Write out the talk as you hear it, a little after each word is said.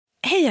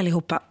Hej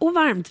allihopa och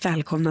varmt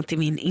välkomna till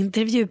min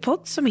intervjupodd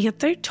som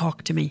heter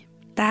Talk to me.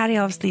 Det här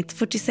är avsnitt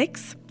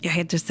 46. Jag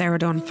heter Sarah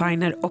Dawn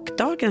Finer och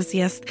dagens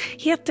gäst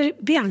heter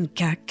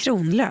Bianca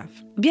Kronlöf.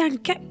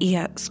 Bianca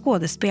är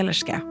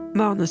skådespelerska,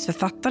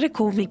 manusförfattare,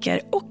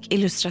 komiker och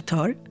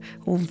illustratör.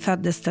 Hon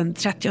föddes den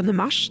 30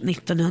 mars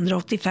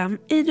 1985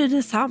 i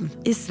Nynäshamn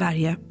i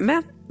Sverige,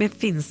 men med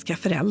finska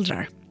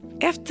föräldrar.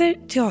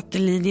 Efter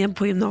teaterlinjen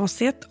på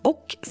gymnasiet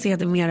och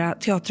sedermera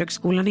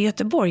Teaterhögskolan i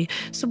Göteborg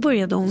så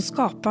började hon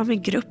skapa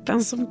med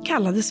gruppen som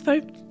kallades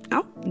för,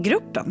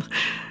 gruppen.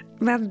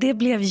 Men det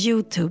blev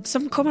YouTube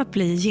som kom att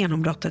bli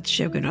genombrottet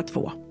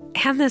 2002.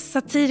 Hennes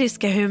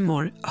satiriska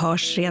humor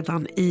hörs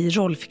redan i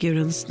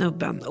rollfiguren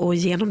Snubben och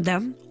genom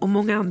den och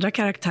många andra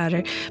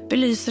karaktärer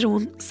belyser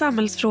hon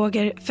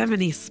samhällsfrågor,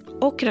 feminism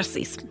och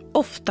rasism,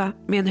 ofta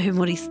med en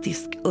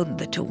humoristisk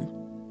underton.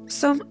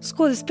 Som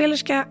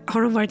skådespelerska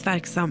har hon varit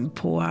verksam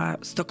på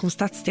Stockholms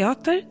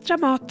stadsteater,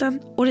 Dramaten,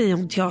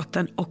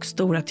 Orionteatern och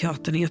Stora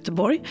teatern i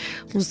Göteborg.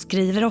 Hon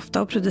skriver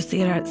ofta och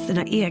producerar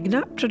sina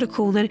egna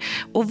produktioner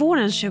och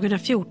våren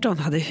 2014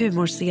 hade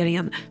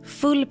humorserien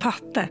Full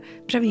patte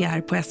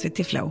premiär på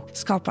SVT Flow,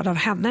 skapad av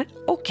henne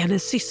och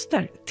hennes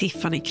syster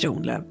Tiffany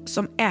Kronlöf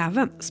som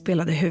även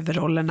spelade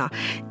huvudrollerna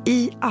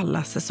i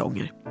alla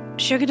säsonger.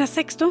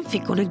 2016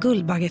 fick hon en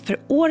Guldbagge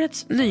för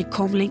årets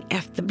nykomling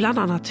efter bland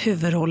annat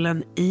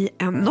huvudrollen i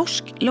en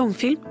norsk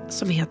långfilm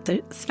som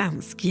heter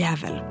Svensk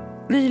jävel.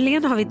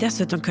 Nyligen har vi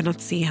dessutom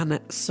kunnat se henne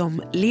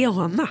som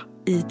Leona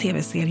i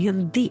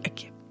tv-serien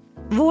Deg.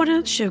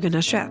 Våren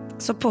 2021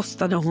 så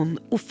postade hon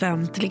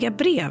offentliga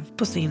brev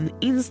på sin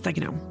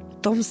Instagram.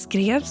 De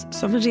skrevs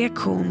som en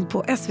reaktion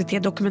på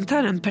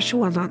SVT-dokumentären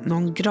Persona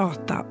non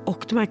grata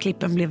och de här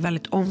klippen blev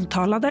väldigt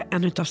omtalade.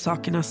 En av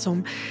sakerna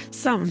som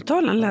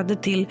samtalen ledde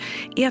till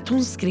är att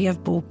hon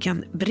skrev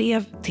boken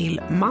Brev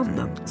till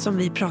mannen som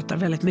vi pratar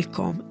väldigt mycket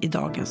om i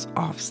dagens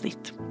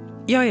avsnitt.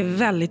 Jag är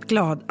väldigt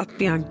glad att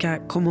Bianca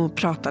kom och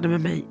pratade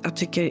med mig. Jag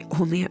tycker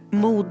hon är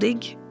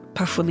modig,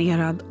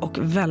 passionerad och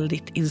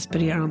väldigt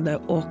inspirerande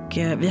och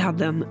vi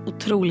hade en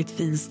otroligt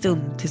fin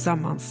stund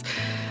tillsammans.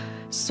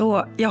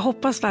 Så jag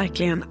hoppas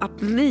verkligen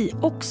att ni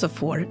också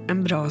får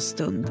en bra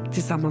stund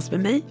tillsammans med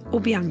mig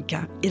och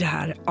Bianca i det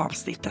här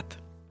avsnittet.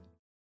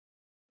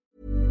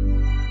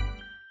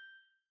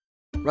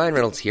 Ryan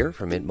Reynolds here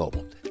from Mint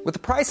Mobile. With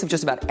the price of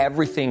just about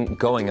everything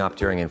going up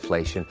during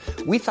inflation,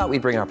 we thought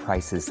we'd bring our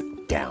prices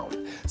down.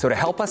 So to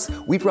help us,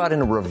 we brought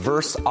in a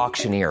reverse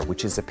auctioneer,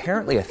 which is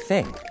apparently a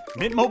thing.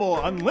 Mint Mobile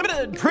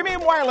Unlimited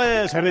Premium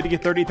Wireless. How to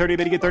get 30, 30,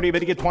 bit to get 30, bit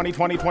to get 20,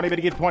 20, 20, bit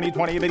to get 20,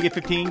 20, bit to get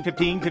 15,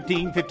 15,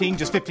 15, 15,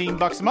 just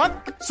 $15 a month?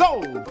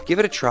 Sold! Give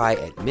it a try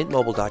at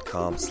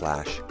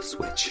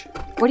mintmobile.com/switch.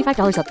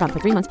 $45 up front for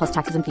 3 months plus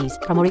taxes and fees.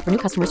 Promo rate for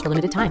new customers for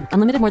limited time.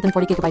 Unlimited more than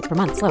 40 gigabytes per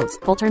month. Slows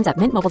full terms at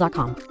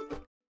mintmobile.com.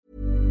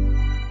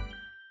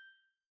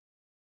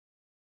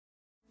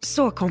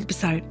 Så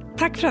kompisar,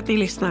 tack för att ni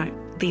lyssnar,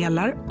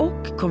 delar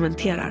och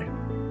kommenterar.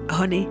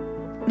 Hörni,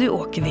 nu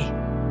åker vi.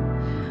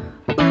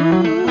 Talk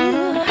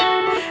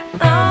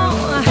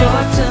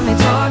to me,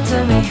 talk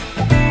to me.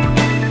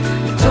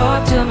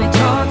 Talk to me,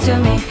 talk to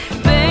me.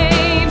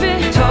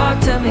 Baby,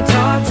 talk to me,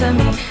 talk to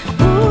me.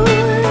 Ooh,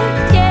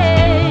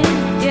 yeah,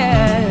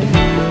 yeah.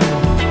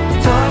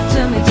 Talk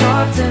to me,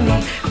 talk to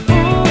me.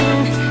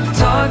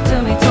 Talk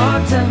to me,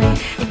 talk to me.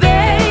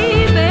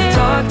 Baby,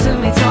 talk to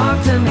me,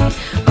 talk to me.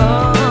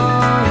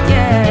 Oh,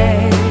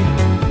 yeah.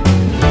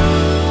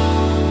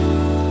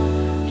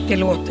 Det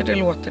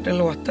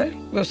låter.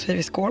 Då säger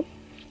vi skål.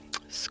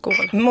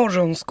 Skål.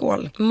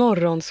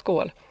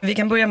 Morgonskål. Vi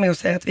kan börja med att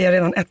säga att vi har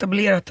redan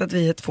etablerat att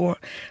vi är 2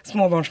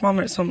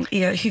 småbarnsmammor som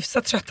är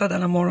hyfsat trötta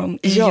denna morgon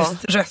i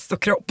just röst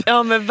och kropp.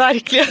 Ja, men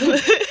verkligen.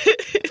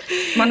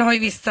 Man har ju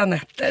vissa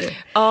nätter.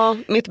 Ja,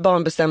 mitt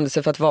barn bestämde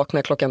sig för att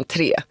vakna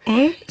 3:00.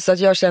 Så att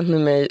jag känner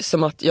mig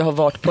som att jag har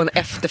varit på en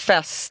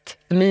efterfest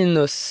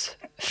minus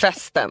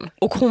festen.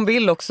 Och hon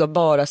vill också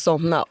bara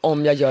somna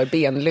om jag gör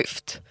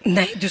benlyft.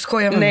 Nej, du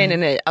skojar med mig.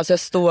 Nej. Alltså jag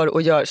står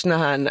och gör såna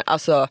här,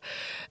 alltså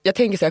jag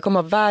tänker så här, jag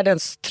kommer ha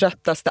världens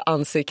tröttaste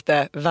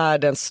ansikte,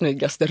 världens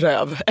snyggaste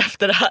röv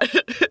efter det här.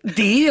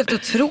 Det är helt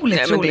otroligt.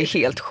 Nej, men det är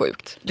helt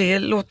sjukt. Det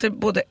låter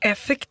både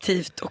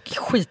effektivt och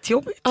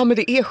skitjobbigt. Ja, men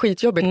det är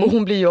skitjobbigt. Och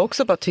hon blir ju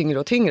också bara tyngre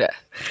och tyngre.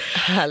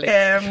 Härligt.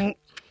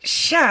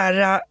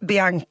 Kära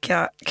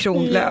Bianca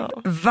Kronlöf,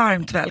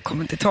 varmt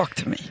välkommen till Talk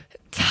to me.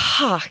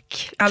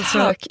 Tack, alltså,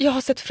 tack. Jag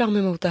har sett fram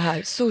emot det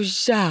här så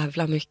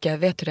jävla mycket,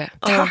 vet du det?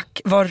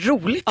 Tack, vad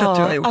roligt att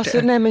du har gjort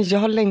det. Nej, men jag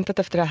har längtat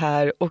efter det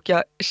här och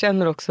jag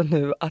känner också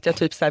nu att jag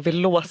typ så här vill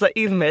låsa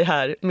in mig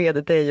här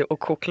med dig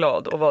och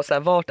choklad och vara så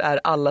här, vart är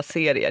alla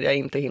serier jag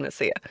inte hinner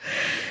se?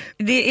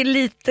 Det är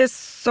lite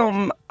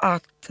som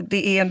att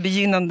det är en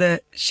begynnande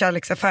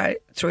kärleksaffär,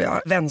 tror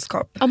jag,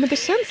 vänskap. Ja, men det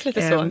känns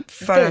lite så.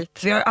 För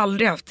att vi har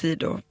aldrig haft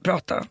tid att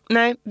prata.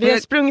 Nej, vi har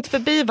sprungit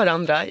förbi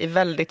varandra i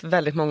väldigt,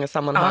 väldigt många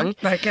sammanhang.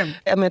 Ja, verkligen.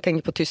 Jag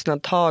tänker på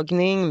Tystnad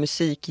tagning,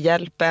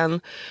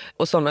 Musikhjälpen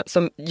och sådana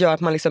som gör att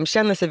man liksom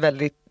känner sig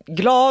väldigt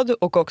glad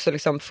och också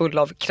liksom full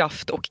av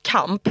kraft och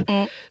kamp.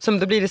 Som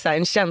då blir det så här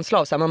en känsla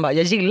av så här, man bara,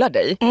 jag gillar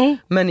dig.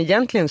 Men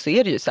egentligen så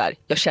är det ju så här,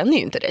 jag känner ju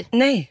inte dig.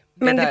 Nej,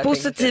 men det där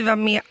positiva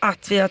med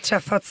att vi har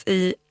träffats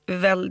i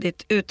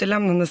väldigt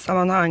utelämnande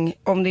sammanhang,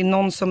 om det är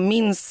någon som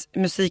minns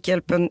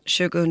Musikhjälpen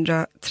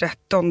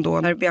 2013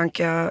 då, när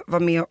Bianca var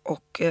med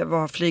och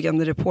var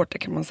flygande reporter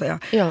kan man säga.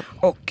 Ja.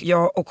 Och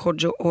jag och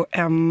Kodjo och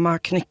Emma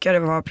Knyckare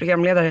var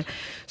programledare.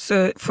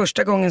 Så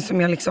första gången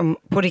som jag liksom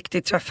på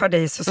riktigt träffar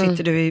dig så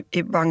sitter du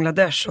i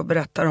Bangladesh och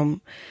berättar om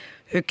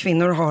hur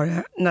kvinnor har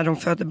det när de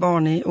föder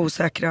barn i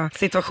osäkra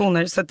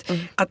situationer. Så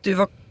att du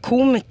var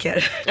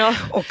komiker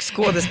och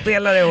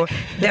skådespelare, och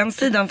den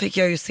sidan fick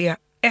jag ju se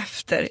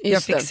efter.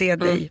 Jag fick se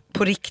dig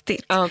på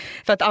riktigt. Ja,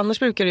 för att annars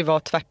brukar det ju vara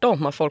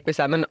tvärtom. Att folk blir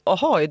så här, men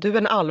aha, är du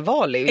en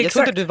allvarlig? Exakt.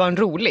 Jag trodde du var en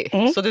rolig.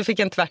 Så du fick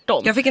en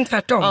tvärtom. Jag fick en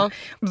tvärtom. Ja.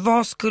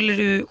 Vad skulle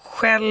du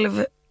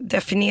själv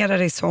definiera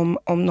dig som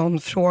om någon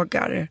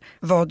frågar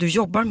vad du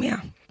jobbar med?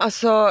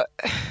 Alltså,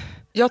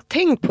 jag har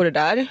tänkt på det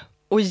där.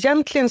 Och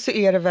egentligen så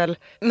är det väl,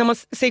 när man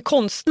säger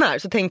konstnär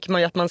så tänker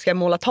man ju att man ska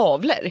måla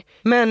tavlor.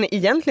 Men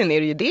egentligen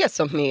är det ju det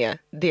som är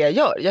det jag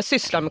gör. Jag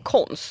sysslar med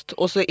konst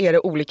och så är det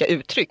olika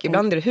uttryck.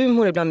 Ibland är det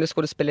humor, ibland är det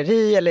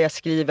skådespeleri eller jag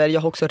skriver.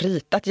 Jag har också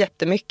ritat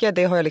jättemycket.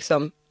 Det har jag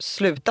liksom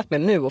slutat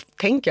med nu och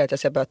tänker att jag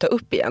ska börja ta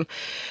upp igen.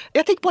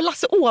 Jag tänker på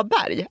Lasse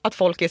Åberg, att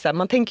folk är så här,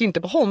 man tänker ju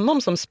inte på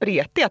honom som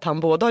spretig, att han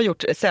både har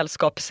gjort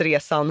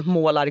Sällskapsresan,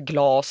 målar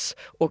glas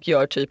och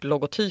gör typ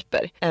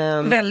logotyper.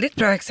 Väldigt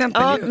bra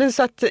exempel. Ja, ju. men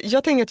så att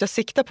jag tänker att jag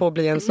siktar på att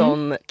bli en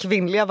sån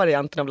kvinnliga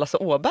varianten av Lasse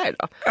Åberg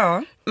då.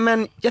 Ja.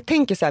 Men jag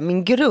tänker så här,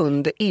 min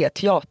grund är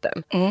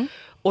teatern.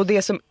 Och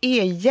det som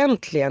är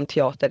egentligen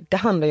teater, det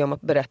handlar ju om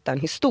att berätta en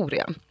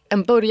historia.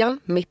 En början,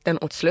 mitten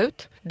och ett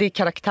slut. Det är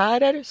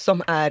karaktärer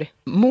som är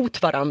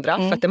mot varandra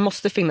för att det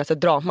måste finnas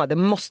ett drama, det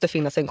måste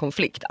finnas en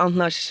konflikt.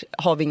 Annars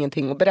har vi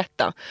ingenting att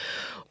berätta.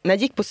 När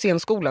jag gick på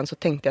scenskolan så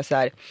tänkte jag så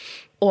här,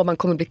 man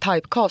kommer bli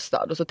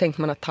typecastad. Och så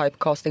tänkte man att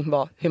typecasting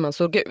var hur man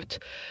såg ut.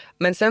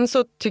 Men sen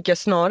så tycker jag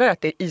snarare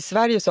att i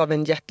Sverige så har vi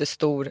en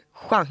jättestor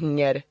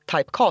genre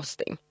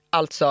typecasting.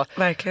 Alltså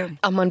verkligen.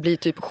 Att man blir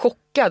typ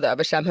chockad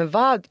över så här, men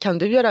vad kan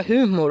du göra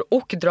humor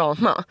och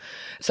drama?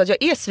 Så att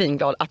jag är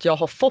svinglad att jag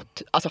har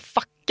fått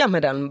fucka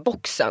med den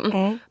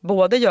boxen.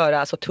 Både göra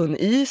alltså tunn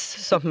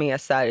is som är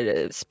så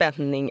här,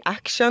 spänning,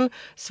 action,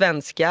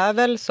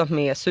 svenskjävel som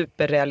är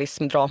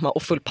superrealism, drama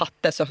och full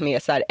patte som är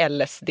så här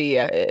LSD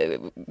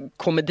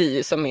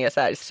komedi som är så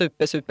här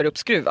super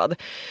uppskruvad.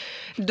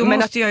 Då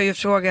måste jag ju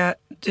fråga,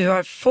 du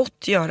har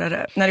fått göra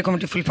det. När det kommer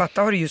till full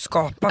patte har du ju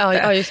skapat det.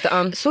 Ja, just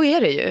det. Så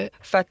är det ju.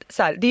 För att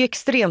så här, det är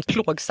extremt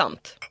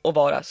plågsamt att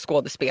vara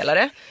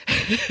skådespelare.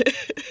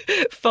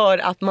 För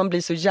att man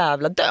blir så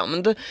jävla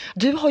dömd.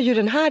 Du har ju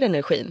den här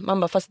energin. Man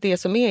bara, fast det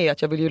som är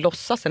att jag vill ju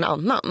låtsas en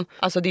annan.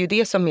 Alltså det är ju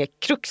det som är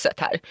kruxet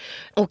här.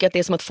 Och att det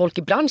är som att folk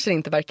i branschen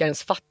inte verkar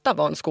ens fatta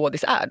vad en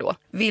skådis är då.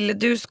 Ville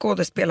du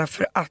skådespela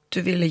för att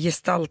du ville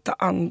gestalta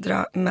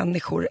andra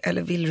människor,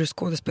 eller ville du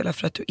skådespela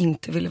för att du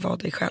inte ville vara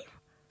dig själv?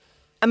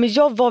 Men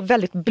jag var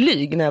väldigt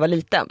blyg när jag var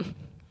liten.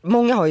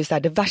 Många har ju så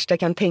här, det värsta jag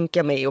kan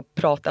tänka mig att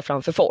prata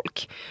framför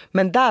folk.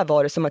 Men där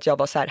var det som att jag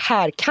var så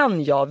här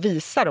kan jag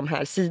visa de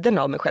här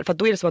sidorna av mig själv. För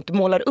då är det som att du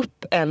målar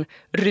upp en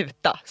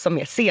ruta som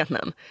är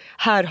scenen.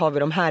 Här har vi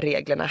de här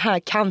reglerna, här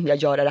kan jag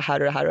göra det här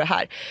och det här och det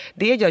här.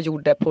 Det jag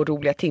gjorde på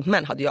roliga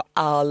timmen hade jag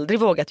aldrig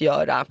vågat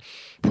göra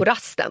på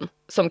rasten.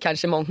 Som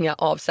kanske många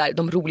av så här,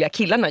 de roliga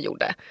killarna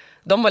gjorde.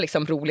 De var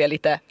liksom roliga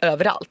lite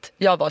överallt.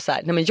 Jag var så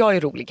här, nej men jag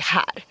är rolig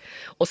här.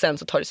 Och sen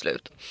så tar det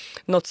slut.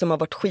 Något som har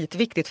varit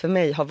skitviktigt för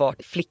mig har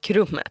varit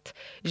flickrummet.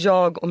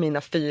 Jag och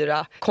mina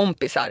 4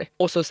 kompisar.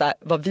 Och så här,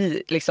 var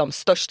vi liksom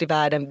störst i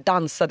världen.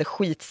 Dansade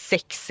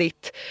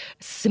skitsexigt.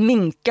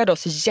 Sminkade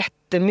oss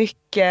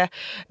jättemycket.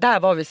 Där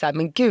var vi så här,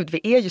 men gud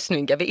vi är ju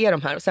snygga. Vi är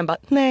de här. Och sen bara,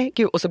 nej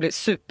gud. Och så blev det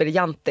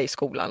superjante i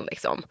skolan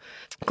liksom.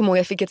 Kom ihåg,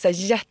 jag fick ett så här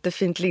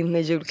jättefint linne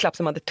i julklapp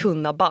som hade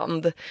tunna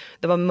band.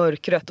 Det var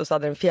mörkrött och så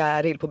hade en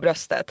fjäril på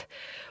bröstet.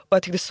 Och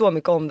jag tyckte så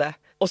mycket om det.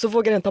 Och så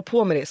vågade jag inte ha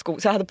på mig det i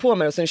skolan. Så jag hade på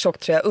mig det och så en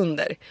tjocktröja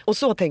under. Och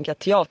så tänker jag att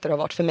teater har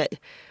varit för mig.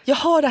 Jag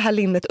har det här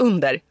linnet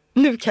under.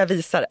 Nu kan jag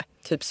visa det.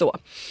 Typ så.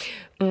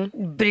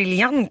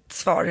 Briljant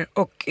svar.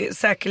 Och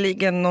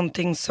säkerligen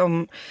någonting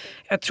som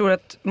jag tror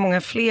att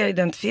många fler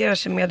identifierar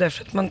sig med.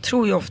 Därför att man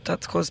tror ju ofta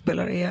att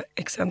skådespelare är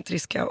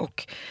excentriska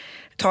och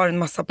tar en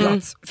massa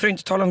plats. För att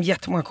inte tala om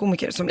jättemånga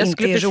komiker som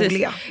inte är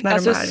roliga när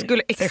de är jag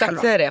skulle exakt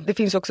själva. säga det. Det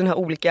finns också den här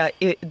olika,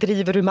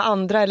 driver du med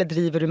andra eller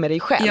driver du med dig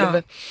själv?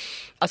 Ja.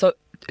 Alltså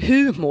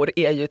humor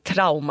är ju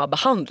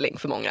traumabehandling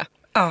för många.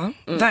 Ja,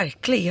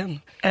 verkligen.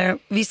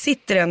 Vi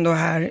sitter ändå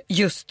här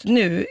just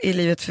nu i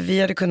livet, för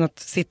vi hade kunnat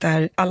sitta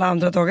här alla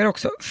andra dagar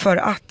också, för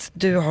att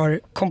du har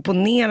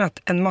komponerat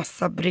en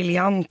massa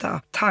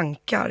briljanta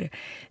tankar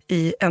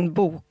i en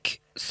bok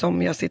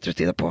som jag sitter och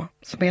tittar på,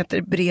 som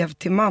heter Brev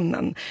till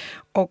mannen.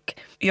 Och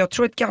jag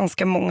tror att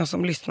ganska många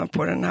som lyssnar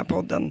på den här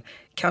podden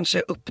kanske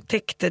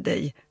upptäckte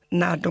dig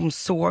när de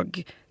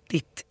såg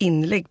ditt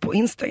inlägg på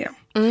Instagram.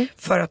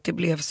 För att det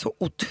blev så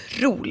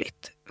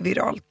otroligt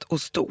viralt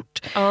och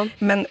stort. Ja.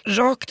 Men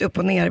rakt upp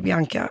och ner,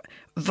 Bianca,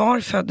 var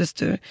föddes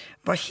du?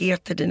 Vad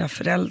heter dina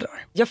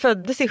föräldrar? Jag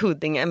föddes i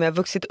Huddinge men jag har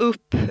vuxit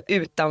upp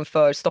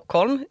utanför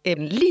Stockholm. I ett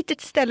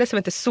litet ställe som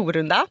heter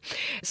Sorunda.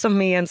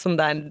 Som är en sån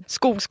där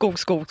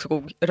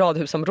skog,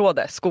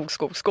 radhusområde.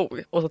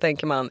 Skog. Och så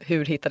tänker man,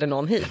 hur hittade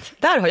någon hit?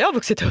 Där har jag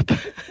vuxit upp.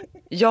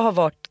 Jag har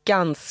varit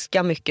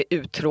ganska mycket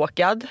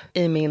uttråkad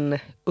i min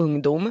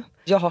ungdom.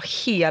 Jag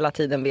har hela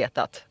tiden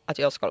vetat att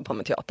jag ska hålla på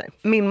med teater.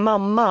 Min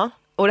mamma,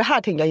 och det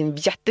här tänker jag är en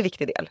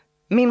jätteviktig del.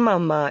 Min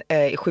mamma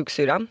är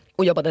sjuksyra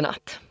och jobbade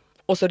natt.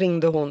 Och så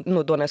ringde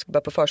hon, då när jag skulle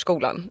börja på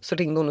förskolan, så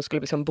ringde hon och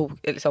skulle säga,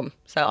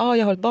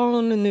 jag har ett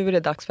barn, nu är det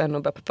dags för henne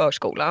att börja på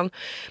förskolan.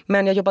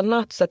 Men jag jobbar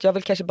natt så att jag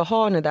vill kanske bara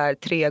ha henne där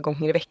 3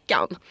 gånger i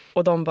veckan.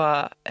 Och de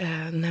bara,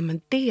 nej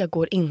men det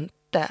går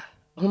inte.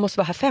 Hon måste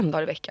vara här 5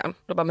 dagar i veckan.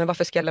 Då bara, men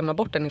varför ska jag lämna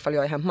bort den ifall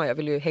jag är hemma? Jag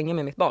vill ju hänga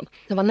med mitt barn.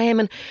 Jag bara, nej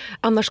men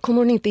annars kommer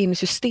hon inte in i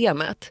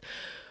systemet.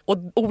 Och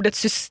ordet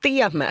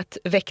systemet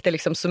väckte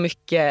liksom så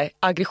mycket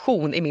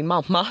aggression i min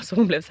mamma. Så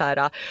hon blev så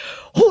här,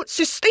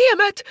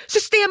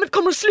 systemet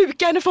kommer att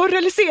sluka henne förr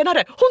eller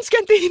senare. Hon ska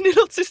inte in i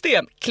något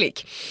system.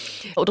 Klick.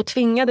 Och då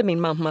tvingade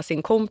min mamma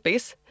sin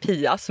kompis,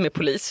 Pia som är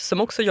polis,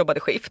 som också jobbade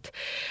skift,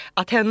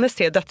 att hennes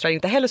 3 döttrar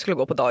inte heller skulle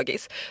gå på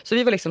dagis. Så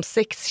vi var liksom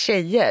 6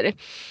 tjejer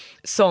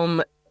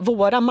som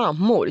våra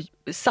mammor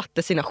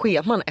satte sina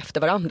scheman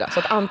efter varandra. Så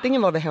att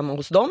antingen var vi hemma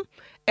hos dem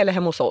eller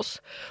hemma hos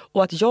oss.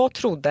 Och att jag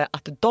trodde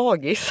att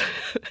dagis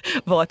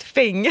var ett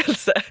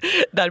fängelse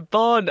där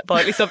barn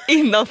var liksom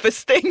innanför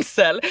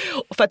stängsel.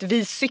 Och för att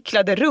vi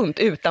cyklade runt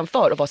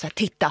utanför och var så här,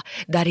 titta,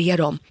 där är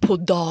de på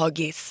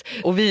dagis.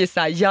 Och vi är så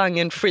här young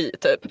and free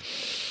typ.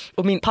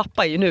 Och min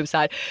pappa är ju nu så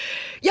här,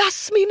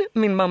 Jasmin,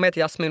 min mamma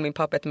heter Jasmin, min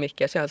pappa heter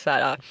Micke. Så jag är så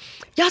här,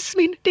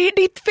 Jasmin, det är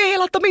ditt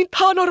fel att de inte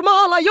har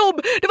normala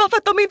jobb. Det var för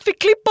att de inte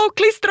fick klippa och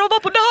klistra och vara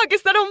på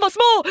dagis när de var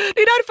små.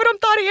 Det är därför de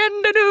tar igen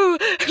det nu.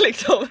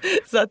 Liksom.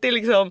 Så att det är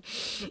liksom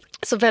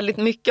så väldigt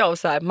mycket av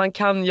så här, man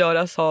kan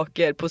göra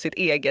saker på sitt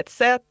eget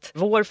sätt.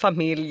 Vår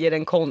familj är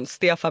den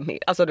konstiga familj,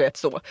 alltså du vet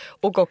så.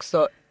 Och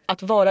också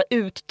att vara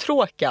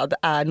uttråkad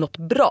är något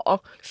bra.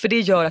 För det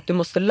gör att du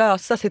måste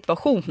lösa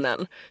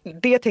situationen.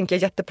 Det tänker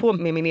jag jättepå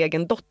med min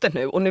egen dotter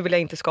nu. Och nu vill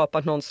jag inte skapa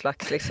någon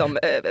slags liksom,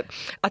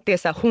 att det är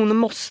så här, hon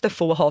måste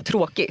få ha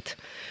tråkigt.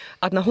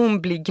 Att när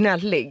hon blir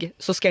gnällig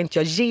så ska inte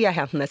jag ge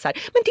henne så här,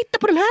 men titta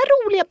på den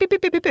här roliga,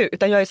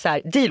 utan jag är så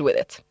här, deal with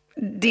it.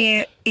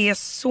 Det är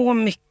så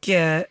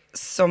mycket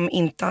som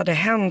inte hade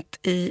hänt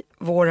i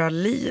våra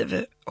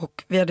liv.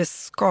 Och vi hade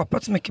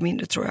skapat så mycket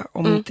mindre tror jag.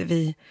 Om inte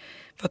vi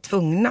var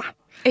tvungna.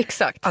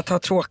 Exakt. Att ha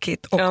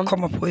tråkigt och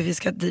komma på hur vi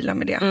ska deala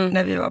med det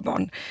när vi var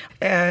barn.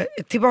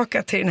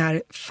 Tillbaka till den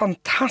här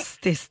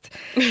fantastiskt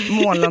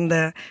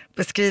målande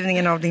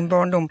beskrivningen av din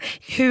barndom.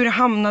 Hur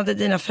hamnade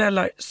dina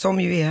föräldrar,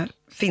 som ju är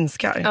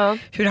finskar,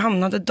 hur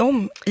hamnade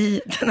de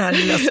i den här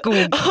lilla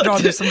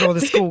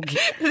radhusområdet skog?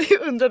 Det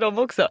undrar de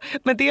också.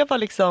 Men det var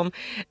liksom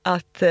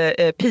att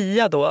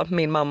Pia då,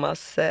 min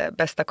mammas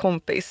bästa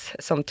kompis,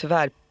 som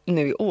tyvärr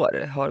nu i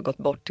år har gått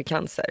bort till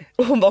cancer.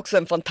 Och hon var också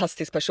en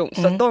fantastisk person.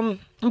 Så att de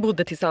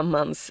bodde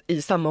tillsammans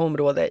i samma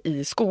område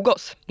i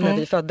Skogås när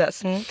vi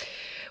föddes.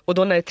 Och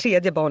då när det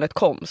 3:e barnet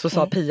kom så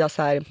sa Pia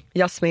så här,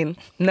 Jasmin,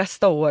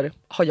 nästa år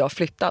har jag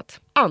flyttat.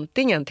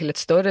 Antingen till ett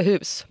större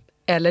hus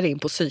eller in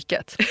på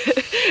psyket.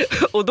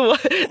 Och då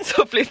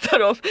så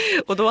flyttade de.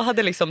 Och då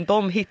hade liksom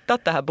de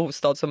hittat det här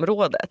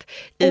bostadsområdet.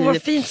 Och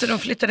vad fint, så de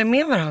flyttade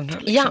med varandra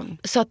liksom.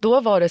 Ja, så att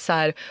då var det så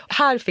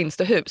här finns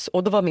det hus.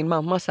 Och då var min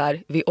mamma så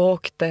här, vi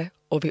åkte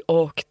och vi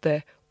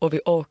åkte och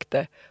vi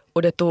åkte.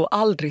 Och det tog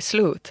aldrig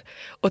slut.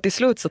 Och till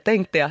slut så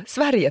tänkte jag,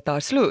 Sverige tar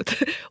slut.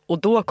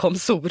 Och då kom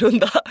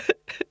Sorunda.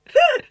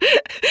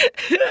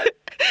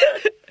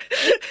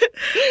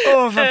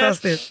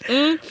 Fantastiskt.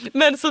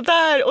 Men så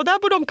där, och där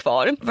bor de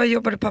kvar. Vad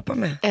jobbade pappa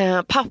med?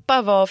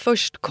 Pappa var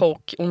först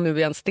kock och nu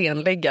är han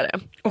stenläggare.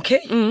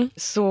 Okej.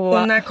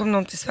 Och när kom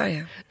de till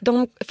Sverige?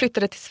 De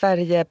flyttade till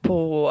Sverige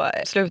på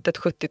slutet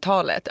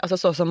 70-talet. Alltså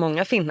så som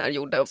många finnar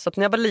gjorde. Så att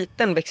när jag var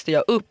liten växte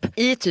jag upp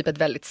i typ ett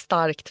väldigt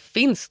starkt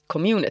finskt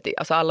community.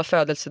 Alltså alla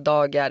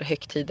födelsedagar,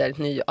 högtider,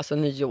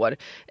 nyår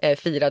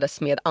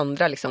firades med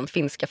andra liksom,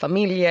 finska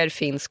familjer,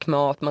 finsk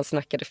mat, man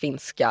snackade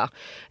finska.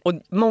 Och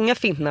många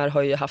finnar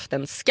har ju haft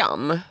en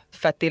skam.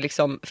 För att det är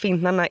liksom,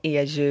 finnarna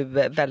är ju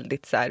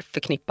väldigt så här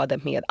förknippade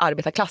med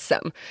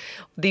arbetarklassen.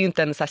 Det är ju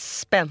inte en så här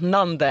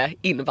spännande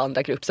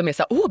invandrargrupp som är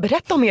så här,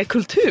 berätta om er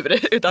kultur.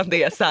 Utan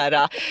det är så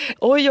här,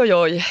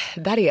 oj,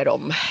 där är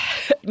de.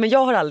 Men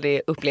jag har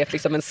aldrig upplevt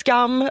liksom en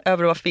skam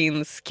över att vara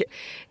finsk.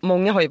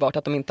 Många har ju varit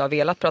att de inte har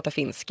velat prata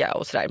finska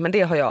och sådär. Men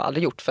det har jag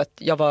aldrig gjort för att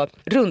jag var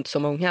runt så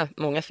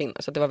många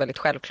finnar. Så det var väldigt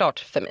självklart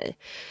för mig.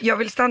 Jag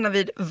vill stanna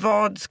vid,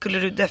 vad skulle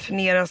du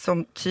definiera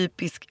som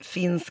typisk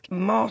finsk finsk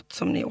mat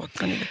som ni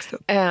åt när ni växte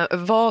upp?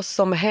 Vad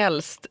som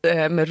helst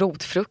med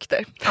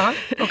rotfrukter. Ja,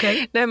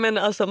 okej. Nej, men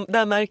alltså,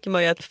 där märker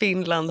man ju att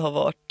Finland har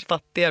varit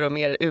fattigare och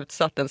mer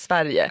utsatt än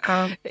Sverige.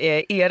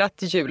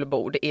 Ert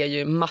julbord är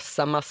ju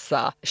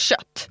massa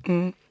kött.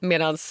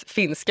 Medan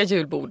finska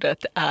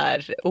julbordet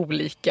är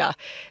olika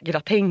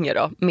gratänger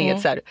då,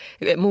 med så här,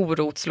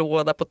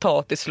 morotslåda,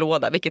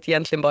 potatislåda, vilket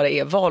egentligen bara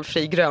är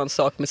valfri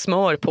grönsak med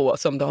smör på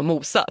som du har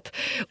mosat.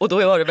 Och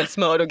då var det väl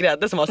smör och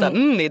grädde som var så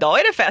här, idag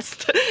är det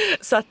fest.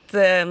 Så att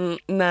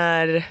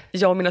när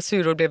jag och mina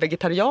syrror blev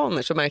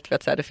vegetarianer så märkte vi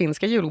att så här, det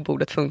finska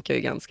julbordet funkar ju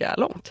ganska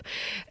långt.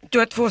 Du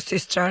har 2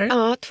 systrar.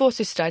 Ja, 2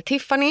 systrar.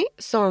 Tiffany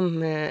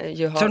som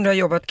ju har... Som du har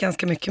jobbat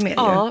ganska mycket med.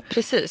 Ja,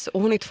 precis.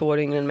 Och hon är 2 år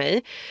yngre än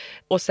mig.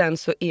 Och sen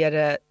så är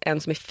det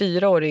en som är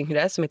 4 år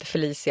yngre som heter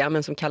Felicia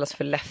men som kallas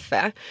för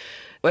Leffe.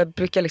 Och jag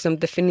brukar liksom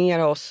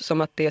definiera oss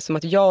som att det är som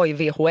att jag är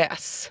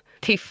VHS,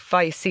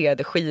 Tiffa är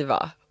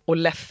CD-skiva och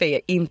Leffe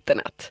är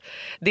internet.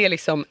 Det är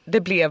liksom,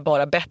 det blev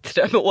bara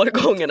bättre med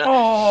årgångarna.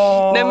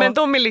 Nej, men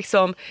de är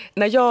liksom,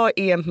 när jag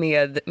är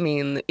med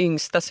min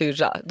yngsta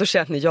syrra, då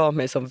känner jag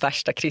mig som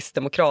värsta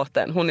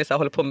kristdemokraten. Hon är så här,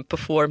 håller på med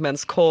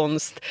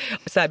performancekonst,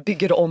 så här,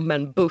 bygger om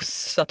en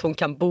buss så att hon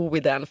kan bo i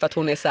den för att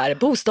hon är så här,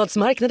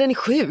 bostadsmarknaden är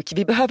sjuk,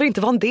 vi behöver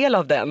inte vara en del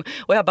av den.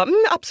 Och jag bara,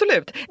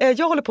 absolut,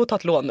 jag håller på att ta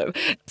ett lån nu.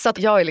 Så att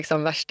jag är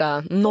liksom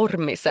värsta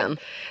normisen.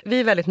 Vi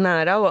är väldigt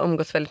nära och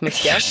umgås väldigt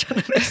mycket. Jag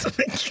känner mig som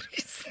en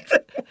kristen.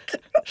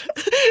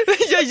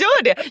 Jag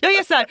gör det. Jag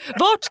är så här,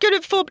 vart ska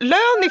du få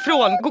lön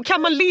ifrån?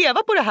 Kan man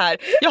leva på det här?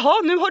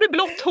 Jaha, nu har du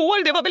blått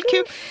hår, det var väl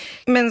kul.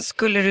 Men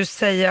skulle du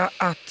säga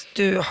att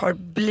du har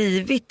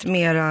blivit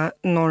mera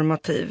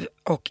normativ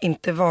och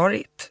inte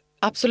varit?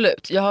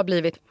 Absolut, jag har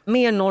blivit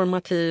mer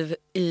normativ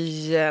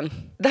i...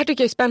 Det här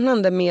tycker jag är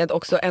spännande med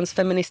också ens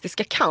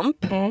feministiska kamp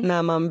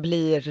när man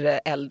blir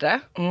äldre.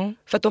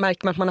 För att då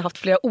märker man att man har haft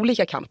flera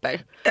olika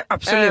kamper.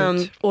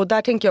 Absolut. Och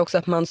där tänker jag också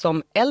att man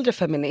som äldre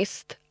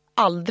feminist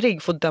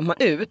aldrig får döma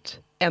ut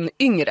en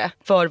yngre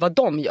för vad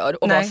de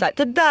gör och vara så här,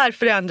 det där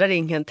förändrar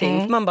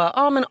ingenting. Man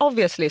bara, men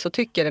obviously så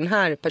tycker den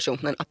här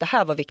personen att det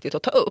här var viktigt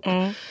att ta upp.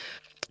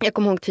 Jag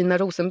kommer ihåg Tina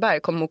Rosenberg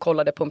kom och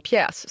kollade på en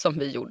pjäs som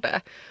vi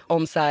gjorde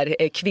om så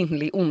här,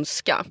 kvinnlig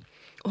ondska.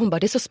 Och hon bara,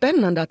 det är så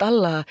spännande att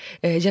alla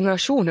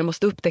generationer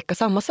måste upptäcka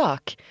samma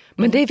sak.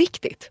 Men det är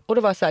viktigt. Och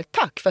då var jag så här,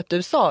 tack för att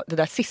du sa det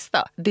där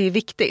sista. Det är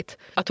viktigt.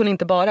 Att hon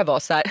inte bara var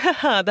så här,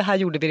 haha, det här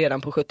gjorde vi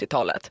redan på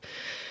 70-talet.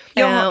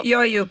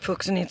 Jag är ju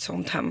uppvuxen i ett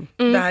sånt hem.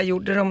 Det här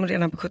gjorde de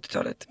redan på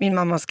 70-talet. Min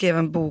mamma skrev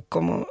en bok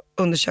om att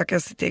undersöka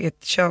sitt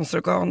eget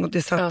könsorgan. Och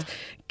det satt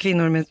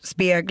kvinnor med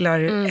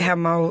speglar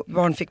hemma och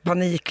barn fick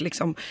panik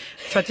liksom.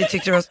 För att vi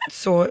tyckte det var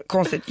så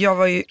konstigt. Jag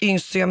var ju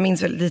yngst så jag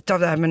minns väldigt lite av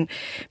det här. Men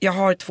jag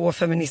har 2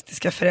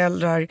 feministiska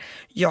föräldrar.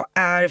 Jag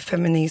är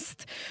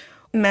feminist.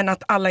 Men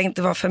att alla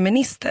inte var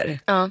feminister.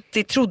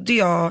 Det trodde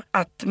jag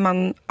att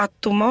man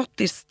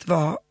automatiskt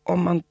var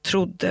om man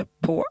trodde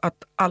på att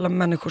alla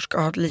människor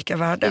ska ha ett lika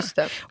värde. Just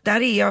det.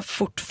 Där är jag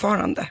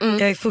fortfarande.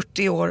 Jag är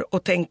 40 år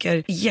och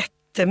tänker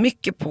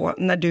jättemycket på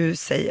när du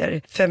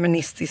säger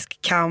feministisk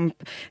kamp.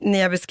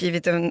 Ni har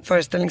beskrivit en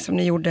föreställning som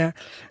ni gjorde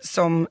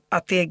som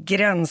att det är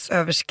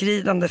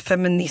gränsöverskridande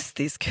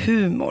feministisk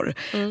humor.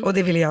 Och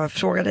det vill jag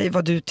fråga dig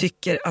vad du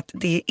tycker att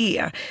det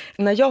är.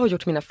 När jag har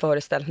gjort mina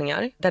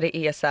föreställningar där det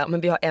är så här,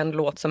 men vi har en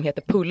låt som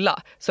heter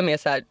Pulla som är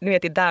så här, ni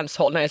vet i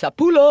dancehall när det är så här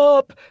pull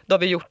up, då har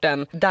vi gjort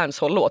en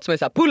dancehall-låt som är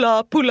så här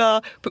pulla,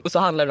 pulla, och så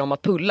handlar det om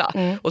att pulla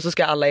och så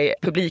ska alla i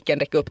publiken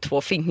räcka upp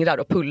 2 fingrar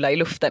och pulla i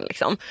luften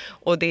liksom.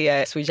 Och det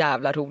är så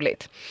jävla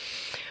roligt.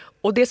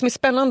 Och det som är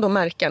spännande att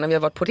märka när vi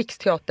har varit på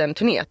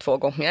Riksteatern-turné 2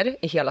 gånger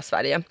i hela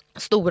Sverige,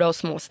 stora och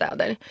små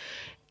städer,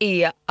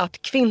 är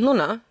att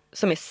kvinnorna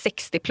som är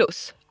 60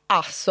 plus,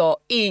 alltså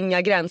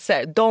inga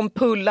gränser. De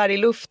pullar i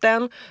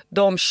luften,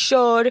 de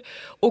kör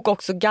och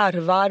också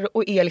garvar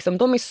och är liksom,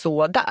 de är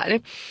så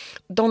där.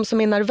 De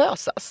som är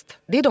nervösast,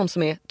 det är de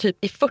som är typ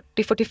i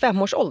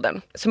 40-45 års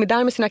åldern, som är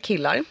där med sina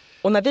killar.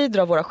 Och när vi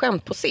drar våra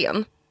skämt på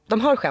scen,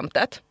 de hör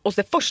skämtet och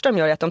det första de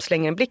gör är att de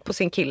slänger en blick på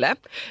sin kille.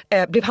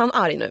 Blev han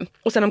arg nu?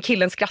 Och sen om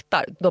killen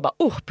skrattar, då bara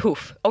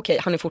puff, okej,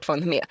 han är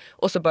fortfarande med.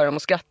 Och så börjar de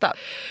att skratta.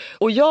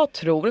 Och jag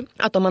tror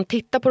att om man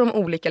tittar på de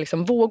olika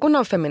liksom, vågorna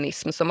av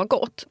feminism som har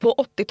gått. På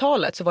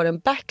 80-talet så var det en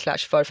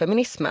backlash för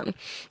feminismen.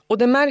 Och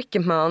det märker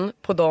man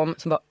på de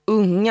som var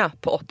unga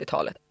på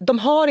 80-talet. De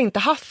har inte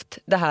haft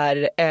det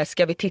här,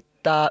 ska vi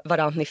titta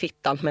varann i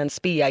fittan med en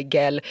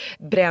spegel,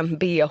 bränn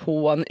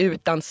BH:n,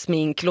 utan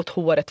smink, låt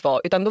håret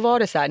vara. Utan då var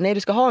det så här, nej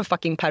du ska ha en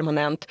fucking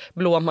permanent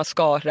blå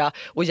mascara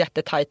och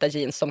jättetajta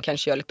jeans som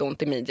kanske gör lite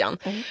ont i midjan.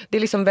 Det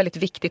är liksom väldigt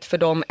viktigt för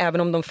dem,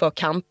 även om de för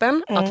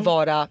kampen, att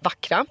vara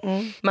vackra.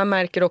 Man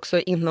märker också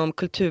inom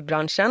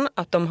kulturbranschen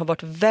att de har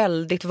varit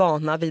väldigt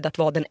vana vid att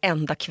vara den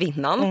enda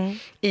kvinnan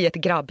i ett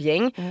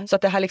grabbgäng. Så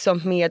att det här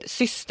liksom med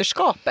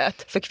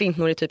systerskapet för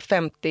kvinnor i typ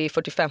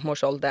 50-45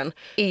 års åldern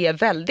är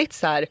väldigt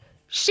så här,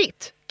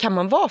 shit, kan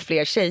man vara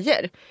fler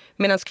tjejer?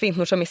 Medan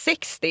kvinnor som är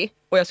 60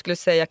 och jag skulle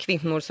säga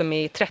kvinnor som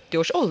är i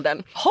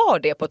 30-årsåldern har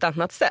det på ett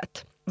annat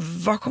sätt.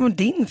 Var kommer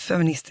din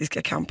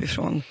feministiska kamp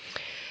ifrån?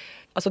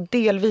 Alltså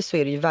delvis så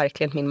är det ju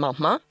verkligen min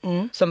mamma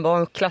som var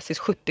en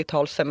klassisk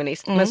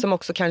 70-talsfeminist men som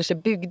också kanske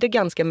byggde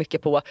ganska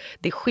mycket på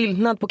det är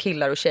skillnad på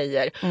killar och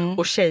tjejer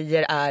och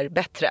tjejer är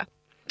bättre.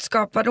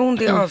 Skapade hon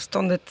det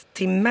avståndet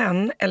till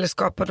män eller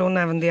skapade hon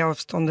även det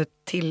avståndet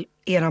till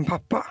eran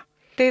pappa?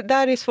 Det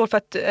där är svårt för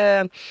att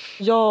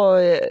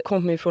jag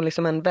kommer ju från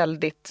liksom en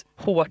väldigt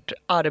hårt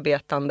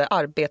arbetande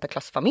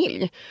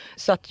arbetarklassfamilj.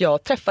 Så att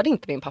jag träffade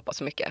inte min pappa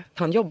så mycket.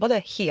 Han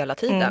jobbade hela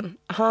tiden.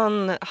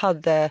 Han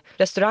hade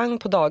restaurang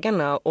på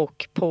dagarna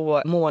och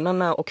på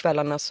morgnarna och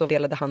kvällarna så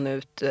delade han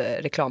ut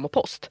reklam och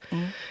post.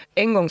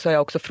 En gång så har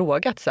jag också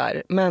frågat så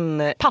här,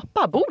 men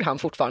pappa, bor han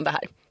fortfarande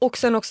här? Och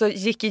sen också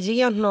gick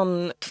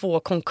igenom 2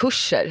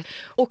 konkurser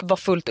och var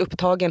fullt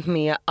upptagen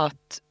med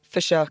att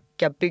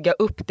försöka bygga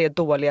upp det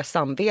dåliga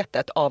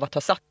samvetet av att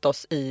ha satt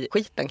oss i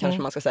skiten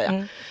kanske man ska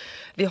säga.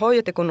 Vi har ju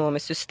ett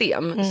ekonomiskt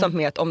system som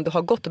med att om du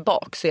har gått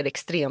bak så är det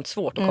extremt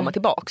svårt att komma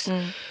tillbaks.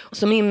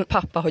 Så min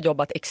pappa har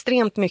jobbat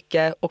extremt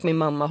mycket och min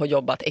mamma har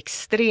jobbat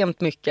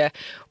extremt mycket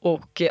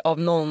och av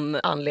någon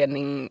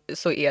anledning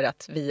så är det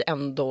att vi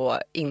ändå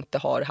inte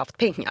har haft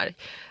pengar.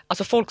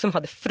 Alltså folk som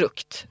hade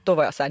frukt, då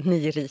var jag så här,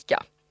 ni är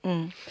rika.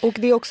 Och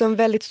det är också en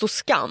väldigt stor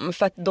skam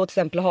för att då till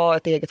exempel ha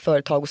ett eget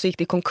företag och så gick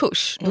det i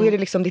konkurs. Då är det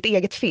liksom ditt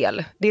eget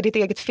fel. Det är ditt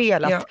eget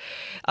fel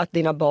att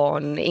dina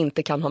barn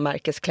inte kan ha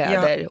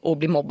märkeskläder och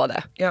bli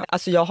mobbade.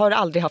 Alltså jag har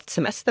aldrig haft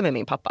semester med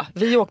min pappa.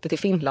 Vi åkte till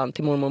Finland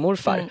till mormor och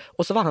morfar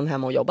och så var han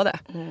hemma och jobbade.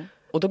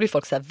 Och då blir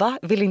folk så här, va?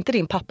 Vill inte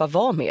din pappa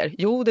vara mer?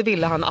 Jo, det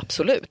ville han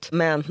absolut.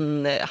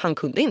 Men han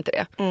kunde inte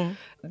det.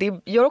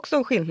 Det gör också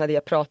en skillnad i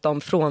att prata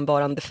om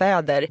frånvarande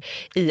fäder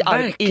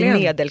i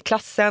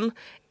medelklassen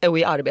och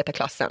i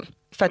arbetarklassen.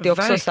 För att det är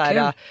också så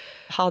här,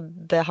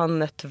 hade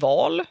han ett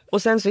val?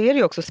 Och sen så är det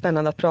ju också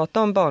spännande att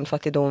prata om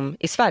barnfattigdom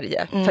i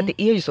Sverige. För att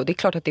det är ju så, det är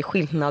klart att det är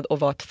skillnad att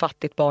vara ett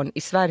fattigt barn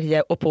i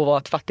Sverige och på att vara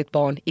ett fattigt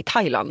barn i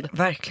Thailand.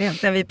 Verkligen.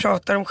 När vi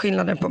pratar om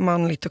skillnaden på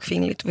manligt och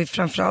kvinnligt och vi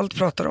framförallt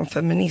pratar om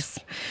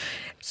feminism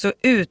så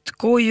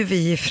utgår ju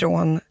vi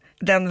ifrån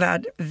den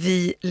värld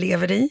vi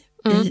lever i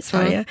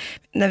Sverige.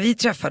 När vi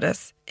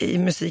träffades i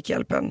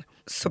Musikhjälpen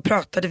så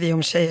pratade vi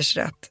om tjejers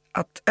rätt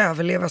att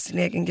överleva sin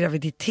egen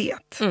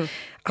graviditet.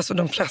 Alltså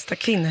de flesta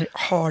kvinnor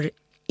har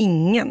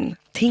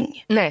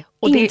ingenting. Nej,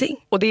 och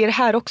ingenting. Och det är det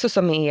här också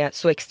som är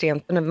så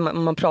extremt när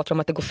man pratar om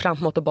att det går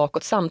framåt och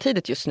bakåt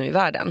samtidigt just nu i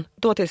världen.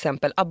 Då till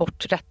exempel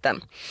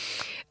aborträtten.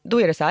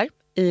 Då är det så här.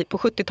 På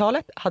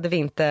 70-talet hade vi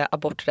inte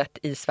aborträtt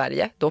i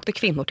Sverige. Då åkte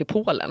kvinnor till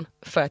Polen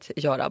för att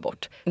göra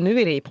abort.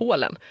 Nu är det i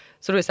Polen.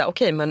 Så då är det så här,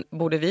 okej, men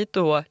borde vi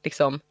då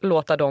liksom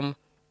låta dem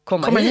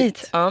komma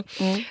hit? Ja.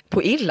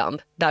 På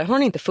Irland, där har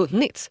den inte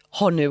funnits.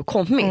 Har nu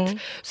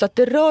kommit. Så att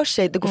det rör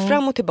sig, det går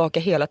fram och tillbaka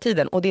hela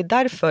tiden. Och det är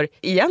därför,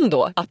 igen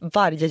då, att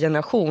varje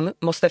generation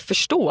måste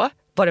förstå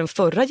vad den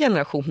förra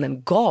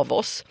generationen gav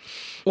oss.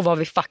 Och vad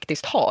vi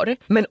faktiskt har.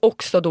 Men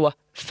också då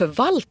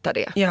förvalta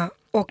det. Ja.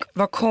 Och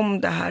vad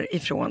kom det här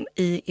ifrån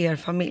i er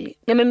familj?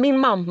 Nej, men min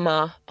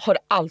mamma har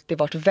alltid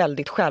varit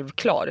väldigt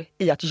självklar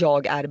i att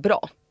jag är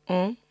bra.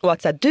 Och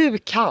att så här, du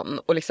kan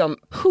och liksom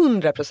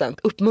 100%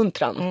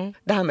 uppmuntran.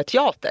 Det här med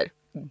teater,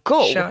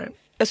 go! Kör.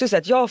 Jag skulle säga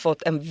att jag har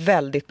fått en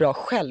väldigt bra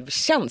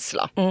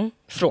självkänsla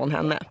från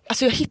henne.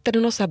 Alltså jag hittade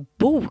någon så här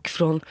bok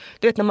från,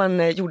 du vet när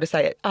man gjorde så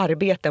här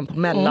arbeten på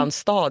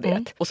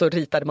mellanstadiet och så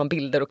ritade man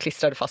bilder och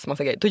klistrade fast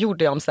massa grejer. Då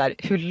gjorde jag om så här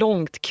hur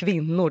långt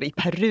kvinnor i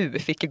Peru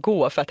fick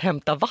gå för att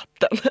hämta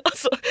vatten.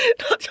 Alltså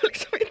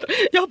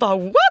jag bara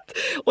what?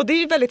 Och det är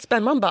ju väldigt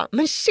spännande. Man bara,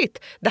 men shit,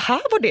 det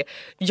här var det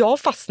jag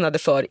fastnade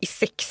för i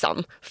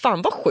 6:an.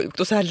 Fan vad sjukt.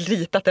 Och så har jag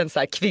ritat en så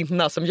här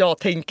kvinna som jag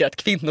tänker att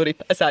kvinnor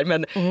är så här,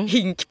 med en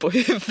hink på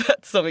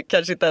huvudet som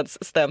kanske inte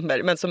ens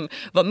stämmer. Men som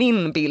var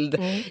min bild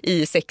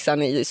i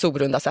 6:an i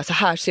Sorunda. Så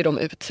här ser de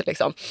ut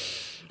liksom.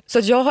 Så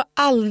att jag har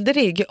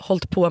aldrig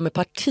hållit på med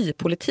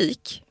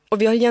partipolitik.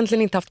 Och vi har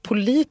egentligen inte haft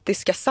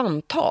politiska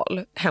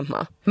samtal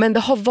hemma. Men det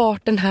har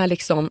varit den här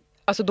liksom,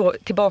 alltså då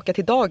tillbaka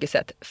till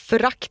dagiset,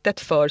 föraktet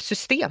för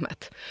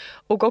systemet.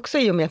 Och också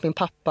i och med att min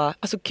pappa,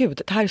 alltså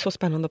gud, det här är så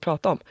spännande att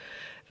prata om.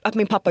 Att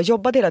min pappa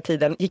jobbade hela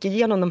tiden, gick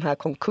igenom de här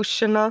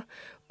konkurserna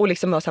och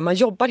liksom var så här, man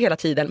jobbar hela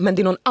tiden men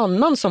det är någon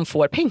annan som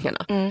får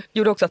pengarna.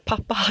 Gjorde också att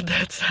pappa hade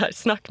ett så här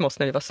snack med oss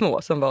när vi var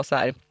små som var så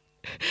här,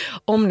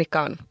 om ni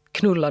kan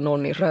knulla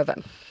någon i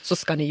röven så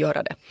ska ni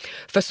göra det.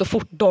 För så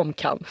fort de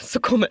kan så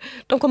kommer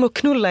de att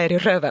knulla er i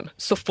röven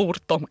så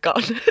fort de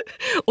kan.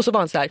 Och så var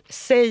han så här,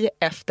 säg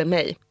efter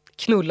mig.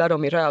 Knulla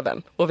dem i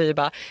röven. Och vi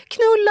bara,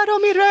 knulla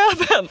dem i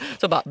röven!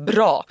 Så bara,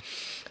 bra.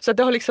 Så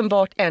det har liksom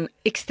varit en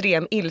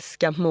extrem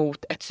ilska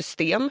mot ett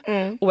system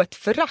och ett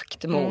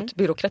förakt mot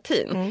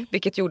byråkratin.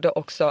 Vilket gjorde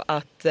också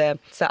att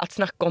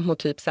snacka om och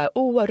typ så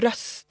här,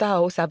 rösta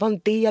och så här, vara en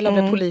del av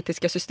det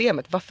politiska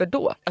systemet. Varför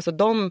då? Alltså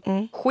de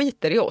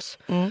skiter i oss.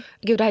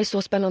 Gud, det här är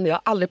så spännande. Jag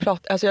har aldrig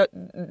pratat. Alltså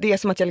det är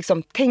som att jag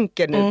liksom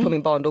tänker nu på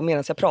min barndom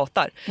medan jag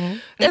pratar.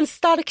 En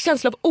stark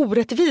känsla av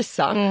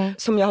orättvisa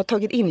som jag har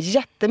tagit in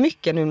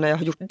jättemycket nu när jag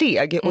har gjort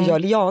deg och gör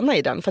liana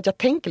i den. För att jag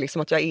tänker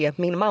liksom att jag är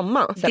min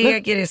mamma.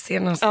 Deg är det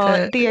senaste Ja,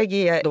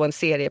 DG är då en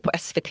serie på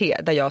SVT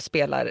där jag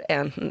spelar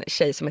en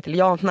tjej som heter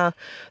Jana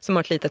som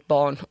har ett litet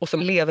barn och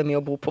som lever med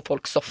att bo på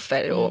folks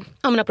soffor och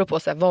apropå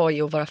så här, vad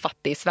är att vara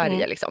fattig i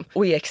Sverige liksom,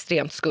 och är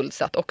extremt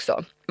skuldsatt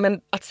också.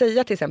 Men att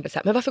säga till exempel så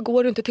här, men varför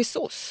går du inte till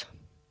SOS?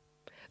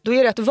 Då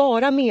är det att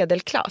vara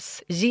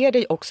medelklass ger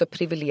dig också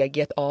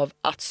privilegiet av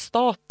att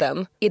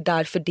staten är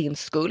där för din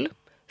skull,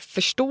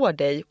 förstår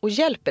dig och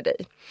hjälper dig.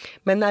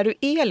 Men när du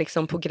är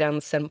liksom på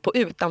gränsen på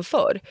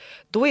utanför,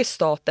 då är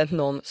staten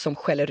någon som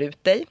skäller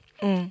ut dig,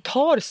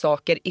 tar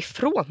saker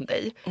ifrån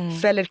dig,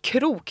 fäller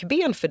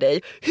krokben för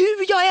dig.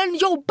 Hur jag än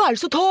jobbar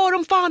så tar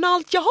de fan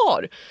allt jag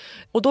har.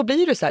 Och då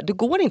blir det så här, du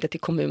går inte till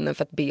kommunen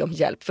för att be om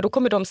hjälp, för då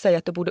kommer de säga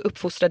att du borde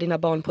uppfostra dina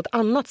barn på ett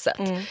annat sätt.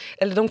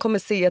 Eller de kommer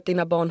säga att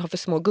dina barn har för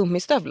små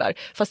gummistövlar,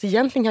 fast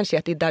egentligen kanske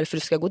att det är därför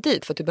du ska gå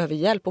dit, för att du behöver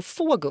hjälp att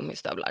få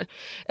gummistövlar.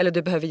 Eller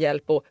du behöver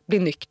hjälp att bli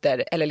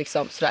nykter eller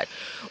liksom sådär.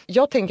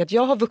 Jag tänker att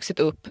jag har vuxit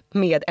upp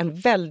med en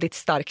väldigt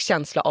stark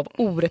känsla av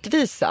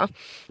orättvisa,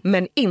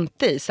 men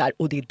inte i så här,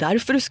 och det är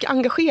därför du ska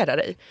engagera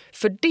dig.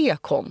 För det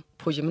kom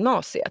på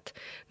gymnasiet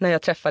när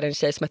jag träffade en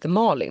tjej som heter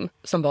Malin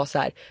som var så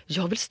här,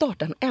 jag vill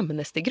starta en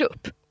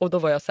Amnesty-grupp. Och då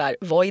var jag så här,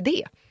 vad är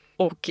det?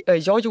 Och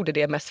jag gjorde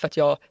det mest för att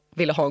jag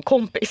ville ha en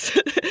kompis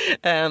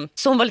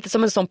som var lite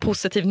som en sån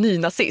positiv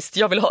nynazist.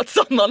 Jag vill ha ett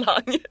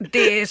sammanhang.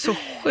 Det är så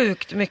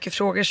sjukt mycket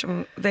frågor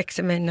som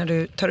växer mig när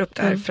du tar upp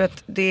det här, för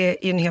att det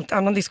är en helt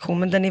annan diskussion,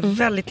 men den är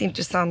väldigt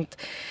intressant.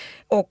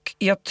 Och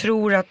jag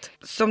tror att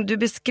som du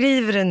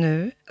beskriver det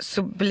nu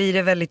så blir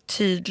det väldigt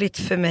tydligt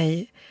för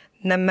mig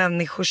när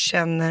människor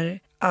känner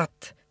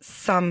att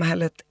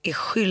samhället är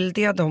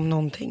skyldiga dem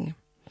någonting.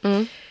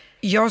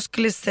 Jag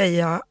skulle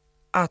säga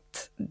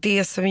att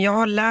det som jag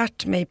har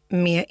lärt mig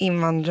med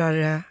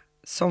invandrare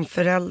som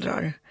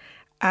föräldrar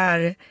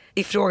är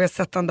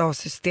ifrågasättande av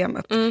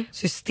systemet.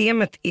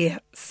 Systemet är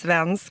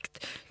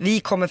svenskt, vi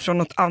kommer från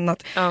något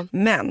annat.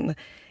 Men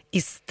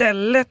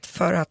istället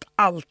för att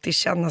alltid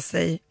känna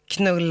sig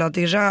knullad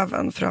i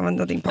röven, för att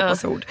använda din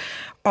pappas ord,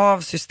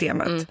 av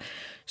systemet,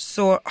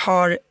 så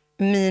har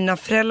mina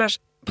föräldrars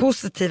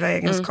positiva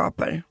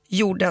egenskaper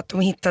gjorde att de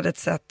hittade ett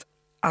sätt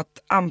att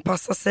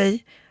anpassa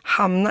sig,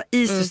 hamna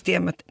i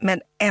systemet,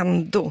 men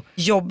ändå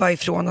jobba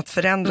ifrån att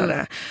förändra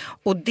det.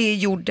 Och det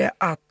gjorde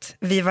att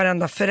vid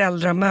varenda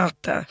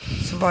föräldramöte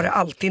så var det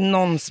alltid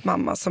någons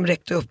mamma som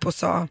räckte upp och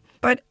sa,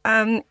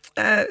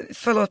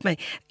 förlåt mig,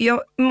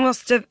 jag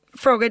måste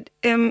fråga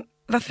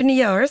varför ni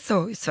gör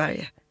så i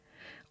Sverige.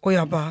 Och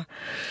jag bara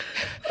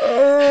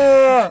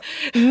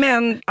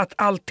men att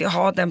alltid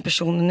ha den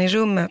personen i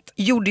rummet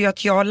gjorde ju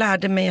att jag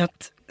lärde mig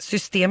att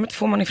systemet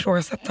får man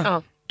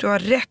ifrågasätta. Du har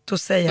rätt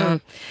att säga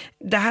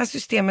det här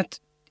systemet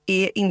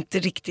är inte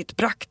riktigt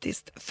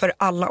praktiskt för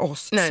alla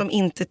oss som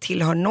inte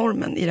tillhör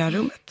normen i det här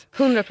rummet.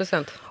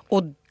 100%.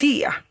 Och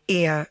det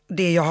är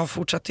det jag har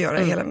fortsatt att göra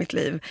hela mitt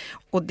liv.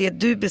 Och det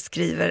du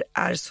beskriver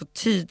är så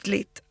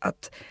tydligt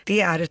att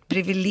det är ett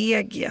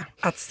privilegie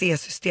att se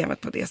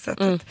systemet på det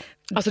sättet.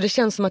 Alltså det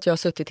känns som att jag har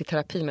suttit i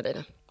terapi med dig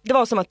nu. Det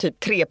var som att typ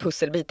 3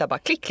 pusselbitar bara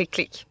klick, klick,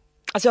 klick.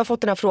 Alltså jag har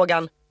fått den här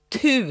frågan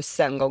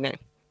 1000 gånger.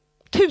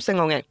 1000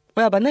 gånger.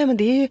 Och jag bara, nej men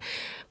det är ju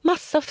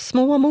massa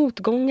små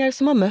motgångar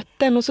som har mött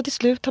den. Och så till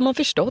slut har man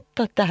förstått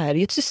att det här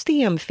är ett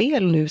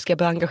systemfel. Nu ska jag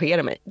börja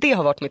engagera mig. Det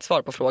har varit mitt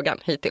svar på frågan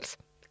hittills.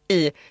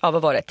 I,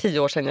 vad var det, 10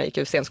 år sedan jag gick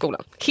ur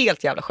scenskolan.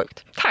 Helt jävla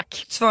sjukt.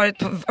 Tack!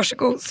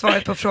 Varsågod,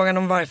 svaret på frågan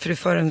om varför du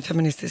för en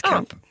feministisk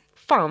kamp.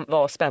 Fan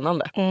vad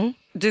spännande.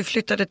 Du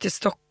flyttade till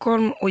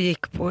Stockholm och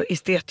gick på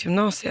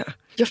estetgymnasiet.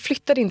 Jag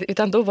flyttade inte,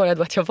 utan då var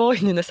det att jag var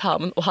i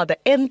Nynäshamn och hade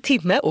 1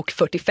 timme och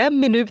 45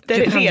 minuter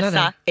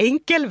resa,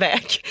 enkel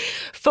väg.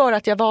 För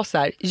att jag var så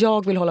här,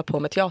 jag vill hålla på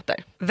med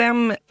teater.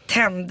 Vem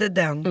tände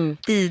den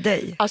i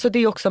dig? Alltså det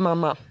är också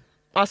mamma.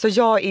 Alltså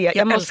jag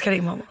älskar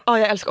din mamma. Ja,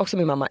 jag älskar också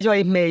min mamma. Jag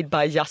är made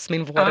by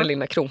Jasmin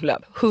Vårelina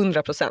Kronlöf.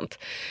 100%.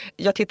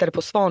 Jag tittade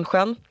på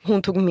Svansjön.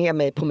 Hon tog med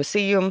mig på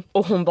museum.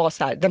 Och hon var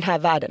så här, den här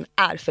världen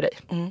är för dig.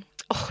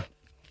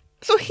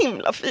 Så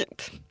himla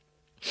fint.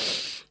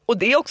 Och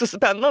det är också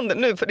spännande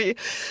nu för det är...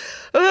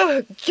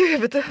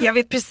 Gud. Jag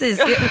vet precis.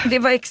 Det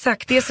var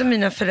exakt det som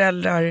mina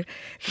föräldrar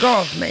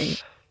gav mig.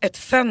 Ett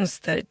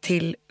fönster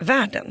till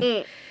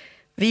världen.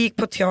 Vi gick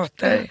på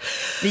teater,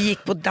 vi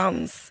gick på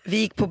dans, vi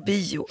gick på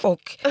bio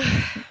och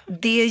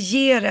det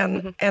ger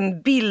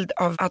en bild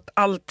av att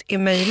allt är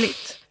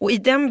möjligt. Och i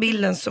den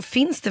bilden så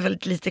finns det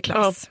väldigt lite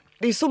klass.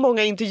 Det är så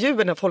många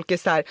intervjuer när folk är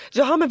så här,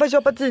 jaha men vad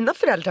jobbar dina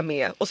föräldrar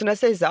med? Och så när jag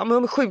säger så här,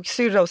 men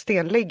sjuksyrra och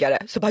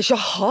stenläggare. Så bara,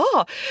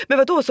 jaha, men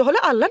vadå, så håller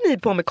alla ni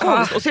på med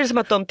konst? Och så är det som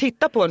att de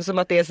tittar på en som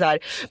att det är så här,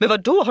 men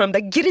vadå, har de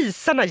där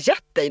grisarna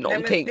gett dig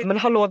någonting? Men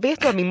hallå,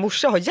 vet du vad min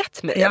morsa har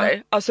gett mig?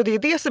 Eller? Alltså det är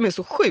det som är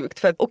så sjukt.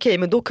 För okej,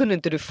 men då kunde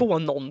inte du få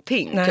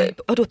någonting. Typ.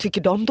 Och då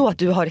tycker de då att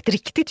du har ett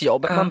riktigt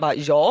jobb. Man bara,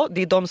 ja,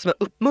 det är de som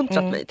har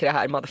uppmuntrat mig till det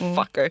här,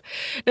 motherfucker.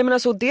 Nej men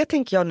alltså det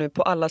tänker jag nu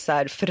på alla så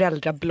här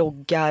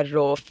föräldrabloggar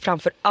och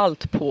framför allt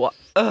på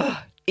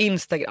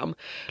Instagram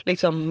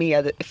liksom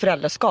med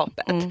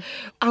föräldraskapet.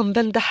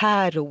 Använd det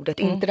här ordet,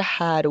 inte det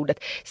här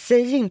ordet.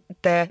 Säg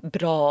inte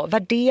bra,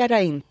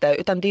 värdera inte,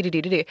 utan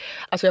det.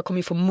 Alltså jag kommer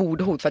ju få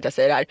mordhot för att jag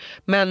säger det här.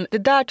 Men det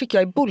där tycker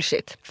jag är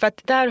bullshit. För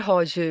att där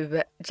har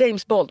ju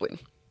James Baldwin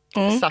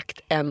sagt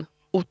en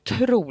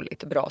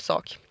otroligt bra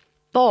sak.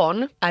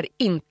 Barn är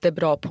inte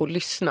bra på att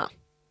lyssna,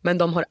 men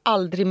de har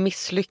aldrig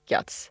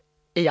misslyckats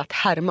i att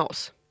härma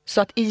oss.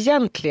 Så att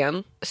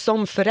egentligen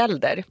som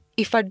förälder,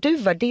 ifall du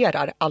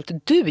värderar allt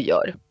du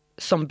gör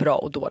som bra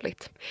och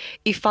dåligt.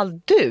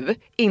 Ifall du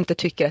inte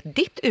tycker att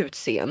ditt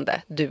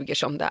utseende duger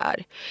som det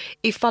är.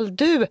 Ifall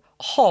du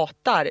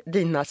hatar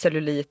dina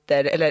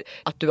celluliter eller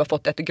att du har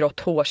fått ett grått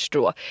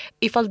hårstrå.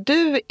 Ifall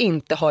du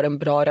inte har en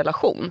bra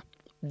relation.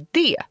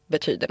 Det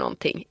betyder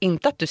någonting.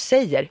 Inte att du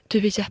säger, du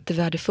är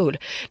jättevärdefull.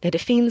 Nej, det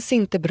finns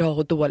inte bra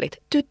och dåligt.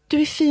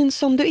 Du är fin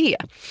som du är.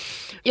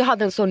 Jag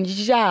hade en sån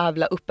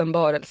jävla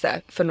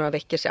uppenbarelse för några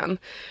veckor sedan.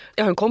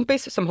 Jag har en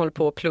kompis som håller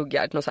på och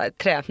pluggar någon så här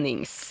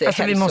tränings...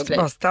 Alltså vi måste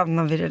bara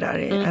stanna vid det där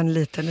i en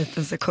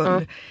liten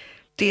sekund.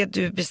 Det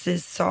du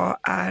precis sa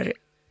är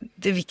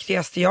det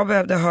viktigaste jag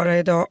behövde höra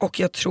idag, och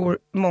jag tror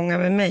många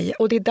med mig.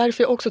 Och det är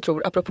därför jag också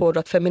tror, apropå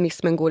att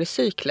feminismen går i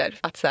cykler,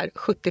 att så här,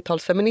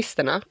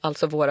 70-talsfeministerna,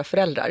 alltså våra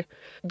föräldrar,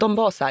 de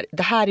var så här,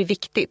 det här är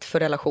viktigt för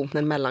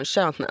relationen mellan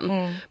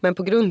könen. Men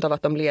på grund av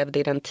att de levde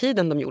i den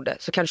tiden de gjorde,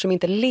 så kanske de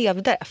inte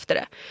levde efter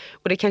det.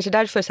 Och det är kanske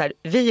därför så här,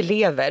 vi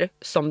lever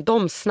som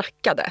de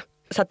snackade.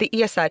 Så att det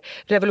är så här,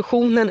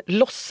 revolutionen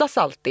låtsas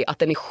alltid att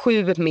den är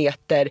 7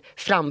 meter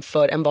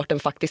framför än vart den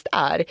faktiskt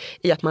är.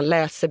 I att man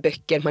läser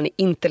böcker, man är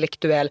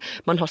intellektuell,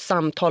 man har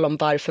samtal om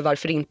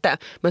varför inte.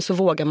 Men så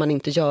vågar man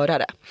inte göra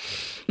det.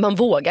 Man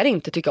vågar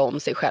inte tycka om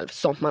sig själv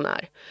som man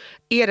är.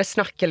 Är det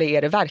snack eller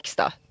är det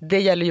verkstad? Det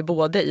gäller ju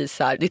både i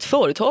så här, ditt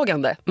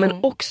företagande,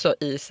 men också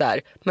i så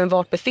här, men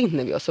vart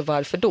befinner vi oss och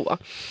varför då?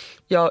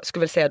 Jag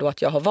skulle väl säga då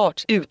att jag har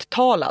varit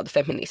uttalad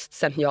feminist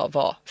sedan jag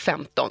var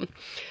 15.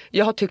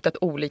 Jag har tyckt att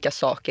olika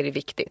saker är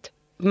viktigt.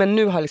 Men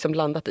nu har jag liksom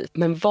landat i,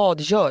 men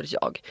vad gör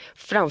jag?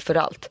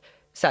 Framförallt,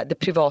 så här, det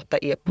privata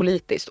är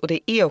politiskt. Och det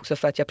är också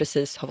för att jag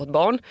precis har fått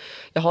barn.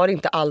 Jag har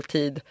inte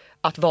alltid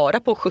att vara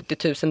på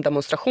 70 000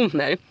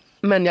 demonstrationer.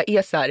 Men jag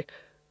är så här,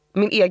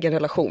 min egen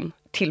relation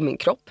till min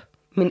kropp.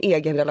 Min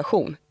egen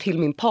relation till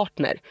min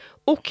partner.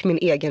 Och min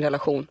egen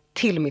relation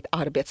till mitt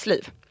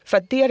arbetsliv. För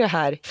att det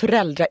här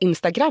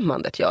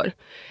föräldra-instagrammandet gör,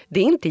 det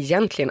är inte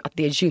egentligen att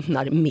det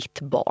gynnar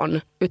mitt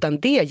barn, utan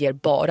det ger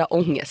bara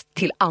ångest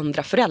till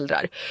andra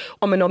föräldrar.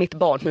 Om mitt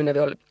barn, nu när vi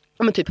håller,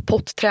 typ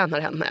pottränar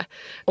henne,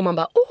 och man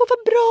bara,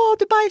 vad bra,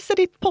 du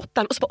bajsade i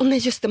pottan. Och så bara, nej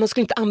just det, man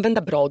skulle inte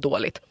använda bra och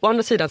dåligt. Å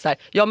andra sidan så här,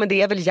 ja men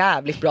det är väl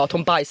jävligt bra att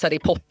hon bajsade i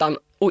pottan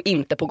och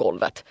inte på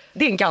golvet.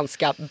 Det är en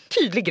ganska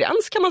tydlig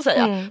gräns kan man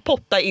säga.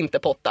 Potta, inte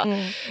potta.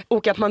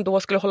 Och att man då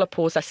skulle hålla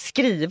på och så här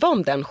skriva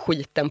om den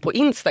skiten på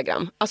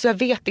Instagram. Alltså jag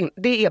vet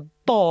inte, det är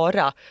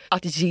bara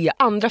att ge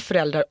andra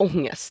föräldrar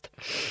ångest.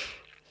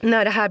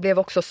 När det här blev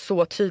också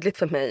så tydligt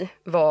för mig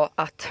var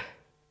att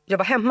jag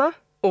var hemma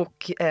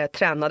och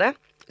tränade.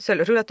 Så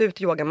jag rullat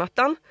ut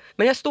yogamattan.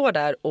 Men jag står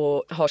där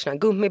och har såna här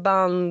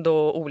gummiband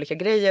och olika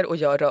grejer och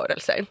gör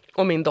rörelser.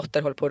 Och min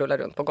dotter håller på att rulla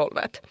runt på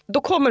golvet.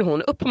 Då kommer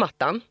hon upp på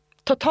mattan,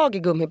 tar tag i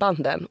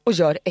gummibanden och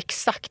gör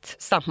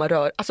exakt samma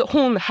rör. Alltså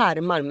hon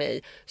härmar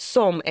mig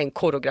som en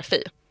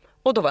koreografi.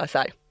 Och då var jag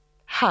så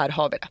här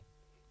har vi det.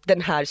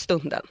 Den här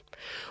stunden.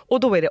 Och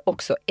då är det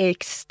också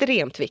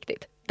extremt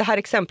viktigt. Det här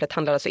exemplet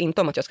handlar alltså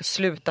inte om att jag ska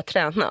sluta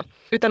träna.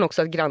 Utan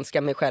också att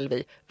granska mig själv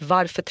i,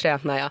 varför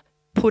tränar jag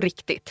på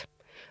riktigt?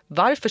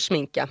 Varför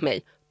sminkar jag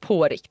mig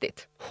på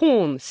riktigt?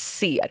 Hon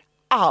ser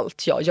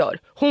allt jag gör.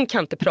 Hon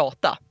kan inte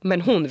prata,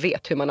 men hon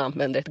vet hur man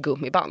använder ett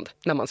gummiband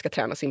när man ska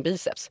träna sin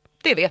biceps.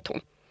 Det vet hon.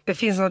 Det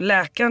finns något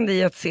läkande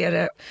i att se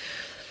det.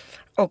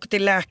 Och det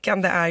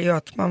läkande är ju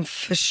att man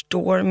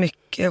förstår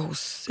mycket hos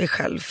sig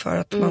själv för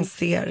att man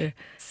ser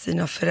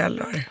sina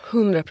föräldrar.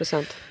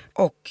 100%.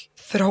 Och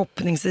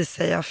förhoppningsvis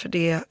säga, för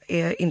det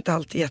är inte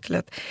alltid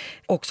jättelätt,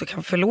 också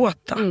kan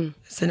förlåta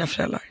sina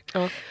föräldrar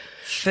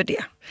för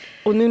det.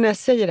 Och nu när jag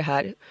säger det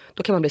här,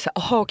 då kan man bli så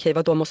här, okej,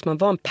 vadå, måste man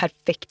vara en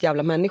perfekt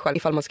jävla människa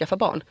ifall man skaffar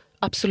barn?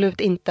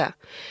 Absolut inte.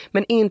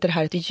 Men är inte det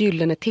här ett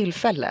gyllene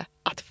tillfälle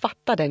att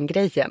fatta den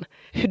grejen?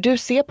 Hur du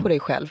ser på dig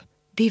själv,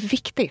 det är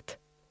viktigt.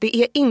 Det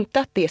är inte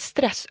att det är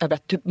stress över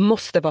att du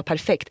måste vara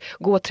perfekt.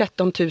 Gå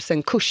 13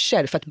 000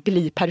 kurser för att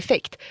bli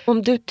perfekt.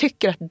 Om du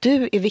tycker att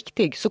du är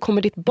viktig så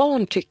kommer ditt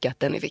barn tycka att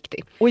den är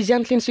viktig. Och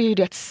egentligen så är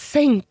det att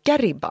sänka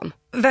ribban.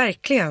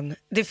 Verkligen.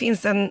 Det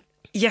finns en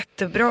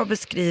jättebra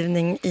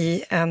beskrivning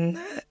i en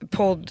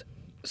podd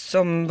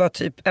som var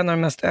typ en av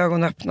de mest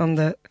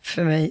ögonöppnande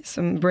för mig,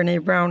 som Brené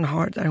Brown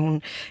har, där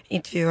hon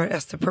intervjuar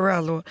Esther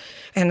Perel, och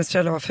hennes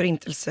föräldrar var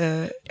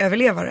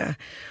förintelseöverlevare.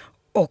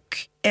 Och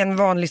en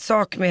vanlig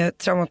sak med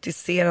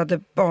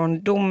traumatiserade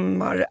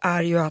barndomar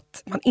är ju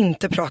att man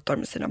inte pratar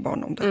med sina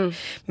barn om det.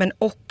 Men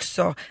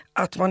också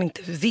att man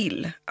inte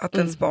vill att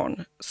ens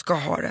barn ska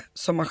ha det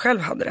som man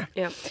själv hade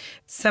det.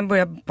 Sen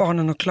börjar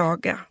barnen att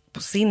klaga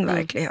på sin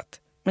verklighet.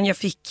 Men jag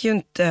fick ju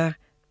inte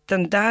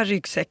den där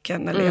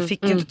ryggsäcken eller jag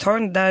fick inte ta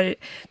den där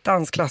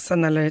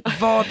dansklassen eller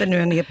vad det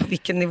nu än är, på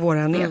vilken nivå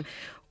den är.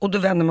 Och då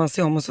vänder man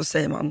sig om och så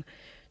säger man,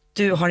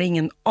 du har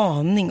ingen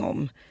aning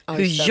om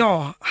hur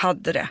jag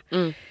hade det.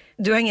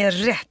 Du har ingen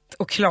rätt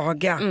att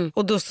klaga.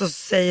 Och då så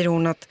säger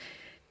hon att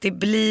det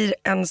blir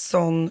en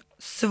sån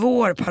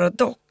svår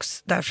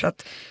paradox därför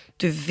att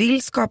du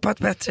vill skapa ett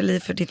bättre liv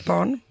för ditt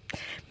barn,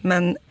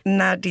 men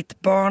när ditt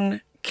barn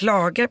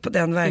klagar på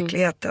den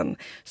verkligheten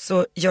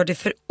så gör det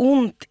för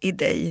ont i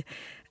dig.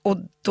 Och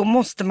då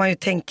måste man ju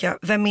tänka,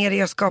 vem är det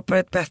jag skapar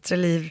ett bättre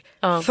liv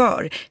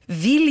för?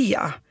 Vill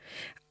jag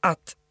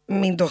att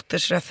min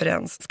dotters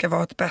referens ska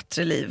vara ett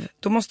bättre liv,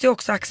 då måste jag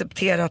också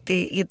acceptera att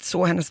det är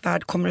så hennes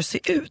värld kommer att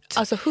se ut.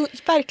 Alltså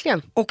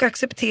verkligen. Och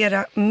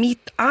acceptera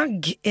mitt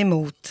agg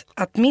emot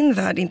att min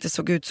värld inte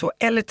såg ut så,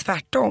 eller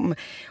tvärtom.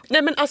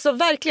 Nej men alltså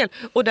verkligen.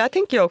 Och där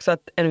tänker jag också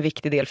att en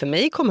viktig del för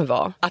mig kommer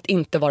vara att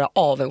inte vara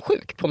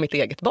avundsjuk på mitt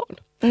eget barn.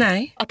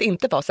 Nej. Att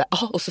inte vara så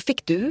här, och så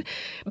fick du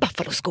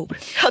Buffalo-skor.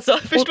 Alltså,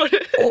 förstår du?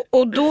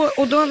 Och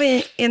då har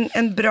vi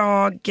en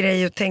bra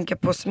grej att tänka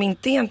på som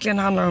inte egentligen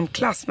handlar om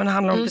klass, men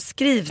handlar om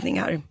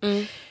beskrivningar.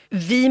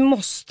 Vi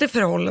måste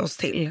förhålla oss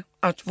till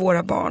att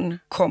våra barn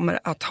kommer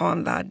att ha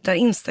en värld där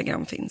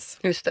Instagram finns.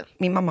 Just det.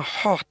 Min mamma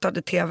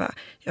hatade tv.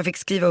 Jag fick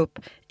skriva upp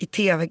i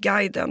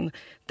tv-guiden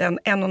den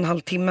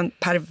 1,5 timmen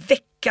per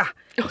vecka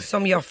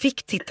som jag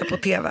fick titta på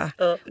tv.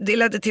 Det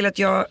ledde till att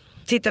jag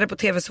tittade på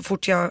tv så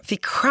fort jag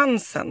fick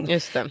chansen.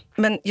 Just det.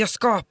 Men jag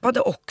skapade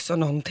också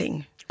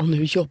någonting. Och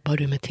nu jobbar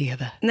du med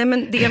tv. Nej,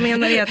 men det jag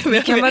menar är att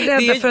vi kan vara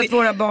rädda för att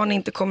våra barn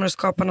inte kommer att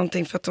skapa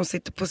någonting för att de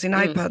sitter på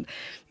sin iPad.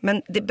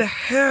 Men det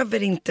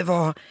behöver inte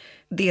vara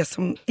det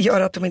som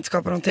gör att de inte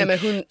skapar någonting.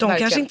 Nej, de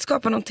kanske inte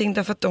skapar någonting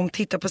därför att de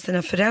tittar på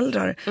sina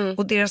föräldrar.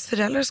 Och deras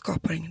föräldrar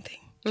skapar ingenting.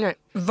 Nej.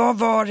 Vad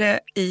var det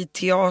i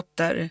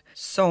teater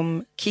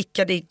som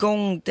kickade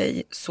igång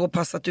dig så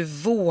pass att du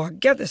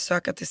vågade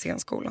söka till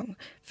scenskolan?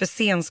 För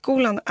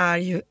scenskolan är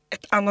ju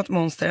ett annat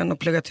monster än att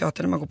plugga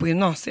teater när man går på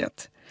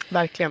gymnasiet.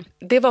 Verkligen.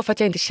 Det var för att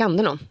jag inte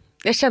kände någon.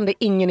 Jag kände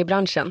ingen i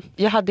branschen.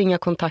 Jag hade inga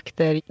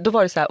kontakter. Då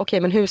var det så här, okej,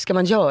 men hur ska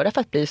man göra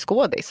för att bli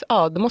skådis?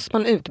 Ja, då måste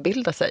man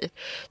utbilda sig.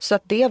 Så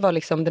att det var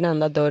liksom den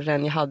enda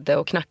dörren jag hade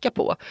att knacka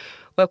på.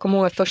 Och jag kommer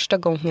ihåg att första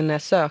gången när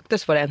jag sökte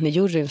så var det en i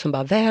juryn som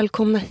bara,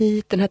 välkomna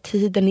hit, den här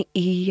tiden är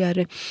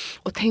er.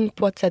 Och tänk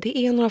på att så här, det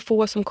är några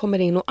få som kommer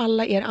in och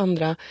alla er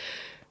andra.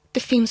 Det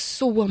finns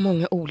så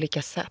många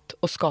olika sätt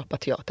att skapa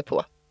teater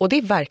på. Och det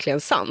är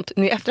verkligen sant.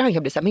 Nu i efterhand kan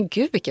jag bli så här, men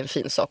gud vilken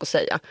fin sak att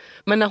säga.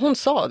 Men när hon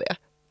sa det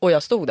och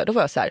jag stod där, då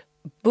var jag så här,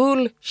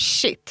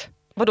 bullshit.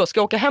 Vadå, ska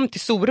jag åka hem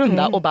till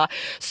Sorunda och bara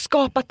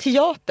skapa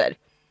teater?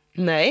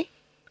 Nej.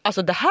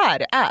 Alltså det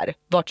här är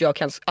vart jag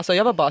kan, alltså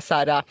jag var bara så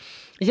här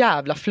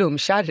jävla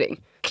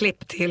flumkärring.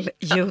 Klipp till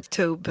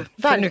YouTube.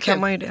 För nu kan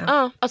man ju det.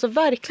 Ja, alltså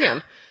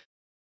verkligen.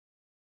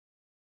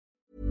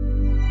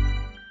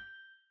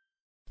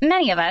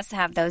 Many of us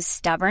have those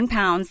stubborn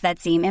pounds that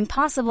seem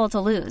impossible to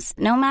lose,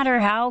 no matter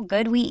how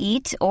good we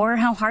eat or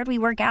how hard we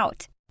work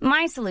out.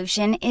 My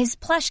solution is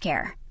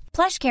PlushCare.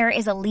 PlushCare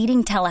is a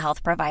leading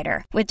telehealth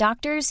provider with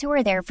doctors who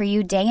are there for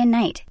you day and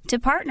night to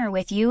partner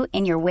with you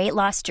in your weight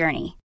loss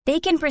journey. They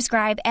can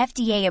prescribe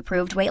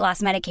FDA-approved weight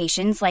loss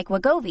medications like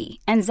Wegovy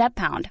and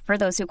Zepbound for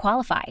those who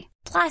qualify.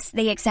 Plus,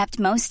 they accept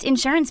most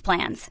insurance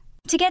plans.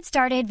 To get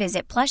started,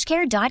 visit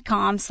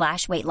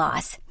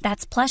plushcare.com/weightloss.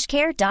 That's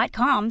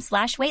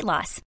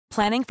plushcare.com/weightloss.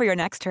 Planning for your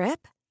next trip?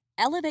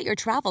 Elevate your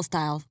travel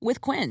style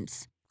with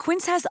Quince.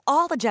 Quince has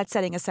all the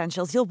jet-setting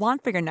essentials you'll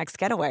want for your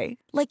next getaway,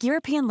 like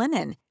European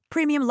linen,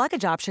 premium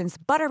luggage options,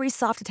 buttery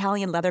soft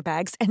Italian leather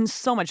bags, and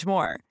so much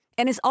more.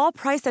 And is all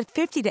priced at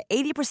 50 to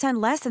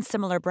 80% less than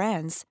similar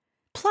brands.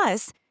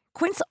 Plus,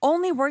 Quince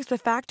only works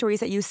with factories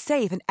that use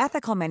safe and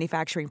ethical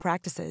manufacturing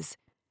practices.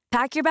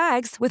 Pack your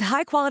bags with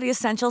high-quality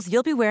essentials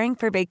you'll be wearing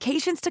for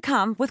vacations to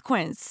come with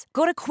Quince.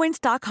 Go to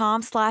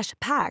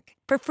quince.com/pack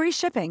for free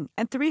shipping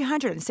and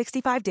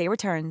 365-day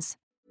returns.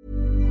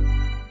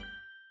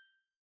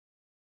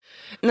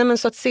 Nej men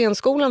så att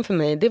scenskolan för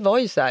mig, det var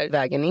ju så här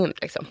vägen in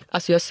liksom.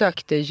 Alltså jag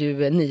sökte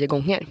ju 9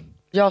 gånger.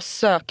 Jag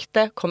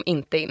sökte, kom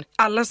inte in.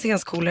 Alla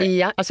scenskolor?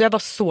 Ja, alltså jag var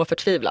så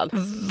förtvivlad.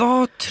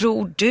 Vad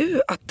tror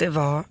du att det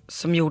var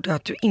som gjorde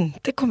att du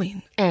inte kom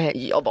in?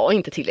 Jag var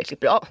inte tillräckligt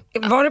bra.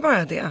 Var det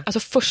bara det? Alltså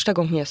första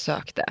gången jag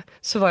sökte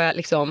så var jag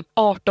liksom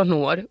 18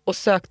 år och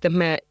sökte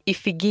med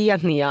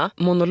Ifigenia,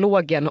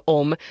 monologen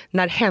om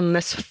när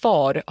hennes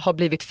far har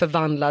blivit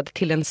förvandlad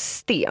till en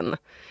sten.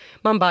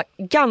 Man bara,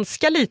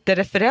 ganska lite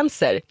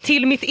referenser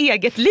till mitt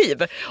eget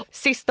liv.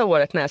 Sista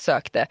året när jag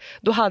sökte,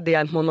 då hade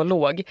jag en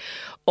monolog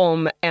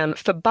om en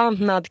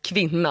förbannad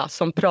kvinna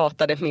som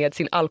pratade med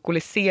sin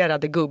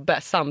alkoholiserade gubbe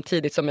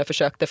samtidigt som jag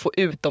försökte få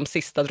ut de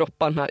sista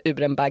dropparna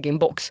ur en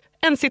bag-in-box.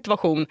 En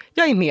situation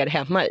jag är mer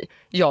hemma i.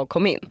 Jag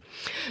kom in.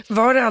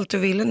 Var det allt du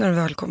ville när du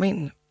väl kom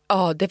in?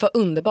 Ja, det var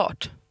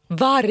underbart.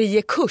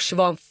 Varje kurs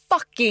var en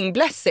fucking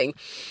blessing.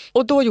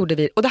 Och då gjorde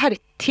vi, och det här är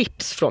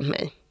tips från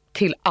mig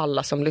till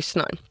alla som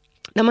lyssnar.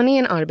 När man är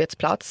en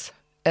arbetsplats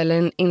eller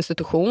en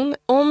institution,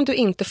 om du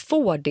inte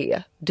får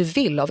det du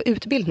vill av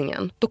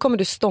utbildningen, då kommer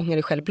du stånga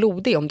dig själv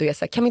blodig om du är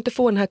så här, kan vi inte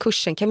få den här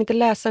kursen, kan vi inte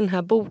läsa den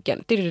här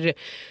boken?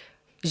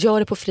 Gör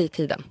det på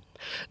fritiden.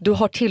 Du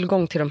har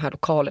tillgång till de här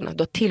lokalerna,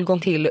 du har tillgång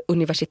till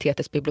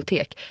universitetets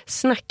bibliotek.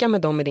 Snacka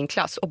med dem i din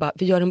klass och bara,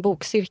 vi gör en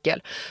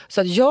bokcirkel.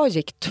 Så att jag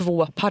gick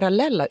 2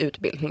 parallella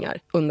utbildningar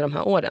under de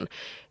här åren.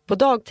 På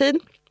dagtid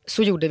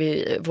så gjorde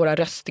vi våra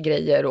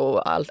röstgrejer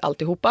och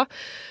alltihopa.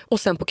 Och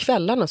sen på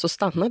kvällarna så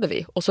stannade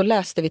vi. Och så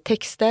läste vi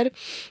texter,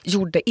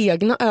 gjorde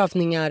egna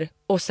övningar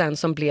och sen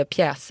som blev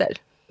pjäser.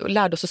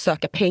 Lärde oss att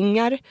söka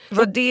pengar.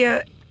 Var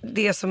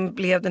det som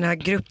blev den här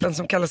gruppen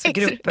som kallas för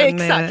gruppen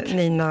med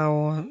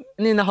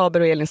Nina Haber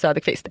och Elin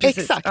Söderqvist. Precis,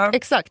 exakt, ja.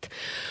 Exakt.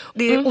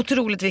 Det är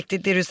otroligt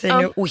viktigt det du säger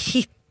nu, att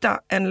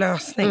hitta en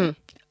lösning.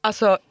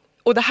 Alltså,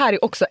 och det här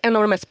är också en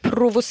av de mest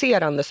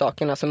provocerande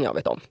sakerna som jag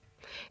vet om.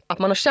 Att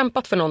man har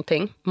kämpat för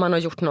någonting, man har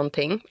gjort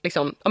någonting.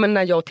 Liksom, ja, men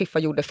när jag och Tiffa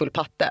gjorde Full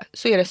patte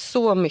så är det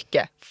så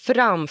mycket,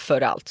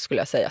 framförallt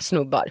skulle jag säga,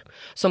 snubbar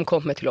som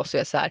kommer till oss och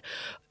är så här,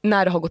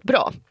 när det har gått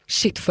bra,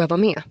 shit, får jag vara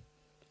med?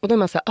 Och då är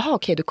man så här,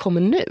 okej, du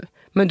kommer nu.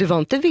 Men du var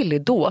inte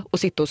villig då att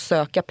sitta och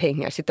söka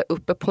pengar, sitta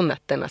uppe på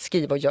nätterna,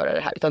 skriva och göra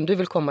det här. Utan du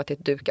vill komma till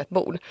ett dukat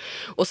bord.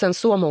 Och sen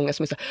så många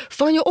som är så här,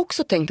 fan, jag har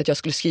också tänkt att jag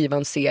skulle skriva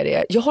en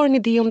serie. Jag har en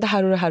idé om det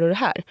här och det här och det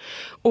här.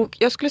 Och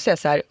jag skulle säga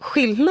så här,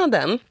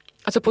 skillnaden,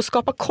 alltså på att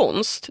skapa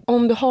konst,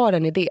 om du har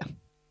en idé,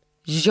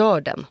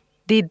 gör den.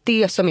 Det är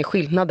det som är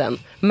skillnaden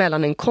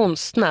mellan en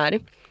konstnär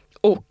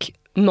och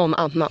någon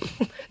annan.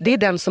 Det är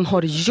den som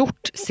har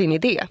gjort sin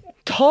idé.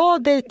 Ta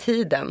dig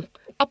tiden.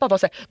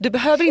 Du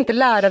behöver inte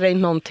lära dig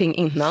någonting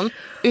innan,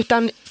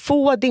 utan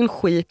få din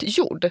skit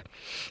gjord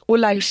och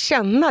lär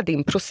känna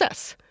din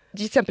process.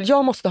 Till exempel,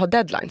 jag måste ha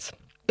deadlines.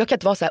 Jag kan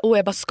inte vara så här,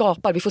 jag bara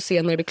skapar, vi får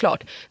se när det blir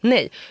klart.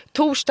 Nej,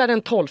 torsdag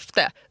den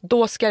 12:e,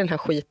 då ska den här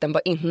skiten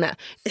vara inne.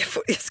 Jag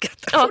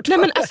skrattar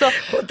fortfarande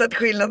åt att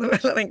skillnaden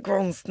mellan en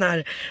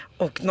konstnär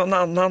och någon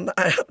annan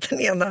är att den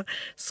ena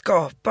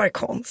skapar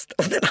konst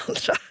och den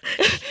andra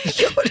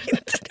gör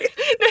inte det.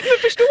 Nej, men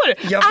förstår du?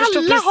 Jag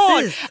förstår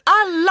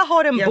alla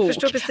har en bok,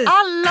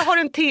 alla har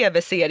en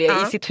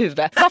tv-serie i sitt huvud.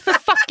 Varför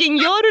fucking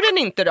gör du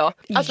den inte då?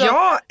 Alltså,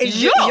 ja,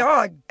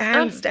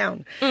 hands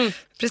down.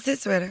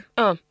 Precis så är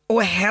det.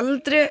 Och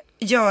hellre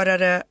göra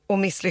det och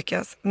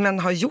misslyckas, men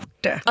ha gjort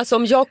det. Alltså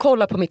om jag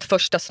kollar på mitt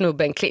första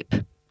Snubben-klipp,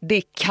 det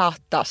är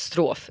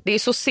katastrof. Det är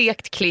så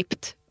segt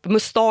klippt.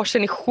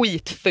 Mustaschen är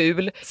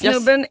skitful.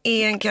 Snubben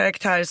är en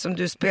karaktär som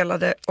du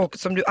spelade och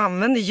som du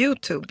använde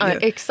YouTube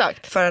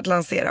exakt. För att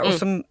lansera och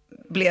som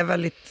blev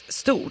väldigt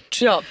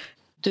stort. Ja.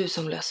 Du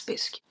som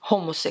lesbisk,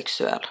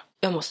 homosexuell,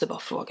 jag måste bara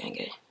fråga en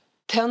grej.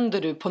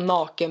 Tänder du på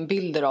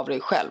nakenbilder av dig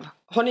själv?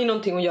 Har ni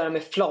någonting att göra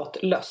med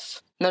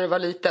flatlöss? När du var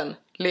liten,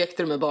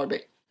 lekte du med Barbie?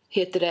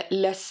 Heter det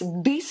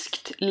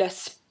lesbiskt,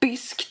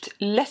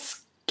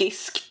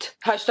 läskiskt?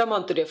 Härstammar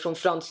inte det från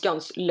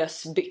franskans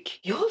lesbik?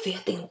 Jag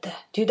vet inte.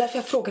 Det är därför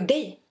jag frågar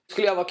dig.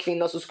 Skulle jag vara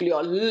kvinna så skulle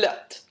jag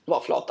lätt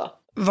vara flata.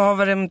 Vad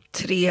var de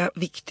 3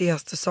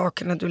 viktigaste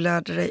sakerna du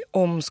lärde dig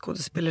om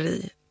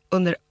skådespeleri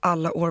under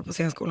alla år på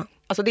scenskolan?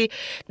 Alltså det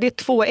är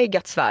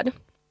 2-eggat svärd.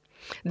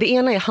 Det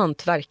ena är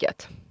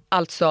hantverket.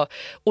 Alltså,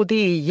 och det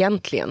är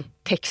egentligen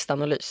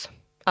textanalys.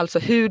 Alltså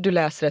hur du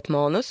läser ett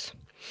manus.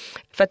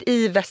 För att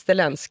i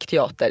västerländsk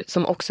teater,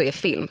 som också är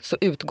film, så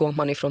utgår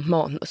man ifrån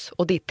manus.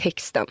 Och det är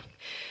texten.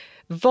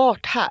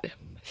 Vart här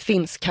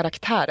finns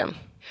karaktären?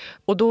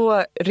 Och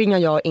då ringar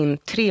jag in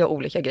 3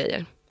 olika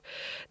grejer.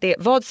 Det är,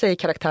 vad säger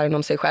karaktären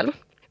om sig själv?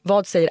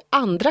 Vad säger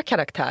andra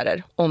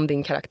karaktärer om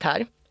din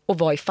karaktär? Och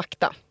vad är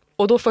fakta?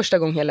 Och då första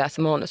gången jag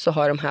läser manus så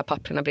har de här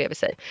papperna bredvid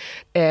sig.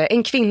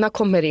 En kvinna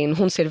kommer in,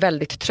 hon ser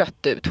väldigt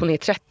trött ut. Hon är i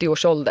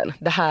 30-årsåldern.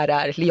 Det här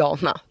är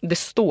Liana. Det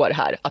står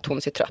här att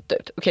hon ser trött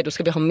ut. Okej, då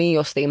ska vi ha med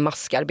oss det i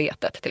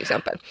maskarbetet till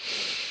exempel.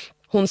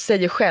 Hon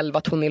säger själv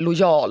att hon är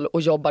lojal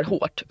och jobbar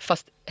hårt.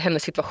 Fast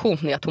hennes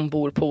situation är att hon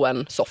bor på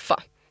en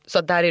soffa.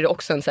 Så där är det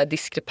också en så här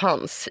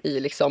diskrepans i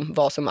liksom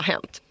vad som har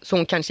hänt. Så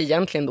hon kanske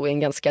egentligen då är en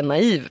ganska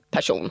naiv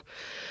person.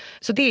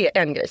 Så det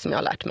är en grej som jag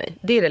har lärt mig.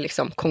 Det är det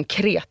liksom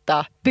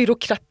konkreta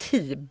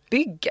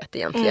byråkratibygget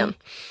egentligen.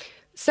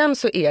 Sen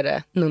så är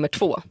det nummer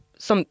 2.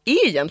 Som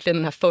är egentligen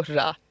den här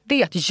förra.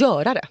 Det är att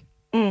göra det.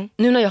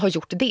 Nu när jag har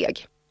gjort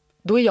deg,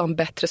 då är jag en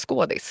bättre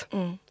skådis.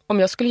 Om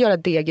jag skulle göra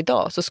deg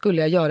idag så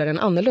skulle jag göra den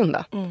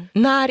annorlunda.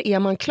 När är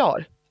man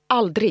klar?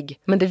 Aldrig.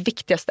 Men det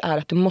viktigaste är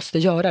att du måste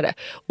göra det.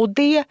 Och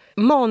det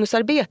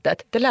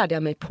manusarbetet, det lärde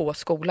jag mig på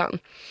skolan.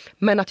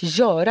 Men att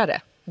göra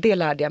det, det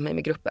lärde jag mig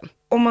med gruppen.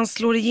 Om man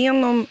slår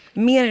igenom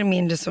mer eller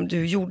mindre som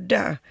du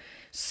gjorde,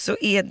 så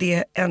är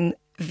det en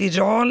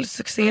viral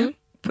succé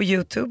på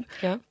YouTube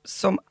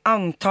som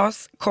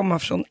antas komma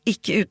från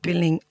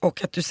icke-utbildning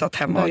och att du satt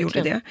hemma och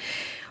gjorde det.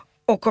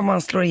 Och om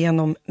man slår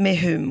igenom med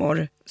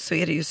humor så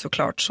är det ju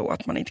såklart så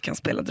att man inte kan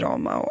spela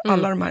drama och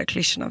alla de här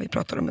klyschorna vi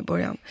pratade om i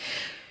början.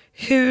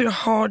 Hur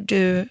har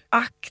du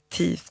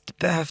aktivt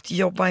behövt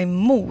jobba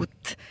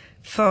emot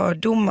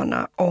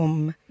fördomarna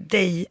om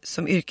dig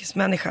som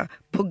yrkesmänniska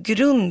på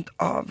grund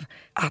av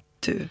att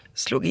du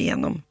slog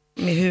igenom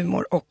med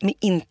humor och med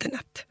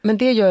internet. Men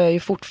det gör jag ju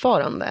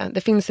fortfarande.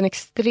 Det finns en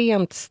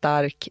extremt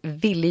stark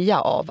vilja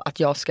av att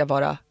jag ska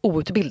vara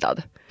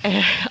outbildad.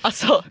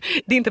 Alltså,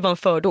 det är inte bara en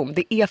fördom,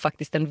 det är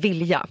faktiskt en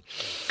vilja.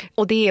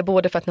 Och det är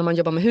både för att när man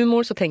jobbar med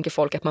humor så tänker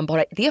folk att man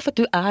bara, det är för att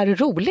du är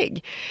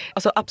rolig.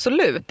 Alltså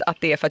absolut att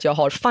det är för att jag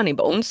har funny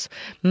bones,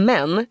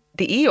 men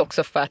det är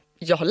också för att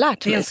jag har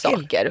lärt mig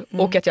saker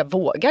och att jag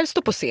vågar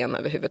stå på scen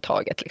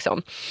överhuvudtaget.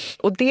 Liksom.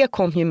 Och det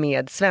kom ju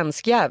med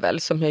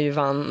Svenskjävel som jag ju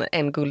vann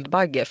en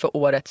Guldbagge för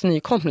årets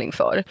nykomling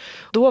för.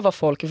 Då var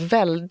folk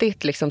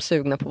väldigt liksom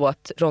sugna på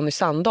att Ronny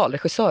Sandahl,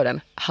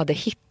 regissören, hade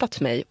hittat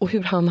mig och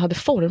hur han hade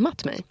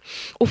format mig.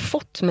 Och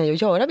fått mig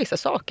att göra vissa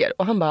saker.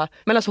 Och han bara,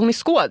 men alltså hon är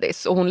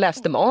skådis och hon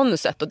läste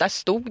manuset och där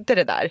stod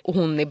det där och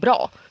hon är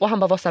bra. Och han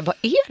bara var så här, vad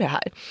är det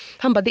här?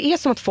 Han bara, det är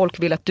som att folk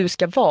vill att du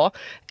ska vara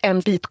en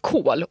vit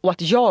kol och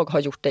att jag har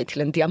gjort dig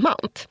till en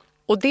diamant.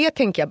 Och det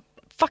tänker jag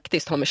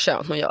faktiskt har med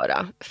kön att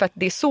göra. För att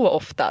det är så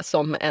ofta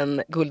som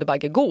en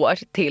Guldbagge går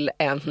till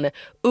en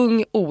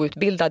ung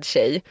outbildad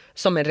tjej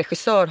som en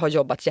regissör har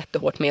jobbat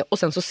jättehårt med och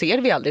sen så ser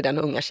vi aldrig den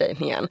unga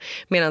tjejen igen.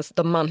 Medan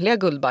de manliga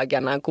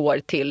Guldbaggarna går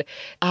till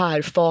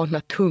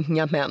erfarna,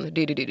 tunga män.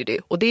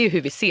 Och det är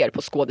hur vi ser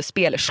på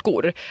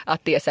skådespelerskor. Att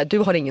det är så här, du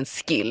har ingen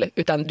skill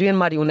utan du är en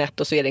marionett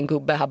och så är det en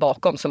gubbe här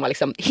bakom som har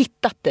liksom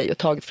hittat dig och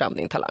tagit fram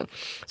din talang.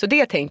 Så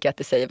det tänker jag att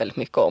det säger väldigt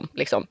mycket om.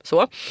 Liksom,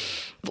 så.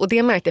 Och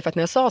det märkte jag för att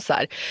när jag sa så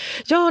här,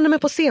 ja, men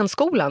på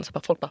scenskolan så bara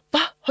folk bara,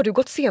 va? Har du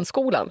gått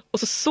scenskolan? Och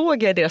så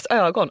såg jag i deras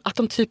ögon att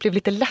de typ blev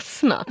lite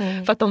ledsna.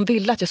 För att de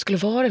ville att jag skulle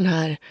vara den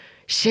här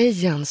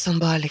tjejen som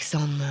bara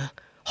liksom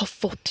har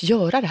fått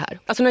göra det här.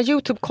 Alltså när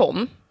YouTube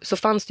kom så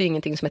fanns det ju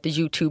ingenting som hette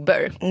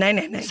YouTuber.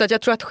 Nej. Så att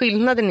jag tror att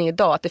skillnaden är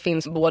idag att det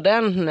finns både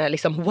en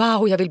liksom,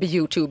 wow, jag vill bli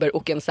YouTuber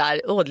och en så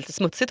här, det är lite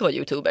smutsigt att vara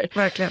YouTuber.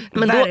 Verkligen,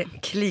 men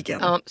verkligen.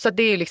 Ja, så att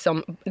det är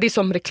liksom, det är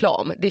som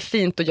reklam. Det är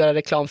fint att göra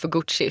reklam för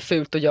Gucci,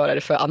 fult att göra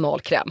det för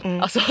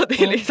analkräm. Alltså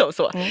det är liksom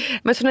så.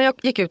 Men så när jag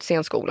gick ut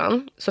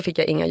scenskolan så fick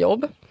jag inga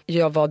jobb.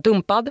 Jag var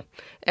dumpad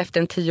efter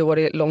en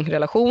 10-årig lång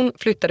relation.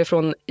 Flyttade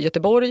från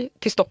Göteborg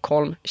till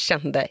Stockholm,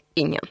 kände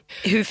ingen.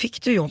 Hur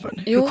fick du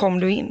jobben? Hur kom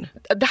du in?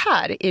 Det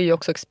här är ju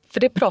också, för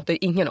det pratar ju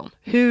ingen om.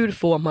 Hur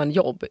får man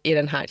jobb i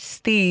den här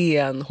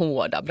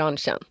stenhårda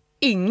branschen?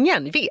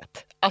 Ingen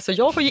vet. Alltså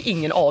jag har ju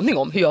ingen aning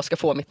om hur jag ska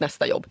få mitt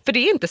nästa jobb. För det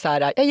är inte så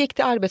här, jag gick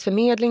till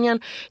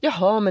Arbetsförmedlingen,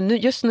 jaha men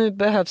just nu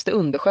behövs det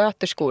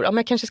undersköterskor, ja men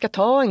jag kanske ska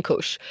ta en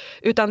kurs.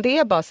 Utan det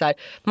är bara så här,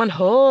 man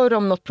hör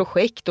om något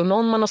projekt och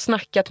någon man har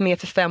snackat med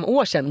för 5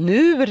 år sedan,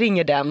 nu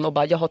ringer den och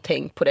bara jag har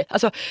tänkt på det.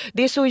 Alltså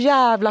det är så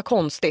jävla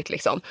konstigt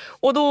liksom.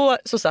 Och då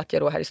så satt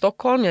jag då här i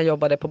Stockholm, jag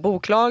jobbade på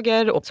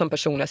boklager och som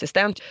personlig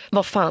assistent.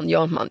 Vad fan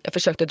gör man? Jag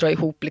försökte dra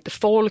ihop lite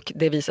folk,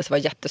 det visade sig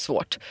vara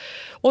jättesvårt.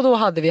 Och då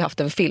hade vi haft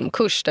en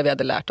filmkurs där vi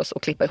hade lärt oss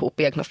att klippa ihop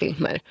egna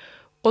filmer.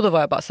 Och då var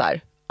jag bara så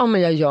här, ja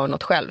men jag gör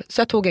något själv.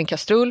 Så jag tog en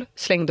kastrull,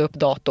 slängde upp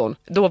datorn.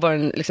 Då var det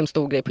en liksom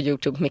stor grej på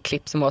YouTube med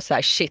klipp som var så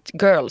här shit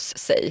girls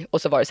say.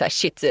 Och så var det så här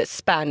shit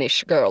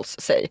Spanish girls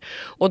say.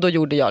 Och då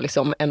gjorde jag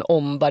liksom en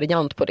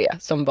omvariant på det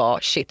som var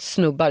shit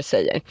snubbar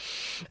säger.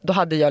 Då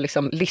hade jag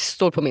liksom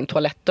listor på min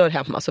toalettdörr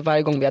hemma. Så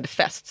varje gång vi hade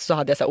fest så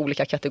hade jag så här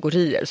olika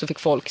kategorier. Så fick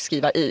folk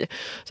skriva i.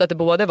 Så att det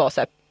både var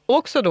så här,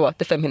 också då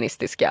det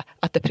feministiska,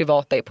 att det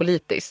privata är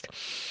politiskt.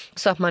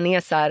 Så att man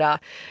är så här,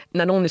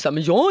 när någon är så här,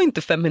 men jag är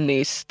inte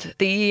feminist,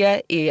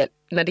 det är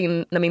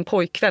när min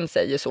pojkvän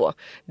säger så,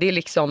 det är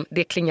liksom,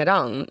 det klingar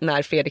an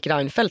när Fredrik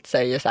Reinfeldt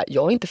säger så här,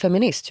 jag är inte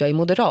feminist, jag är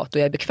moderat och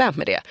jag är bekväm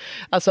med det.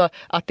 Alltså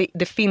att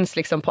det finns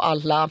liksom på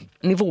alla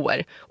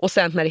nivåer. Och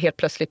sen när det helt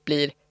plötsligt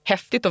blir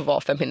häftigt att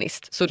vara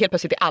feminist, så helt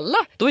plötsligt är alla,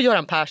 då är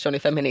Göran Persson är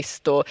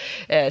feminist och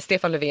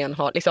Stefan Löfven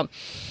har liksom,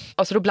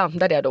 alltså då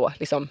blandade jag då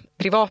liksom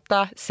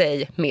privata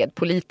sig med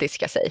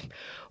politiska sig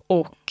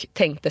och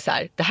tänkte så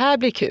här, det här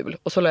blir kul.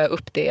 Och så la jag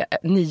upp det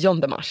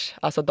 9 mars,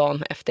 alltså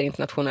dagen efter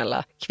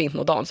internationella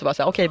kvinnodagen, så var jag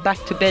så här, okej,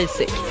 back to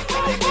basic.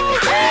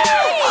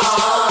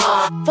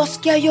 Vad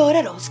ska jag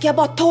göra då? Ska jag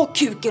bara ta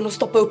kuken och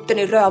stoppa upp den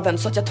i röven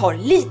så att jag tar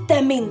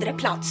lite mindre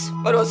plats?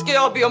 Vadå, ska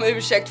jag be om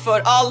ursäkt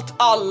för allt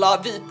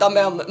alla vita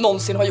män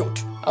någonsin har gjort?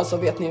 Alltså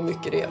vet ni hur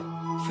mycket det är?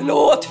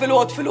 Förlåt.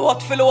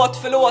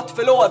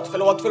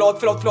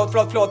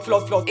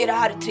 Är det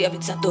här ett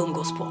trevligt sätt att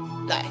umgås på?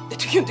 Nej, det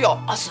tycker inte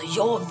jag. Alltså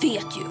jag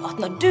vet ju att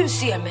när du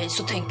ser mig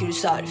så tänker du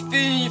så här,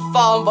 fy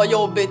fan vad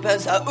jobbigt med en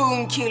så här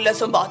ung kille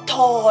som bara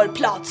tar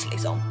plats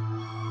liksom.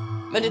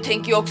 Men du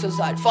tänker ju också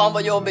så här, fan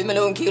vad jobbigt med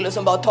en ung kille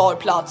som bara tar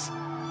plats.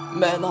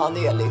 Men han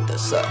är lite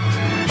söt.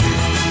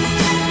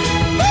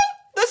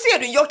 Där ser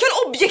du, jag kan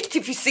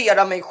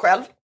objektifiera mig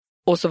själv.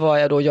 Och så var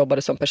jag då och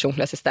jobbade som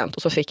personlig assistent.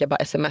 Och så fick jag bara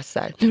sms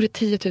här, nu är det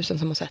 10 000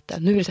 som har sett det.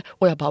 Nu är det så här.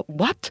 Och jag bara,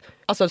 what?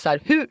 Alltså så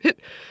här, hur?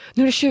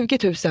 Nu är det 20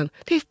 000.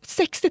 Det är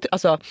 60 000.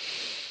 Alltså,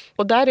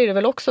 och där är det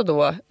väl också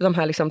då de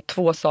här liksom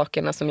 2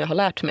 sakerna som jag har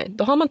lärt mig.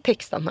 Då har man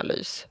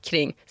textanalys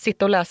kring,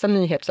 sitta och läsa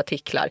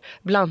nyhetsartiklar,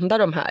 blanda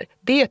de här.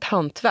 Det är ett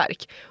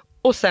hantverk.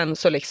 Och sen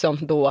så liksom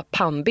då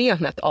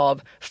pannbenet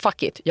av,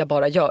 fuck it, jag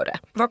bara gör det.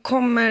 Vad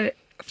kommer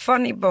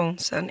funny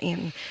bonesen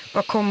in?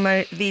 Vad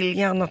kommer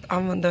viljan att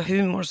använda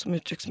humor som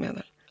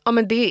uttrycksmedel? Ja,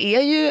 men det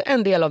är ju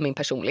en del av min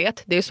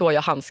personlighet. Det är så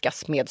jag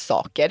handskas med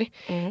saker.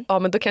 Ja,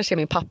 men då kanske är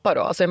min pappa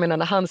då. Alltså jag menar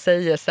när han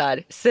säger så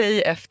här,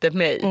 säg efter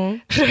mig,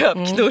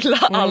 rövknulla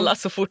alla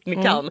så fort ni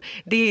kan.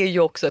 Det är ju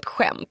också ett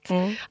skämt.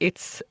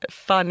 It's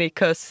funny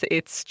 'cause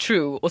it's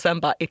true. Och sen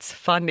bara, it's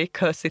funny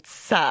 'cause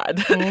it's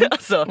sad.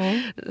 Alltså,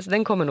 så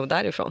den kommer nog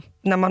därifrån.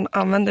 När man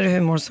använder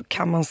humor så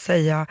kan man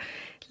säga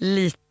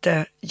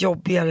lite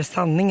jobbigare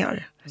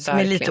sanningar. Som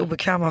är lite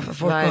obekväma för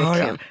folk att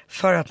höra.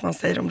 För att man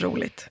säger dem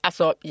roligt.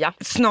 Alltså, ja.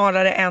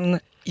 Snarare än,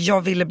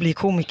 jag ville bli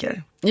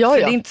komiker. Ja, för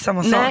det är inte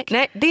samma sak.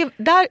 Nej,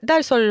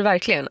 där sa du det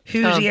verkligen.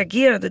 Hur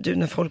reagerade du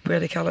när folk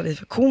började kalla dig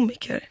för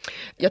komiker?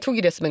 Jag tog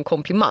ju det som en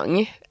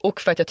komplimang.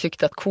 Och för att jag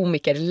tyckte att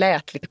komiker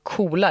lät lite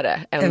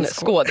coolare än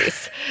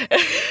skådis.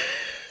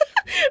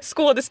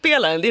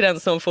 Skådespelaren, det är den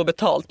som får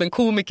betalt. Men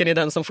komikern är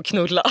den som får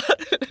knulla.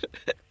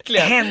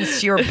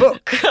 Hence your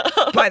book,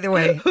 by the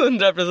way.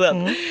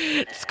 100%.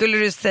 Skulle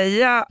du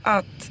säga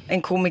att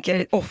en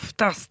komiker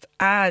oftast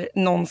är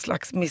någon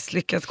slags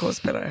misslyckad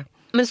skådespelare?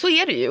 Men så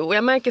är det ju. Och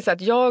jag märker så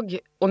att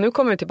och nu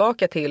kommer vi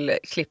tillbaka till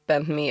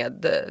klippen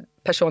med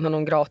Persona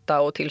non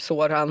grata och till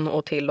Soran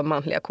och till de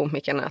manliga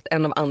komikerna. Att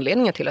en av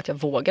anledningarna till att jag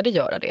vågade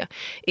göra det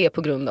är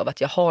på grund av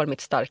att jag har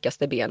mitt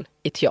starkaste ben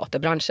i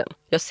teaterbranschen.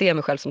 Jag ser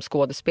mig själv som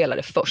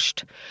skådespelare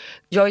först.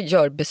 Jag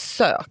gör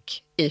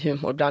besök i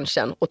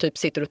humorbranschen och typ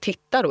sitter och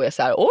tittar och är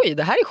så här, oj,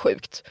 det här är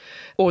sjukt.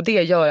 Och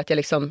det gör att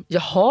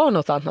jag har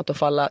något annat att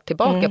falla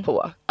tillbaka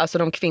på. Alltså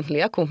de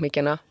kvinnliga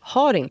komikerna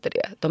har inte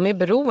det. De är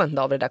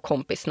beroende av det där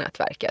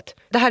kompisnätverket.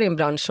 Det här är en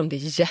bransch som det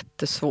är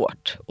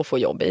jättesvårt att få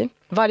jobb i.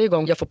 Varje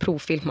gång jag får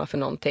provfilma för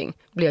någonting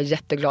blir jag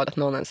jätteglad att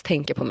någon ens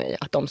tänker på mig.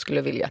 Att de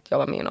skulle vilja att jag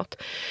var med i något.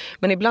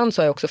 Men ibland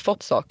så har jag också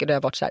fått saker där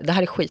jag varit så här, det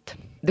här är skit.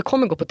 Det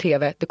kommer gå på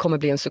tv, det kommer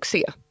bli en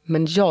succé.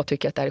 Men jag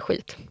tycker att det här är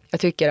skit. Jag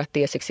tycker att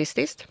det är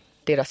sexistiskt.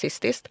 Det är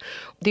rasistiskt.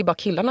 Det är bara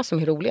killarna som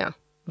är roliga.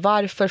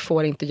 Varför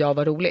får inte jag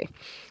vara rolig?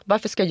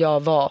 Varför ska jag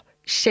vara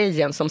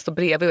tjejen som står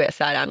bredvid och är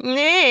så här,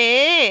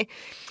 nej,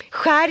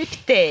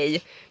 skärp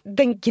dig.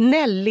 Den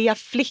gnälliga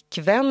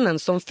flickvännen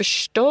som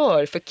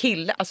förstör för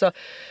killar. Alltså,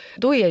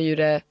 då är ju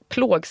det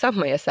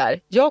plågsamma är så här,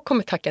 jag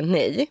kommer tacka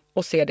nej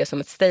och se det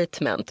som ett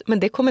statement. Men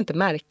det kommer inte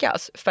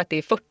märkas för att det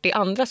är 40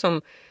 andra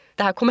som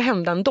det här kommer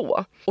hända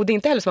ändå. Och det är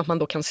inte heller som att man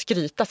då kan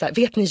skryta så här,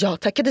 vet ni, jag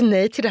tackade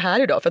nej till det här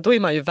idag. För då är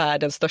man ju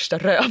världens största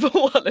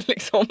rövhål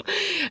liksom.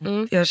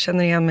 Jag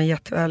känner igen mig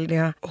jätteväl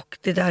det. Och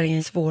det där är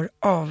en svår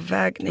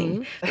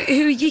avvägning.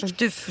 Hur gick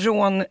du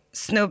från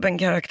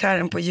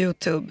snubben-karaktären på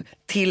YouTube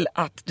till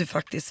att du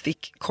faktiskt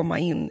fick komma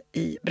in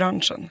i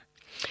branschen?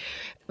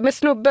 Med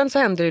snubben så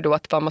hände det då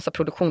att det var en massa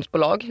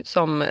produktionsbolag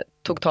som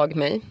tog tag i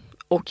mig.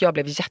 Och jag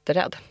blev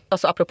jätterädd.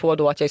 Alltså apropå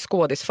då att jag är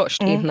skådis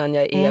först innan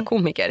jag är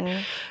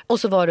komiker. Och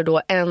så var det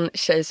då en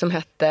tjej som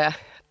hette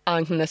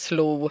Agnes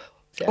Lo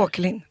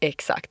Åkerlind.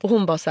 Exakt. Och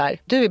hon bara så här,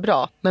 du är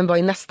bra, men vad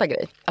är nästa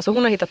grej? Alltså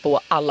hon har hittat på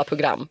alla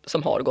program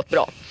som har gått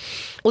bra.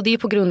 Och det är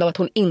på grund av att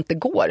hon inte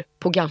går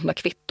på gamla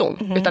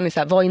kvitton. Utan är så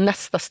här, vad är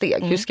nästa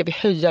steg? Hur ska vi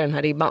höja den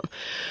här ribban?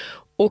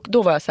 Och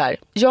då var jag så här,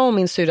 jag och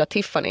min syrra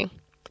Tiffany,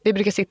 vi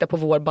brukar sitta på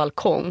vår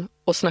balkong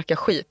och snacka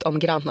skit om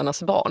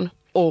grannarnas barn.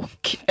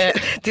 Och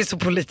det är så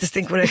politiskt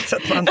inkorrekt så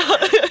att man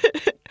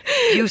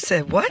you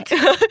say what?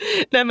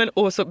 Nej, men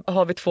och så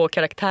har vi 2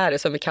 karaktärer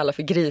som vi kallar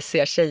för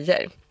grisiga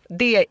tjejer.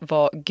 Det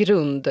var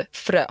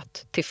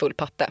grundfröt till Full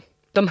patte.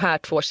 De här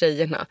 2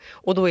 tjejerna.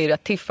 Och då är det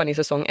att Tiffany i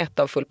säsong 1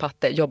 av Full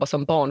patte jobbar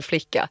som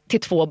barnflicka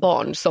till 2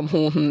 barn som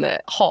hon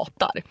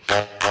hatar.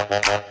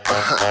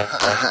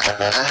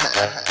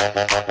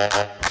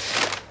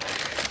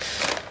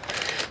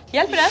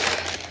 Hjälper det?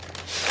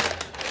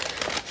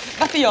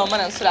 Varför gör man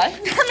en sådär?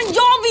 Men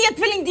jag vet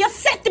väl inte, jag har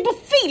sett det på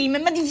film,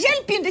 men det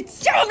hjälper ju inte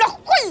ett jävla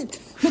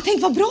skit! Men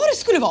tänk vad bra det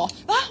skulle vara,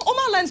 va? Om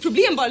alla ens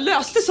problem bara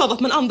löstes av att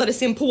man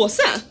andades i en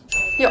påse.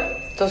 Ja,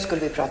 då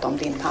skulle vi prata om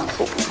din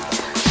pension.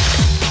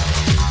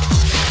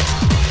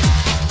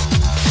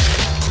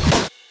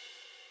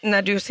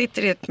 När du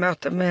sitter i ett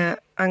möte med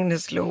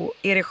Agnes Lo,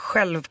 är det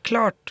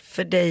självklart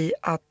för dig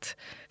att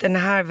den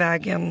här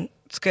vägen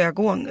ska jag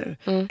gå nu?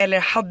 Eller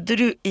hade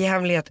du i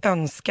hemlighet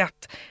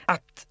önskat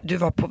att du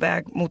var på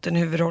väg mot en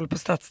huvudroll på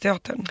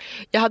Stadsteatern?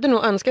 Jag hade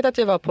nog önskat att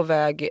jag var på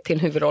väg till en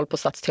huvudroll på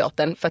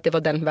Stadsteatern för att det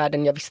var den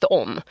världen jag visste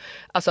om.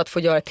 Alltså att få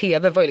göra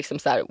tv var ju liksom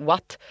så här,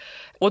 what?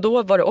 Och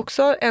då var det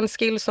också en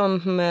skill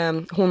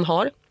som hon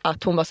har.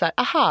 Att hon var så här,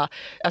 aha,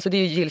 alltså det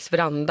är ju Gills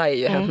veranda är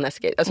ju hennes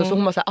grej. Alltså så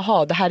hon var så här,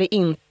 aha, det här är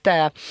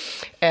inte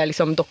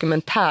liksom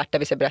dokumentärt där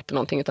vi ska berätta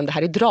någonting, utan det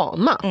här är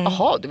drama.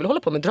 Aha, du vill hålla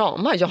på med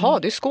drama? Jaha,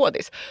 du är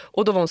skådis.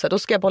 Och då var hon så här, då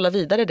ska jag bolla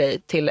vidare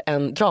dig till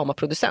en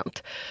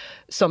dramaproducent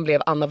som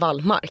blev Anna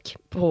Wallmark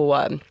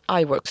på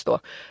iWorks då.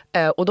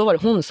 Och då var det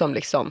hon som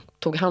liksom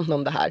tog hand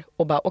om det här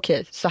och bara,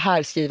 okej, så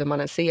här skriver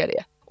man en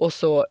serie. Och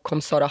så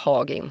kom Sara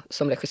Hagin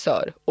som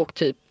regissör och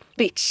typ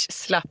bitch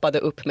slappade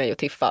upp mig och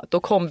Tiffa. Då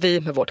kom vi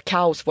med vårt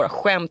kaos, våra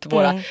skämt,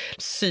 våra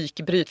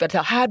psykbryt.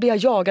 Här blir jag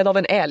jagad av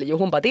en älg och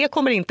hon bara, det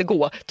kommer inte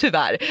gå,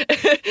 tyvärr.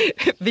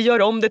 Vi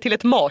gör om det till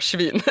ett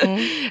marsvin.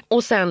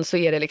 Och sen så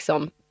är det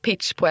liksom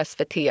pitch på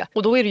SVT.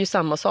 Och då är det ju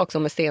samma sak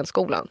som med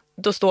Stenskolan.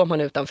 Då står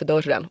man utanför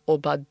dörren och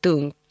bara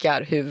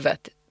dunkar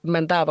huvudet.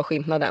 Men där var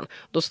skillnaden.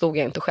 Då stod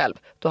jag inte själv.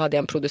 Då hade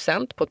jag en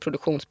producent på ett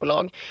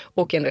produktionsbolag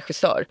och en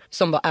regissör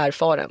som var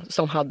erfaren,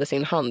 som hade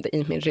sin hand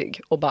i min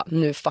rygg och bara,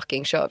 nu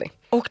fucking kör vi.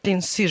 Och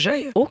din syrra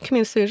ju. Och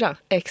min syrra,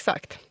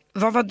 exakt.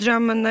 Vad var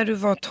drömmen när du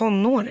var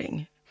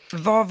tonåring?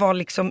 Vad var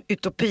liksom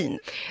utopin?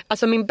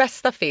 Alltså min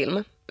bästa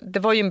film, det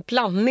var ju en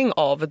blandning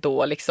av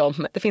då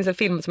liksom, det finns en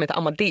film som heter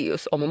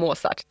Amadeus om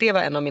Mozart. Det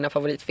var en av mina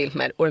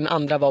favoritfilmer och den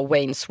andra var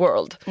Wayne's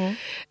World.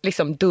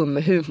 Liksom dum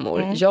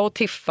humor. Jag och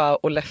Tiffa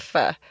och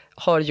Leffe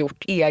har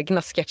gjort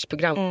egna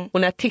sketchprogram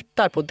och när jag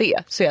tittar på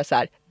det så är jag så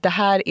här, det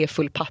här är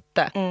full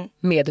patte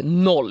med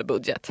 0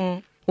 budget.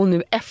 Och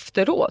nu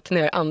efteråt när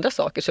jag gör andra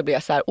saker så blir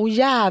jag så här, åh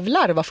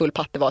jävlar vad full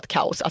patte var ett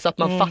kaos. Alltså att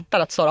man fattar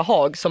att Sara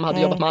Haag som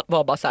hade jobbat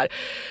var bara så här,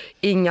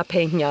 inga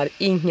pengar,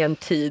 ingen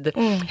tid.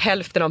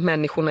 Hälften av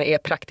människorna är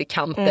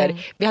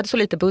praktikanter. Vi hade så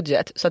lite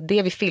budget så att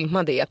det vi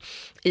filmade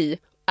i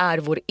är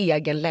vår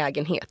egen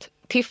lägenhet.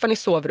 Tiffany's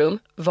sovrum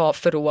var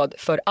förråd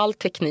för all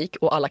teknik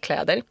och alla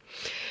kläder.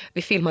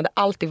 Vi filmade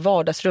allt i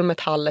vardagsrummet,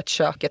 hallet,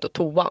 köket och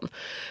toan.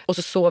 Och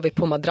så sov vi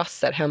på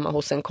madrasser hemma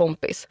hos en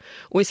kompis.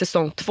 Och i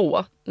säsong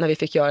 2, när vi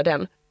fick göra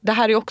den, det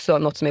här är också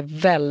något som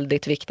är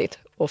väldigt viktigt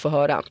att få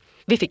höra.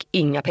 Vi fick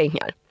inga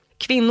pengar.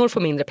 Kvinnor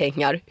får mindre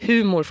pengar,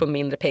 humor får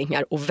mindre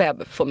pengar och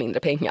webb får mindre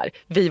pengar.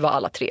 Vi var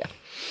alla 3.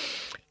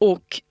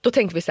 Och då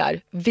tänkte vi så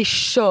här, vi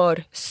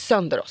kör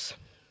sönder oss.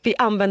 Vi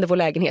använde vår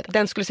lägenhet.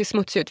 Den skulle se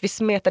smutsig ut. Vi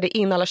smetade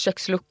in alla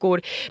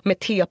köksluckor med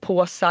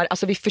tepåsar.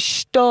 Alltså vi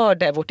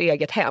förstörde vårt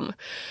eget hem.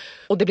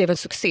 Och det blev en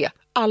succé.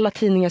 Alla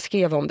tidningar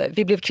skrev om det.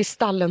 Vi blev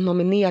Kristallen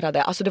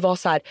nominerade. Alltså det var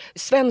så här,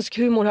 svensk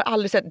humor har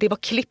aldrig sett. Det var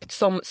klippt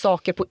som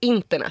saker på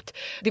internet.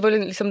 Det var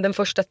liksom den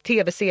första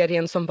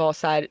tv-serien som var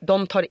så här,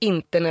 de tar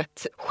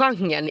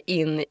internetgenren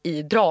in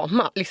i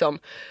drama. Liksom,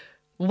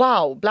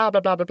 wow, bla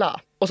bla bla bla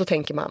bla. Och så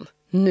tänker man,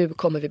 nu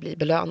kommer vi bli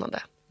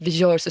belönade. Vi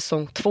gör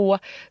säsong 2,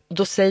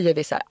 då säger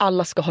vi så här,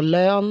 alla ska ha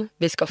lön,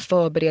 vi ska ha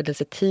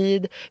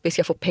förberedelsetid, vi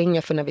ska få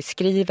pengar för när vi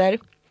skriver.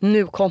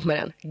 Nu kommer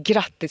den,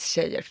 grattis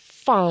tjejer,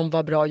 fan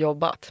vad bra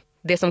jobbat.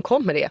 Det som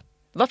kommer är,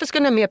 varför ska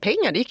ni ha mer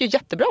pengar? Det gick ju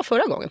jättebra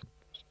förra gången.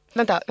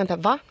 Vänta,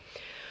 va?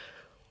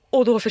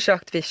 Och då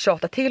försökte vi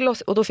tjata till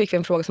oss och då fick vi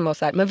en fråga som var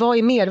så här, men vad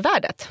är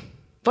mervärdet?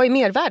 Vad är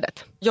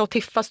mervärdet? Jag och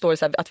Tiffa står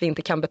så här att vi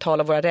inte kan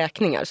betala våra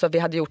räkningar. Så vi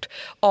hade gjort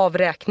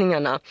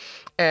avräkningarna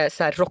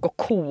så här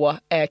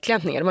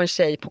rokoko-klänningar. Det var en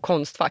tjej på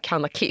Konstfack,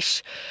 Hanna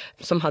Kish,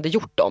 som hade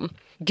gjort dem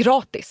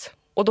gratis.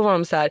 Och då var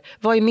de så här,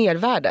 vad är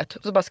mervärdet?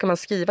 Och så bara ska man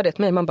skriva det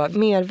till mig. Man bara,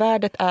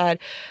 mervärdet är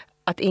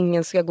att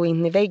ingen ska gå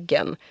in i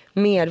väggen.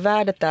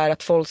 Mervärdet är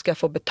att folk ska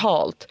få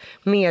betalt.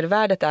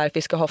 Mervärdet är att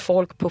vi ska ha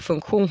folk på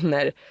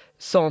funktioner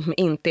som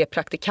inte är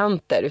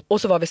praktikanter.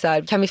 Och så var vi så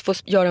här, kan vi få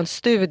göra en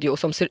studio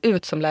som ser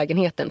ut som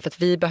lägenheten för att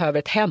vi behöver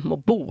ett hem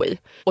att bo i.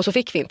 Och så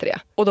fick vi inte det.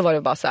 Och då var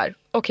det bara så här,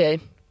 okej,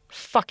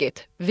 fuck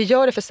it. Vi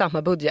gör det för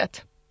samma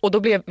budget. Och då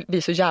blev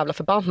vi så jävla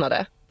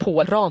förbannade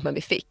på ramen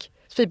vi fick.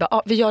 Så vi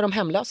bara, vi gör dem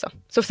hemlösa.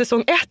 Så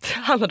säsong 1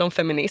 handlade om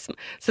feminism.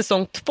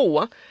 Säsong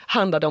 2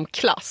 handlade om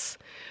klass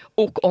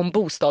och om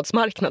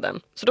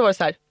bostadsmarknaden. Så då var det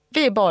så här,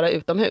 vi är bara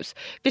utomhus.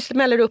 Vi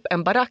smäller upp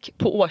en barack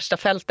på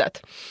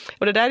Årstafältet.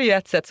 Och det där är ju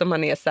ett sätt som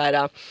man är så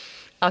här,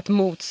 att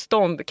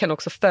motstånd kan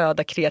också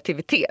föda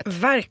kreativitet.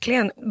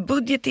 Verkligen.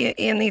 Budget är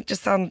en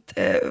intressant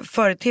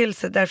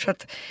företeelse därför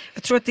att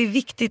jag tror att det är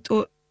viktigt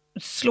att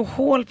slå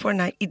hål på den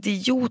här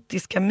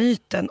idiotiska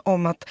myten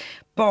om att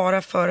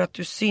bara för att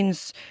du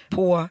syns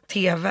på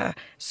tv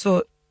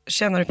så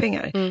tjänar du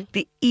pengar.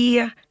 Det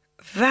är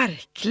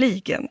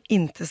verkligen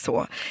inte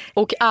så.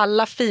 Och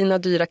alla fina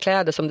dyra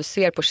kläder som du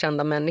ser på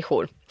kända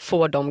människor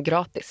får de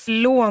gratis.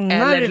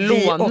 Lånar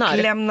och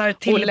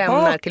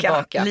lämnar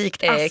tillbaka.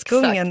 Likt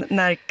Askungen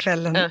när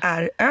kvällen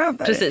är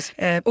över. Precis.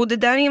 Och det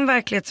där är en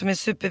verklighet som är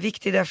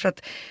superviktig därför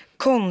att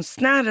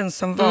konstnären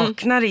som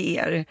vaknar i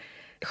er,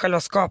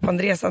 själva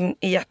skapanderesan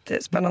är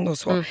jättespännande och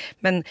så.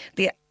 Men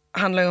det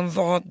handlar ju om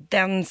vad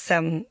den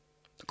sen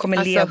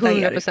kommer leda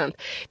 100%.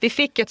 Vi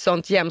fick ett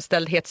sånt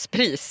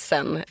jämställdhetspris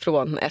sen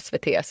från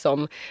SVT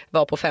som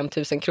var på 5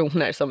 000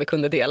 kronor som vi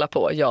kunde dela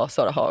på, jag,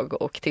 Sara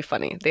Haag och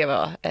Tiffany. Det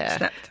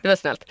var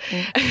snällt.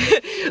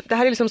 Det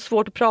här är liksom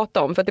svårt att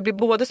prata om för att det blir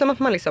både som att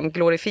man liksom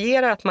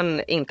glorifierar att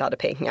man inte hade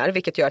pengar,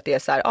 vilket gör att det är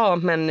så här,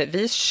 men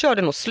vi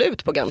körde nog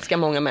slut på ganska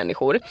många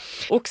människor.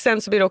 Och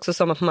sen så blir det också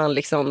som att man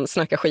liksom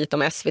snackar skit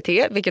om SVT,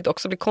 vilket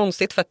också blir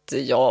konstigt för att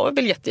jag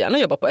vill jättegärna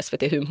jobba på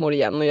SVT Humor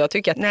igen och jag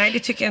tycker att... Nej, det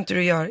tycker jag inte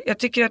du gör. Jag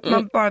tycker att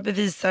man bara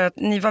bevisar att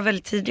ni var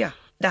väldigt tidiga.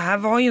 Det här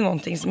var ju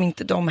någonting som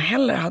inte de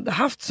heller hade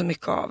haft så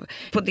mycket av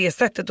på det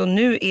sättet och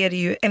nu är det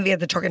ju en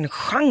vedertagen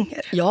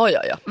genre.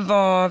 Ja.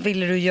 Vad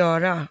ville du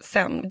göra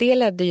sen? Det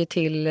ledde ju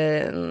till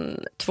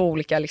 2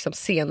 olika liksom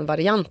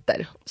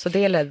scenvarianter. Så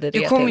det ledde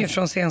du kom ju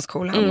från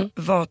scenskolan.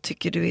 Vad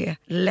tycker du är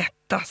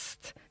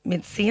lättast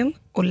med scen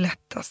och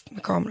lättast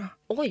med kamera?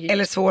 Oj.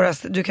 Eller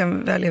svårast, du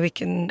kan välja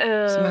vilken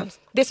som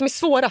helst. Det som är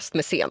svårast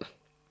med scen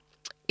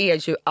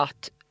är ju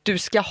att Du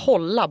ska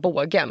hålla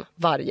bågen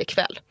varje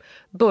kväll.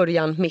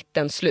 Början,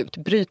 mitten, slut.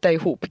 Bryta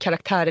ihop,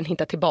 karaktären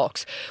hittar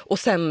tillbaks. Och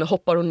sen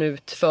hoppar hon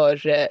ut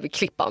för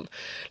klippan.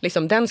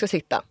 Liksom, den ska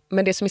sitta.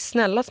 Men det som är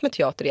snällast med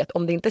teater är att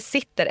om det inte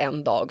sitter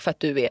en dag för att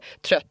du är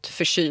trött,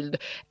 förkyld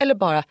eller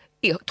bara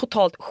är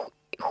totalt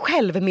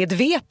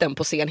självmedveten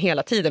på scen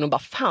hela tiden och bara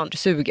fan du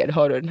suger,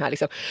 hör du den här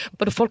liksom.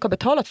 Folk har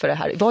betalat för det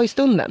här, vad är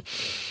stunden?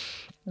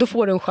 Då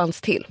får du en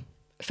chans till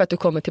för att du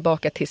kommer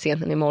tillbaka till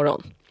scenen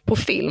imorgon. På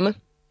film,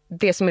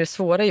 det som är det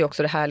svåra är ju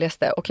också det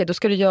härligaste. Okej, då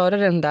ska du göra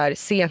den där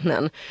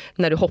scenen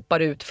när du hoppar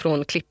ut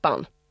från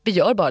klippan. Vi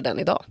gör bara den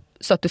idag.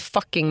 Så att du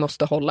fucking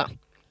måste hålla.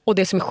 Och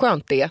det som är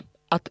skönt är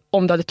att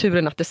om du hade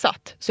turen att det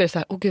satt så är det så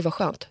här, åh gud vad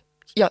skönt.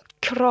 Jag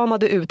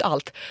kramade ut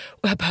allt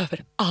och jag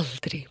behöver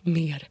aldrig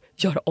mer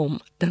göra om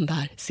den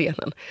där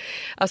scenen.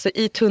 Alltså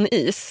i Tunn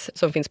is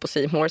som finns på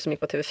C More som gick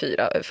på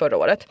TV4 förra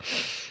året.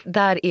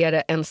 Där är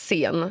det en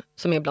scen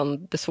som är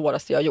bland det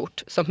svåraste jag har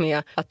gjort. Som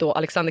är att då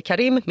Alexander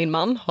Karim, min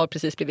man, har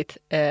precis blivit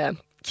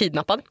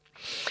kidnappad.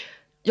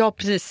 Jag har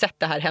precis sett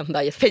det här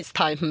hända i ett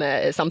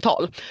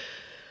FaceTime-samtal.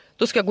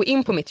 Då ska jag gå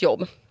in på mitt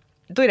jobb.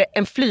 Då är det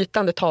en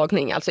flytande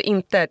tagning. Alltså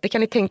inte, det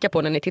kan ni tänka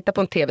på när ni tittar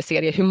på en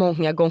tv-serie hur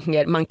många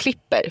gånger man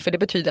klipper. För det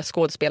betyder att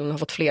skådespelarna har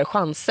fått fler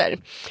chanser.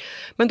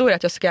 Men då är det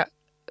att jag ska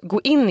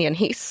gå in i en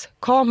hiss.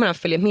 Kameran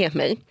följer med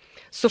mig.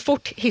 Så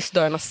fort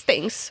hissdörrarna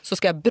stängs så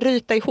ska jag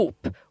bryta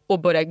ihop och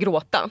börja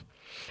gråta.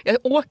 Jag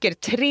åker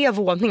 3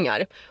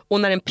 våningar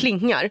och när den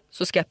plingar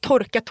så ska jag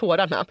torka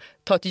tårarna,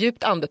 ta ett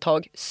djupt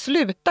andetag,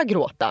 sluta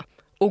gråta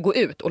och gå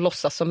ut och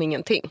låtsas som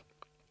ingenting.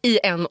 I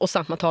en och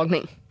samma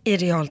tagning. I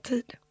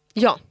realtid?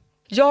 Ja.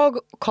 Jag,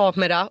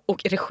 kamera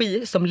och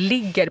regi som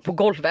ligger på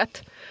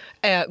golvet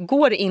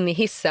går in i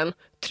hissen,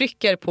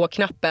 trycker på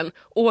knappen,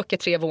 åker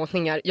 3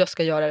 våningar, jag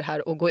ska göra det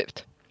här och gå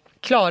ut.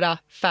 Klara,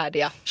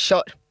 färdiga,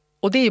 kör.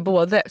 Och det är ju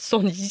både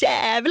sån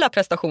jävla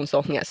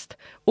prestationsångest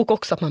och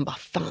också att man bara,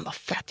 fan vad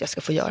fett jag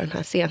ska få göra den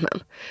här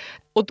scenen.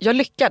 Och jag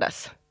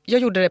lyckades.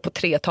 Jag gjorde det på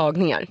 3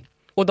 tagningar.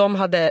 Och de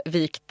hade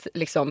vikt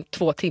liksom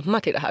 2 timmar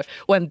till det här.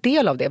 Och en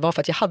del av det var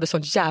för att jag hade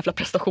sån jävla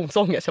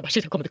prestationsångest. Jag bara,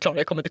 shit, jag kommer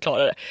inte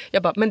klara det.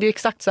 Jag bara, men det är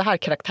exakt så här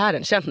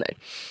karaktären känner.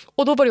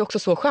 Och då var det också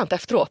så skönt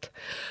efteråt.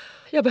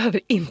 Jag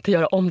behöver inte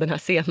göra om den här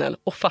scenen.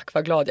 Och fuck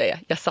vad glad jag är.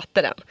 Jag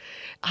satte den.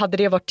 Hade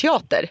det varit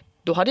teater,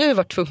 då hade jag ju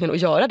varit tvungen att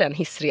göra den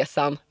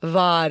hissresan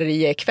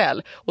varje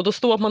kväll. Och då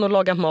står man och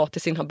lagar mat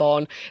till sina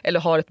barn eller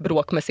har ett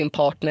bråk med sin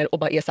partner och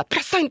bara är så här,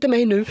 pressa inte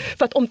mig nu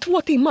för att om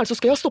 2 timmar så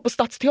ska jag stå på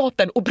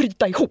Stadsteatern och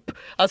bryta ihop.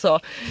 Alltså,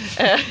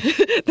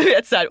 du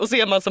vet så här, och så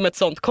är man som ett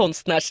sånt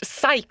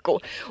konstnärspsyko.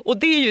 Och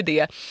det är ju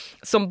det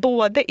som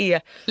både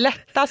är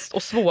lättast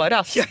och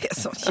svårast. Jag är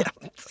så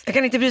jämt. Jag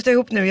kan inte bryta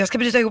ihop nu, jag ska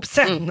bryta ihop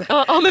sen.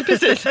 Ja, men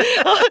precis.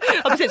 Ja,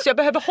 precis. Så jag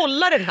behöver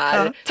hålla den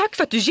här. Ja. Tack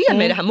för att du ger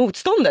mig det här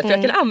motståndet, för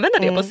jag kan använda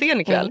det på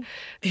scen ikväll.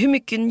 Hur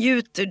mycket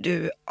njuter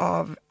du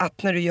av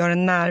att när du gör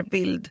en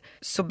närbild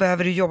så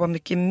behöver du jobba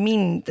mycket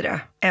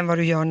mindre än vad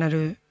du gör när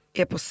du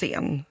är på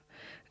scen?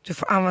 Du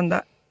får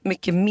använda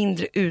mycket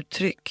mindre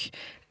uttryck.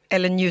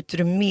 Eller njuter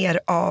du mer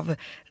av,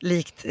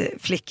 likt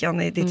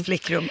flickan i ditt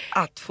flickrum,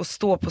 att få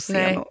stå på scen?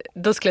 Nej,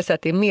 då skulle jag säga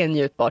att det är mer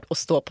njutbart att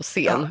stå på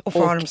scen. Och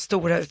få ha de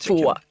stora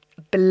uttrycken. Få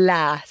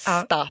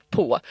blästa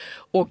på.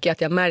 Och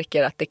att jag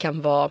märker att det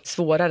kan vara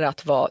svårare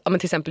att vara, ja, men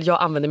till exempel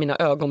jag använder mina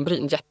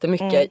ögonbryn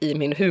jättemycket i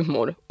min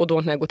humor. Och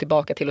då när jag går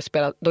tillbaka till att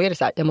spela, då är det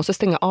så här, jag måste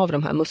stänga av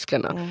de här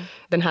musklerna.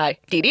 Den här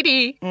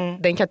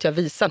den kan inte jag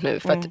visa nu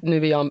för att nu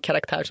är jag en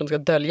karaktär som ska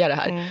dölja det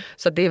här.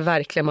 Så det är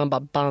verkligen, man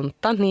bara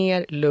bantar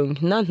ner,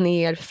 lugna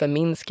ner,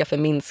 förminska.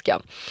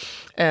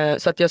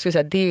 Så att jag skulle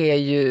säga, det är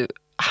ju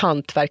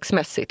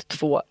hantverksmässigt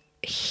 2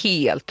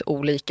 helt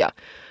olika.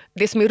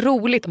 Det som är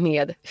roligt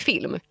med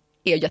film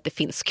är ju att det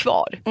finns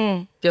kvar.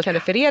 Jag kan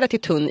referera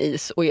till Tunn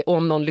is och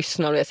om någon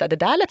lyssnar och är så här, det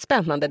där lät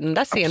spännande, den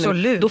där scenen,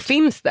 absolut, då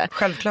finns det.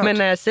 Självklart. Men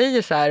när jag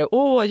säger så här,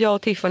 jag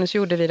och Tiffany så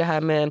gjorde vi det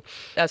här med,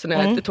 alltså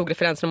när jag tog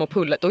referensen om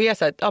pullet, då är jag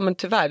så här, ja men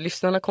tyvärr,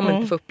 lyssnarna kommer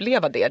inte få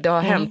uppleva det. Det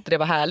har hänt, det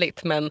var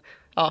härligt, men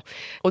ja.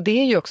 Och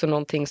det är ju också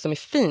någonting som är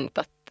fint,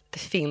 att det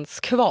finns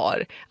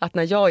kvar. Att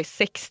när jag är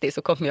 60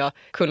 så kommer jag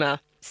kunna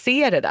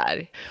se det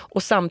där.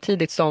 Och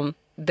samtidigt som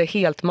det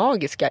helt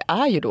magiska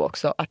är ju då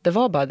också att det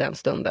var bara den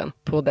stunden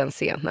på den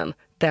scenen,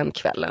 den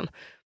kvällen.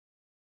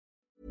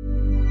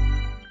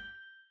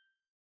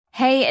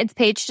 Hey, it's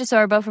Paige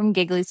DeSorbo from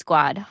Giggly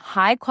Squad.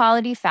 High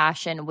quality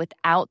fashion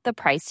without the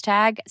price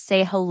tag.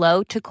 Say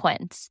hello to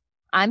Quince.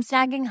 I'm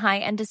snagging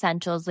high-end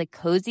essentials like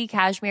cozy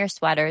cashmere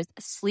sweaters,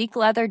 sleek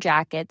leather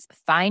jackets,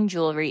 fine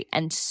jewelry,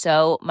 and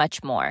so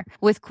much more.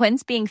 With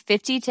Quince being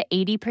 50 to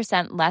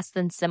 80% less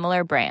than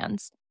similar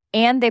brands.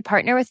 And they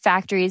partner with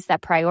factories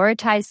that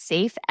prioritize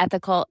safe,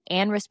 ethical,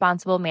 and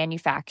responsible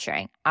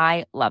manufacturing.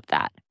 I love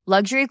that.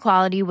 Luxury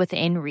quality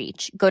within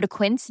reach. Go to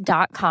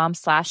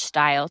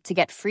quince.com/style to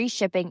get free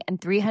shipping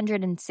and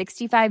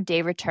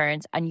 365-day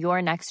returns on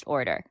your next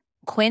order.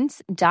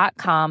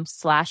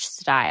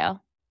 Quince.com/style.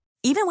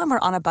 Even when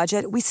we're on a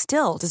budget, we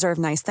still deserve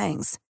nice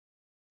things.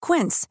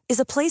 Quince is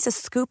a place to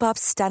scoop up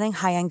stunning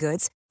high-end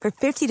goods for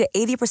 50 to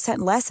 80%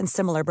 less than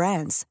similar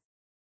brands.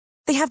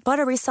 They have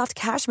buttery soft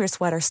cashmere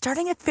sweaters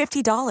starting at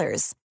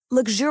 $50,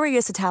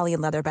 luxurious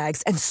Italian leather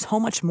bags, and so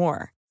much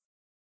more.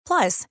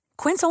 Plus,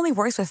 Quince only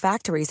works with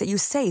factories that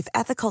use safe,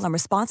 ethical, and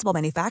responsible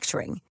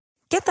manufacturing.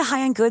 Get the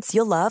high-end goods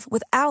you'll love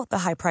without the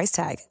high price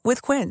tag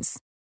with Quince.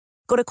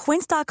 Go to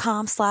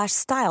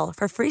quince.com/style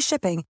for free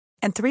shipping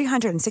and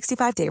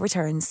 365-day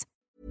returns.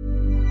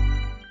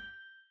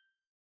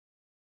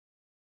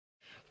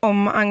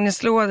 Om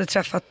Agnes Lo hade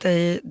träffat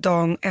dig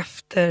dagen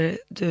efter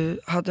du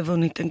hade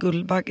vunnit en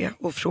Guldbagge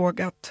och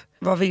frågat,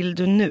 vad vill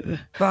du nu?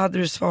 Vad hade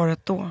du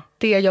svarat då?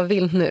 Det jag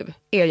vill nu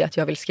är ju att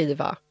jag vill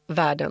skriva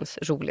världens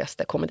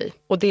roligaste komedi.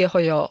 Och det har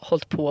jag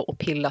hållit på och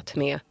pillat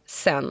med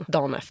sen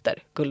dagen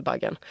efter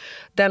Guldbaggen.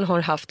 Den har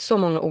haft så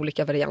många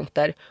olika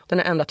varianter. Den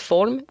har ändrat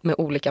form med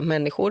olika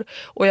människor.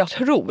 Och jag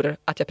tror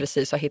att jag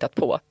precis har hittat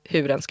på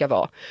hur den ska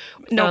vara.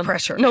 No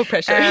pressure. No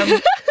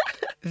pressure.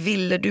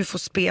 Ville du få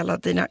spela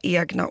dina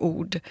egna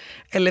ord?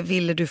 Eller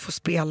ville du få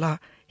spela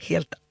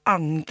helt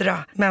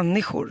andra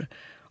människor?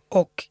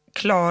 Och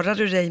klarar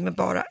du dig med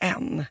bara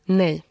en?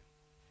 Nej.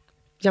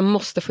 Jag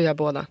måste få göra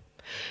båda.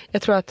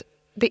 Jag tror att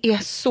det är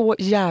så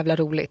jävla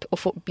roligt att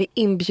få bli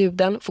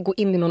inbjuden, få gå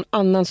in i någon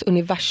annans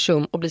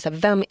universum och bli så här,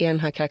 vem är den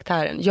här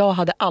karaktären? Jag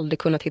hade aldrig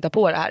kunnat hitta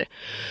på det här.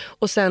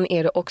 Och sen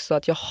är det också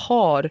att jag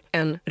har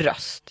en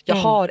röst, jag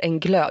har en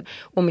glöd,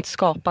 och mitt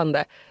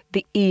skapande,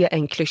 det är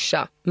en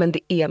klyscha, men det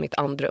är mitt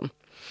andrum.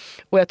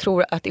 Och jag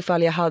tror att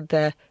ifall jag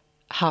hade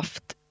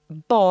haft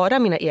bara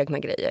mina egna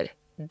grejer,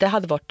 det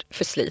hade varit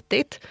för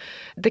slitigt.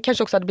 Det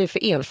kanske också hade blivit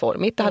för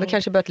enformigt. Det hade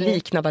kanske börjat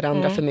likna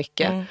varandra för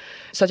mycket.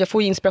 Så att jag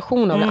får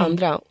inspiration av det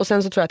andra. Och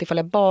sen så tror jag att ifall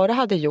jag bara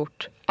hade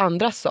gjort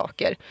andra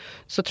saker,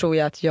 så tror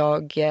jag att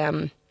jag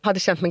hade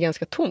känt mig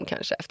ganska tom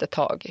kanske efter ett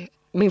tag.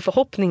 Min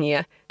förhoppning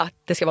är att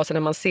det ska vara så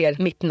när man ser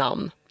mitt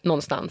namn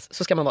någonstans,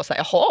 så ska man vara så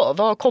här, jaha,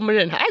 vad kommer det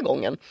den här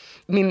gången?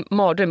 Min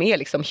mardröm är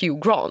liksom Hugh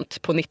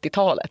Grant på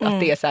 90-talet. Att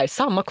det är så här,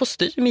 samma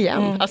kostym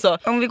igen. Alltså,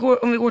 om vi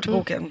går till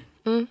boken.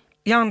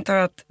 Jag antar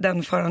att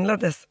den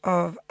föranleddes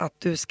av att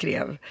du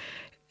skrev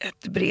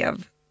ett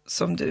brev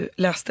som du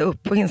läste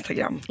upp på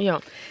Instagram.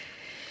 Ja.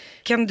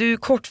 Kan du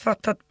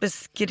kortfattat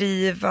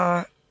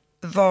beskriva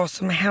vad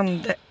som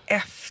hände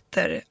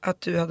efter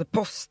att du hade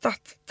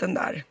postat den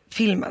där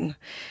filmen?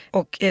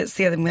 Och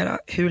sedermera,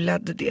 hur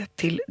ledde det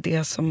till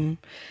det som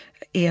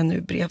är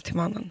nu Brev till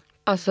mannen?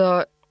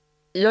 Alltså,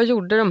 jag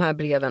gjorde de här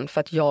breven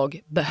för att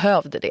jag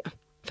behövde det.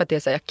 För att det är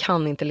så här, jag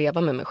kan inte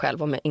leva med mig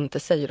själv om jag inte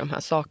säger de här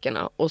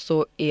sakerna. Och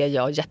så är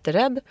jag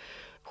jätterädd,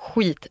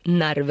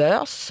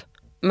 skitnervös.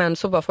 Men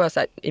så bara får jag så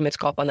här, i mitt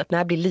skapande, att när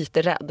jag blir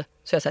lite rädd,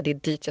 så är jag så här, det är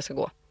dit jag ska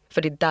gå.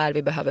 För det är där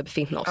vi behöver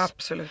befinna oss.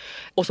 Absolut.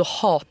 Och så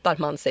hatar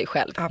man sig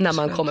själv när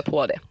man kommer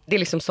på det. Det är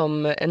liksom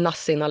som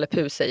Nassim Nalle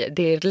Puh säger,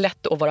 det är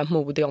lätt att vara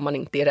modig om man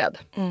inte är rädd.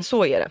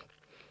 Så är det.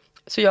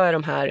 Så jag är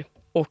de här,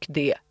 och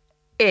det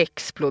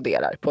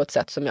exploderar på ett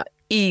sätt som jag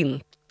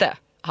inte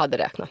hade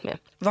räknat med.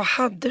 Vad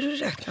hade du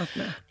räknat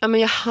med? Ja,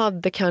 men jag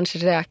hade kanske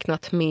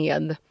räknat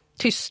med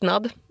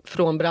tystnad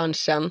från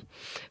branschen,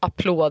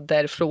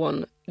 applåder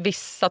från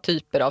vissa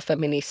typer av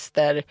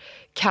feminister,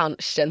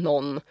 kanske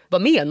någon,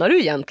 vad menar du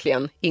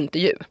egentligen,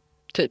 intervju,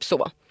 typ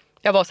så.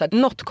 Jag var så här,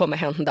 något kommer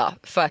hända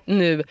för att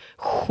nu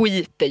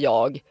skiter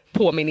jag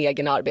på min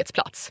egen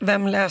arbetsplats.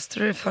 Vem läste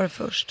du det för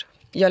först?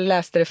 Jag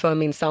läste det för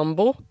min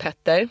sambo,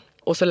 Petter,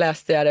 och så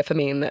läste jag det för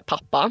min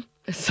pappa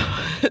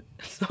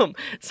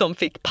som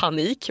fick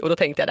panik, och då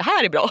tänkte jag, det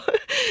här är bra.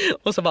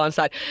 Och så var han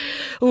så här,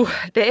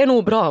 det är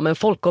nog bra, men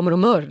folk kommer att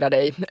mörda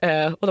dig.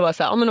 Och då var jag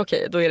så här, ja men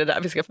okej, då är det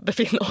där vi ska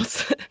befinna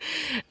oss.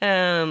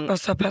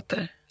 Vad sa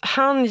Petter?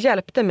 Han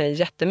hjälpte mig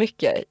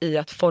jättemycket i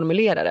att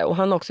formulera det, och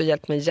han har också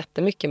hjälpt mig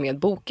jättemycket med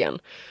boken.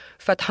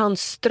 För att han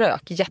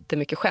strök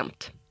jättemycket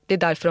skämt. Det är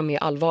därför de är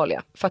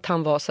allvarliga. För att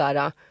han var så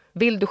här,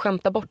 vill du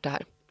skämta bort det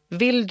här?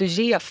 Vill du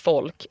ge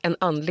folk en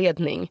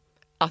anledning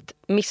att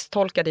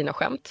misstolka dina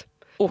skämt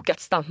och att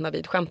stanna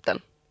vid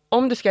skämten?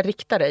 Om du ska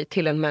rikta dig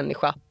till en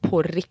människa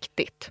på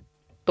riktigt,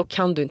 då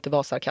kan du inte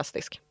vara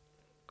sarkastisk.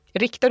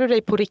 Riktar du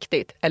dig på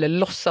riktigt eller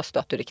låtsas du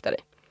att du riktar dig?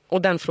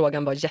 Och den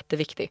frågan var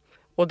jätteviktig.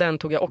 Och den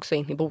tog jag också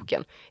in i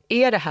boken.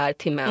 Är det här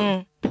till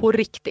män på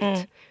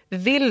riktigt?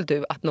 Vill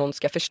du att någon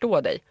ska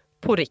förstå dig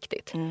på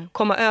riktigt?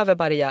 Komma över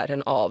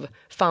barriären av,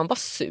 fan vad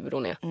sur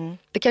hon är.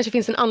 Det kanske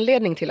finns en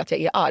anledning till att jag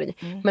är arg.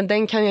 Men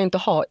den kan jag inte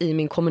ha i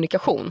min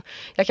kommunikation.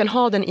 Jag kan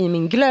ha den i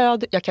min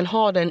glöd. Jag kan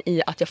ha den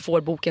i att jag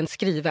får boken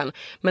skriven.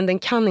 Men den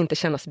kan inte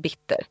kännas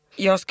bitter.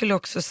 Jag skulle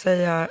också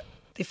säga,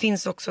 det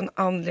finns också en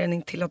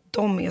anledning till att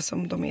de är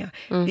som de är.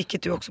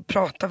 Vilket du också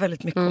pratar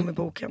väldigt mycket om i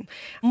boken.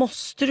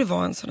 Måste du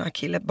vara en sån här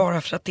kille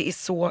bara för att det är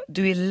så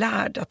du är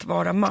lärd att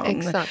vara man?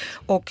 Exakt.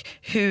 Och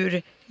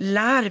hur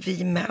lär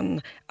vi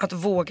män att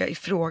våga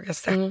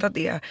ifrågasätta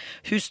det?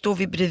 Hur står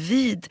vi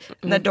bredvid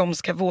när de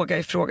ska våga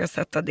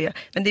ifrågasätta det?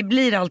 Men det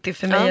blir alltid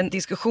för mig en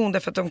diskussion,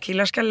 därför att om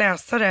killar ska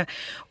läsa det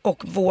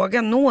och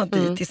våga nå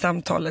dit i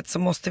samtalet, så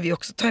måste vi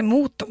också ta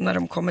emot dem när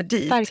de kommer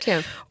dit.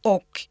 Verkligen.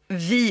 Och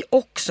vi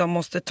också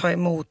måste ta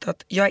emot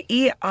att jag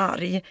är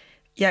arg,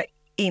 jag är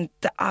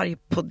inte arg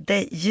på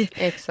dig.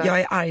 Exakt. Jag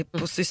är arg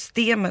på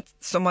systemet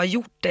som har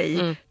gjort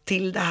dig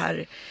till det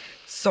här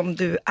som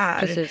du är.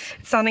 Precis.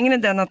 Sanningen är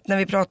den att när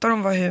vi pratar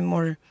om vad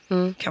humor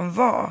kan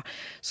vara,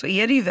 så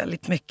är det ju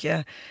väldigt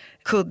mycket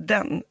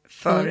kudden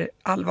för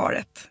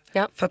allvaret.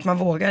 Ja. För att man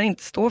vågar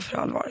inte stå för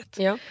allvaret.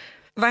 Ja.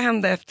 Vad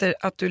hände efter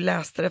att du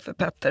läste det för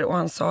Petter och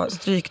han sa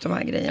stryk de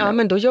här grejerna? Ja,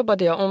 men då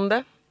jobbade jag om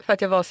det. För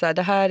att jag var så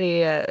här,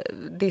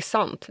 det är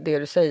sant det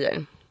du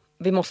säger.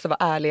 Vi måste vara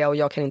ärliga och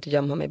jag kan inte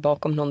gömma mig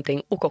bakom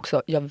någonting. Och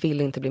också, jag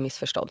vill inte bli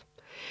missförstådd.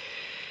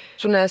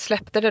 Så när jag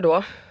släppte det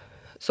då,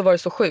 så var det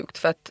så sjukt.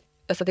 För att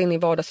jag satt in i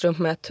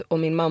vardagsrummet och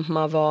min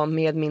mamma var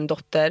med min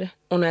dotter.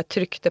 Och när jag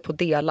tryckte på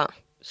dela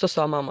så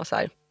sa mamma så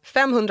här,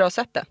 500 har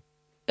sett det.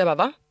 Jag bara,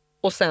 va?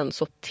 Och sen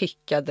så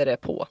tickade det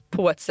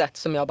på ett sätt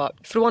som jag bara,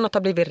 från att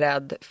ha blivit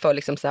rädd för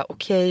liksom så här,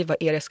 okej, vad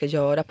är det jag ska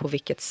göra, på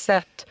vilket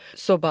sätt,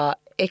 så bara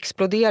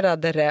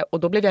exploderade det och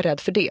då blev jag rädd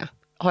för det.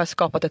 Har jag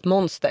skapat ett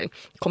monster?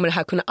 Kommer det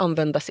här kunna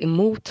användas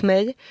emot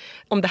mig?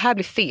 Om det här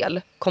blir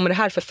fel, kommer det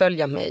här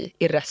förfölja mig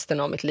i resten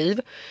av mitt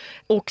liv?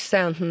 Och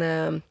sen,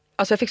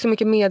 alltså jag fick så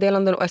mycket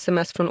meddelanden och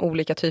sms från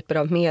olika typer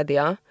av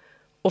media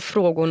och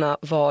frågorna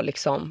var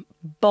liksom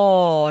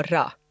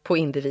bara på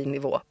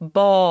individnivå,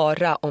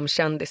 bara om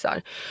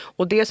kändisar.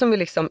 Och det som vi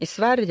liksom i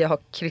Sverige har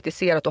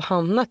kritiserat och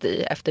hamnat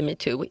i efter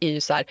MeToo är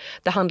ju så här,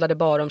 det handlade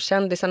bara om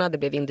kändisarna, det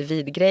blev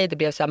individgrej, det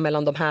blev så här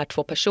mellan de här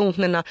två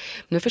personerna.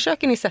 Nu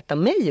försöker ni sätta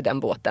mig i den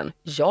båten,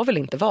 jag vill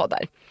inte vara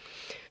där.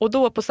 Och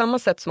då på samma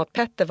sätt som att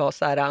Petter var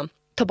så här,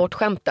 ta bort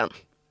skämten.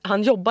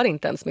 Han jobbar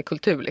inte ens med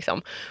kultur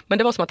liksom. Men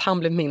det var som att han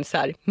blev min så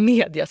här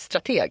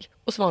mediastrateg.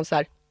 Och så var han så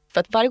här, för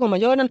att varje gång man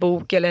gör en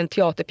bok eller en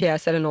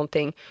teaterpjäs eller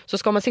någonting så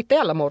ska man sitta i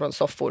alla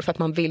morgonsoffor för att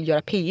man vill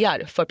göra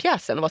PR för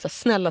pjäsen och vara så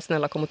här,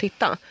 snälla kom och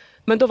titta.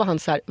 Men då var han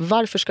så här,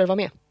 varför ska du vara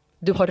med?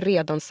 Du har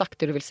redan sagt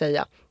det du vill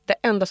säga. Det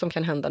enda som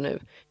kan hända nu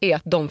är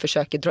att de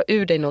försöker dra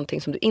ur dig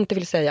någonting som du inte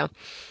vill säga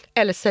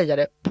eller säga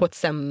det på ett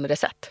sämre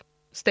sätt.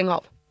 Stäng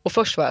av. Och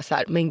först var jag så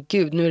här, men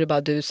gud, nu är det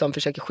bara du som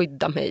försöker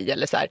skydda mig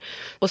eller så här.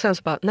 Och sen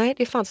så bara, nej,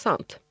 det är fan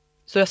sant.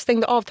 Så jag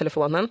stängde av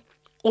telefonen.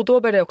 Och då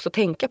började jag också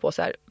tänka på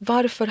så här,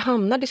 varför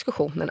hamnar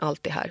diskussionen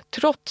alltid här?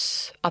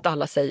 Trots att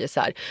alla säger så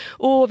här,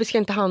 vi ska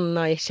inte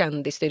hamna i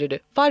kändis, du.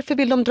 Varför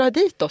vill de dra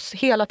dit oss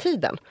hela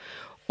tiden?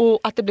 Och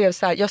att det blev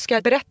så här, jag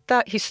ska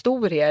berätta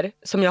historier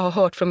som jag har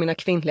hört från mina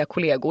kvinnliga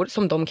kollegor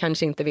som de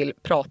kanske inte vill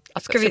prata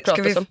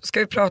Ska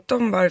vi prata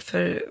om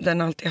varför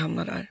den alltid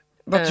hamnar där?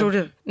 Vad tror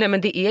du? Nej,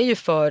 men det är ju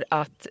för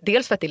att,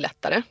 dels för att det är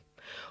lättare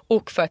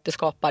och för att det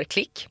skapar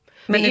klick.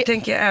 Men nu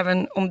tänker jag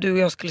även om du och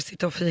jag skulle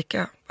sitta och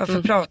fika.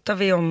 Varför pratar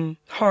vi om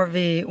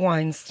Harvey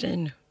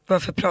Weinstein?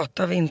 Varför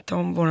pratar vi inte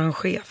om våran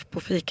chef på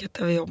fiket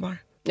där vi jobbar?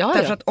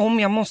 Därför att om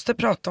jag måste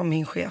prata om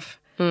min chef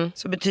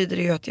så betyder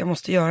det ju att jag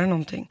måste göra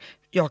någonting.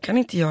 Jag kan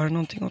inte göra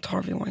någonting åt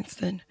Harvey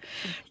Weinstein.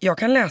 Jag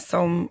kan läsa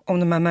om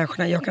de här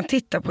människorna. Jag kan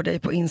titta på dig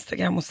på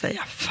Instagram och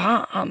säga,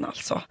 fan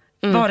alltså,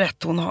 vad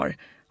rätt hon har.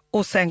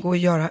 Och sen gå och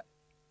göra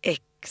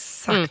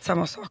exakt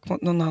samma sak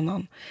mot någon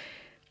annan.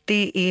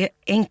 Det är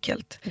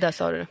enkelt. Där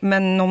sa du.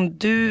 Men om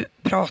du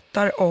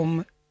pratar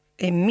om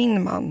är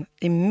min man,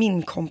 är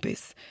min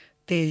kompis,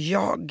 det är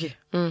jag.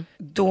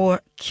 Då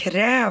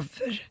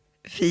kräver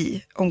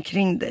vi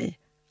omkring dig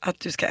att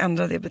du ska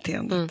ändra det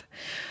beteendet.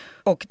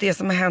 Och det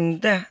som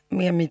hände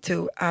med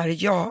MeToo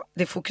är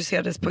det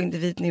fokuserades på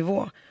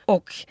individnivå.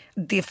 Och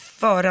det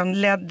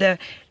föranledde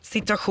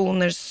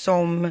situationer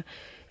som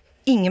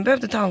ingen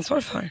behövde ta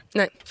ansvar för.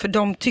 Nej. För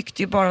de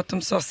tyckte ju bara att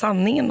de sa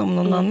sanningen om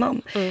någon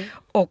annan.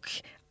 Och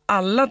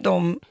alla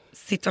de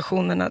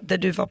situationerna där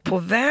du var på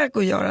väg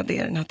att göra det i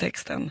den här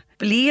texten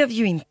blev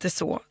ju inte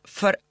så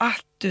för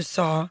att du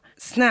sa,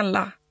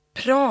 snälla,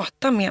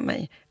 prata med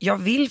mig. Jag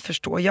vill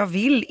förstå, jag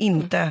vill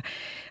inte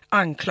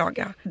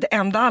anklaga. Det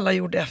enda alla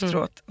gjorde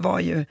efteråt var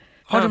ju,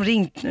 har de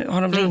ringt nu?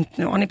 Har de ringt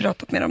nu? Har ni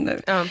pratat med dem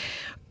nu?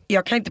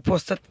 Jag kan inte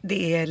påstå att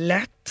det är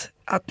lätt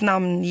att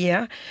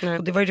namnge.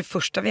 Och det var ju det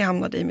första vi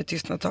hamnade i med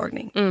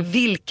tystnadtagning.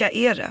 Vilka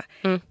är det?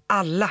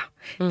 Alla.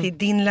 Det är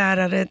din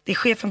lärare, det är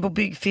chefen på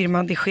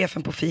byggfirman, det är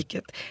chefen på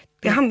fiket.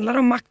 Det handlar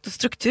om makt och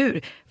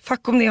struktur.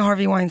 Fuck om det är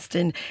Harvey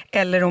Weinstein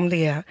eller om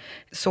det är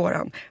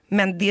Soran.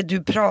 Men det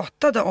du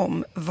pratade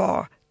om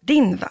var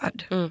din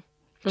värld.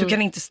 Du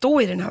kan inte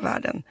stå i den här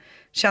världen,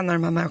 känna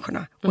de här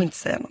människorna och inte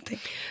säga någonting.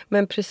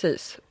 Men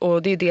precis,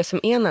 och det är det som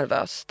är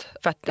nervöst.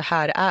 För att det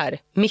här är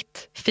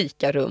mitt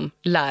fikarum,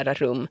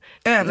 lärarrum.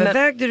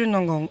 Övervägde du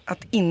någon gång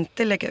att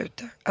inte lägga ut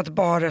det? Att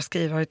bara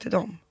skriva det till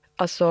dem?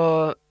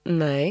 Alltså,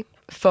 nej.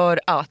 För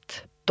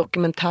att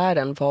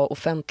dokumentären var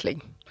offentlig.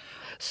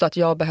 Så att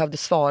jag behövde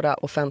svara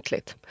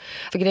offentligt.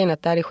 För grejen är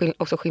att där är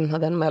också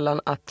skillnaden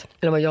mellan att,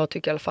 eller vad jag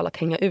tycker i alla fall, att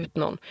hänga ut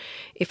någon.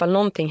 Ifall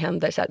någonting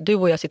händer, så här, du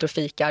och jag sitter och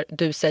fikar,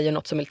 du säger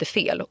något som är lite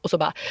fel. Och så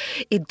bara,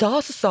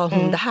 idag så sa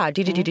hon det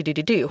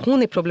här,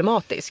 hon är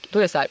problematisk. Då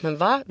är det så här, men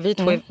va? Vi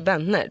två är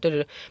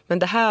vänner. Men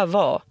det här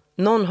var,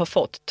 någon har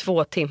fått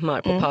 2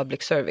 timmar på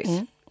public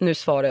service. Nu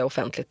svarar jag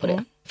offentligt på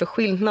det. För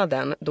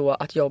skillnaden då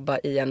att jobba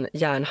i en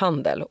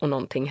järnhandel och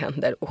någonting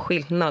händer och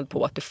skillnad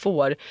på att du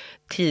får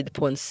tid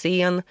på en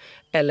scen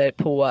eller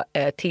på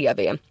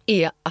tv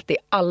är att det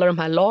är alla de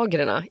här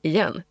lagren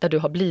igen där du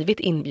har blivit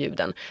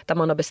inbjuden, där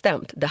man har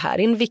bestämt det här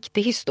är en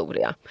viktig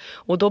historia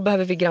och då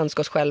behöver vi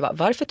granska oss själva.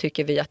 Varför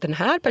tycker vi att den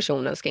här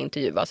personen ska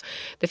intervjuas?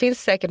 Det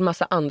finns säkert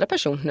massa andra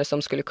personer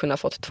som skulle kunna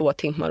fått 2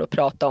 timmar och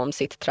prata om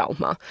sitt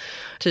trauma.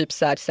 Typ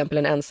så här, till exempel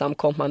en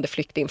ensamkommande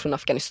flykting från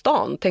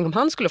Afghanistan. Tänk om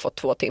han skulle fått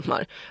 2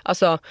 timmar.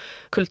 Alltså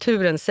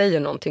kulturen säger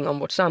någonting om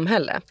vårt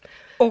samhälle.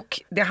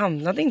 Och det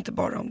handlade inte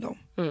bara om dem.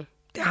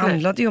 Det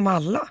handlade ju om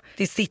alla.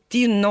 Det sitter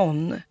ju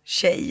någon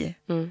tjej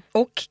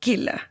och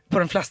kille på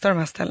de flesta av de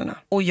här ställena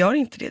och gör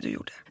inte det du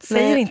gjorde.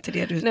 Säger inte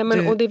det du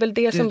och det är väl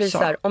det som blir så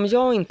här, om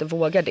jag inte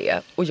vågar det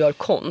och gör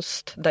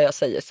konst där jag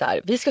säger så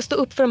här, vi ska stå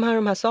upp för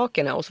de här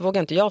sakerna och så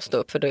vågar inte jag stå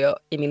upp för det jag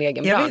i min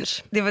egen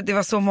bransch. Det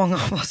var så många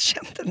av oss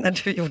kände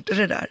när du gjorde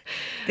det där.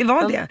 Det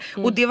var det.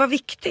 Och det var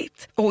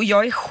viktigt. Och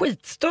jag är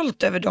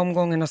skitstolt över de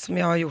gångerna som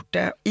jag har gjort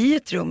det i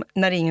ett rum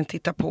när ingen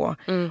tittar på.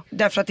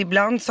 Därför att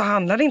ibland så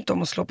handlar det inte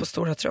om att slå på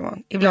stora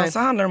trumman. Ibland så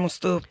handlar det om att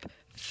stå upp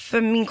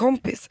för min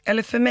kompis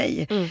eller för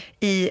mig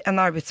i en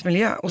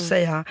arbetsmiljö och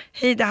säga,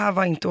 hej, det här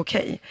var inte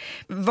okej.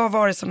 Vad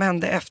var det som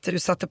hände efter du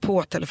satte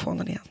på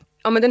telefonen igen?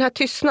 Ja, men den här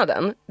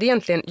tystnaden, det är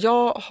egentligen,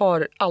 jag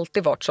har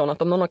alltid varit sån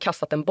att om någon har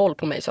kastat en boll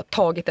på mig så har jag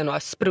tagit den och har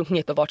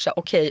sprungit och varit så här,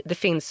 okej, det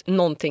finns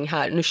någonting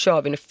här, nu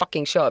kör vi, nu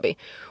fucking kör vi.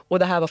 Och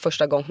det här var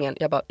första gången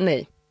jag bara,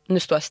 nej, nu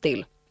står jag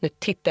still, nu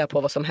tittar jag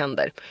på vad som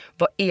händer.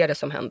 Vad är det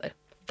som händer?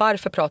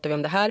 Varför pratar vi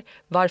om det här?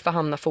 Varför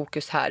hamnar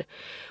fokus här?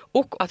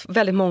 Och att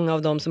väldigt många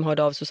av dem som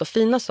hörde av sig så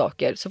fina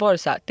saker, så var det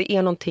så här, det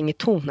är någonting i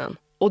tonen.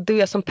 Och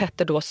det som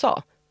Petter då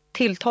sa,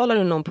 tilltalar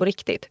du någon på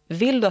riktigt?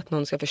 Vill du att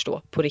någon ska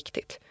förstå på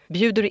riktigt?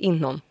 Bjuder du in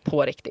någon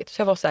på riktigt?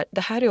 Så jag var så här,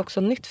 det här är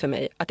också nytt för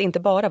mig. Att inte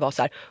bara vara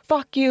så här,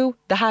 fuck you,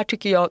 det här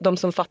tycker jag, de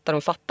som fattar,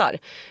 de fattar.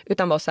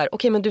 Utan vara så här,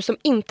 okej, men du som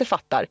inte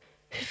fattar,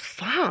 hur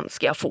fan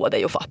ska jag få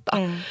dig att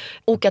fatta?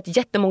 Och att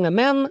jättemånga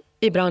män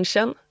i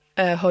branschen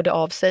hörde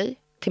av sig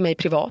till mig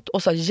privat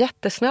och sa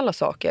jättesnälla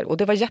saker. Och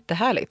det var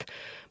jättehärligt.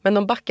 Men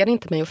de backade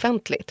inte mig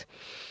offentligt.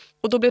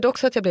 Och då blev det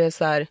också att jag blev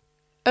så här,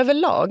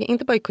 överlag,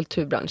 inte bara i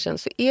kulturbranschen,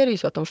 så är det ju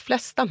så att de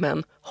flesta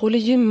män håller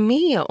ju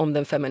med om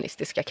den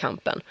feministiska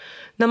kampen.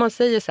 När man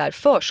säger så här,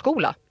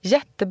 förskola,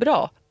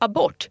 jättebra,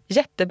 abort,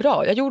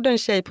 jättebra. Jag gjorde en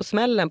tjej på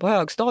smällen på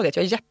högstadiet,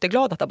 jag är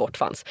jätteglad att abort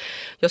fanns.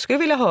 Jag skulle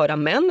vilja höra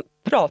män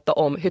prata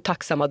om hur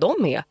tacksamma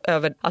de är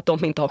över att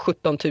de inte har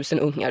 17 000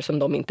 ungar som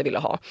de inte ville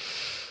ha.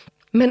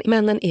 Men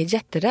männen är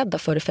jätterädda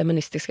för det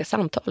feministiska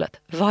samtalet.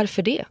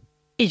 Varför det?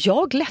 Är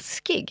jag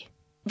läskig?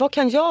 Vad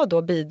kan jag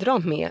då bidra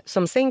med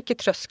som sänker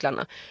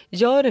trösklarna,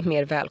 gör det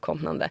mer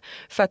välkomnande?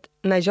 För att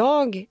när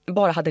jag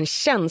bara hade en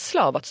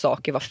känsla av att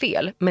saker var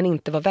fel men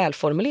inte var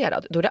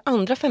välformulerad, då är det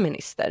andra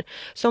feminister,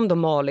 som då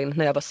Malin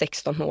när jag var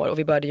 16 år och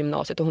vi började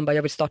gymnasiet och hon bara,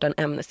 jag vill starta en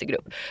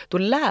Amnesty-grupp. Då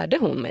lärde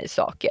hon mig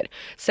saker.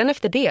 Sen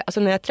efter det, alltså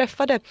när jag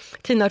träffade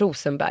Tina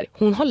Rosenberg,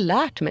 hon har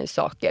lärt mig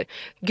saker.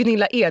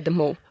 Gunilla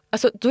Edemo,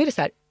 alltså då är det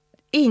så här,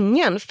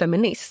 ingen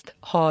feminist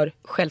har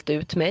skällt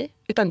ut mig,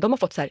 utan de har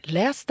fått så här,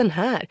 läs den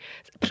här,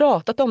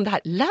 pratat om det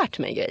här, lärt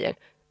mig grejer.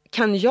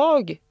 Kan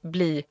jag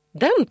bli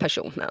den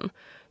personen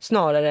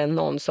snarare än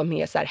någon som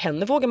är så här,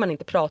 henne vågar man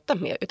inte prata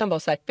med, utan bara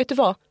så här, vet du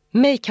vad,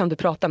 mig kan du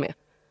prata med,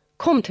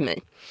 kom till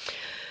mig.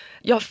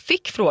 Jag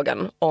fick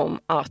frågan om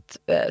att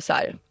så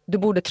här, du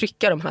borde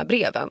trycka de här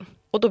breven,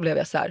 och då blev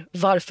jag så här,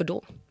 varför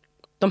då?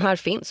 De här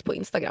finns på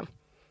Instagram.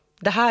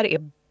 Det här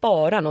är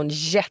bara någon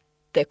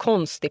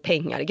jättekonstig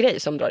pengargrej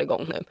som drar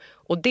igång nu.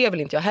 Och det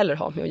vill inte jag heller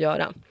ha med att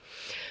göra.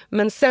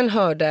 Men sen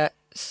hörde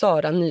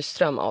Sara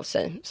Nyström av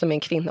sig, som är en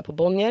kvinna på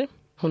Bonnier.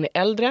 Hon är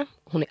äldre,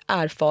 hon är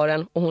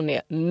erfaren och hon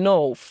är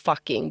no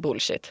fucking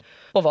bullshit.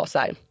 Och var så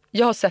här,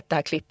 jag har sett det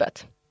här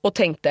klippet och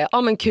tänkte,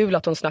 ja men kul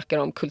att hon snackar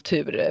om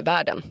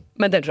kulturvärlden.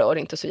 Men den rör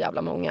inte så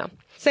jävla många.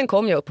 Sen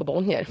kom jag upp på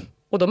Bonnier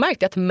och då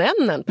märkte jag att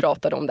männen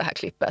pratade om det här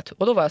klippet.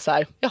 Och då var jag så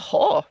här,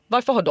 jaha,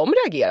 varför har de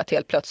reagerat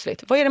helt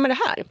plötsligt? Vad är det med det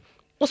här?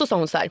 Och så sa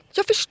hon så här,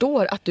 jag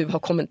förstår att du har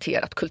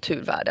kommenterat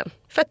kulturvärlden,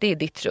 för att det är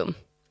ditt rum.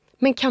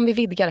 Men kan vi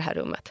vidga det här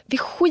rummet? Vi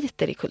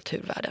skiter i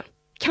kulturvärlden.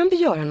 Kan vi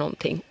göra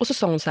någonting? Och så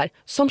sa hon så här,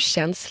 som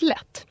känns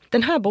lätt.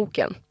 Den här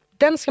boken,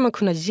 den ska man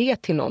kunna ge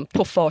till någon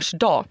på fars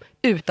dag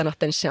utan att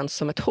den känns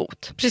som ett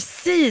hot.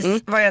 Precis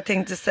vad jag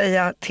tänkte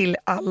säga till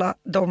alla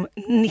de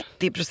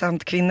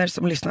 90% kvinnor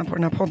som lyssnar på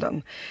den här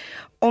podden.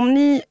 Om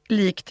ni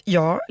likt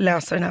jag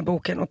läser den här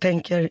boken och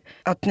tänker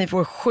att ni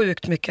får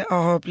sjukt mycket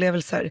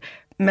aha-upplevelser,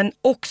 men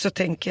också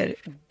tänker,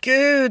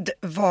 gud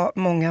vad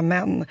många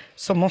män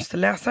som måste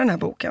läsa den här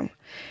boken.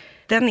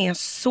 Den är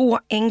så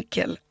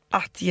enkel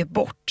att ge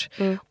bort.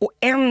 Och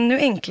ännu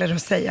enklare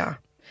att säga,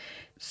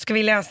 ska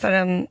vi läsa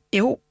den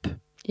ihop?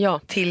 Ja.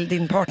 Till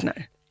din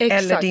partner?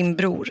 Exakt. Eller din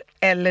bror?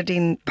 Eller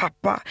din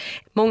pappa?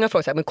 Många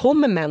frågar så här, men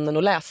kommer männen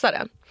att läsa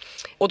den?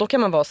 Och då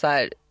kan man vara så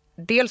här,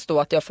 dels då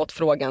att jag har fått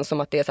frågan som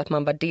att det är så att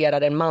man värderar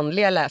den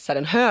manliga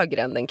läsaren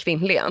högre än den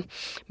kvinnliga.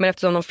 Men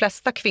eftersom de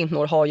flesta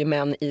kvinnor har ju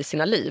män i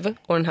sina liv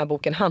och den här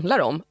boken handlar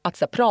om att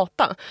så här,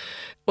 prata.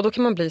 Och då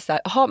kan man bli så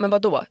här, jaha men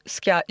vadå?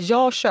 Ska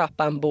jag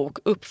köpa en bok,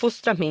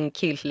 uppfostra min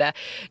kille,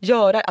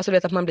 göra, alltså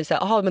vet att man blir så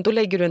här, jaha men då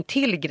lägger du en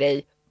till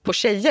grej på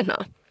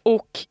tjejerna.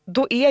 Och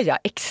då är jag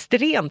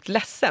extremt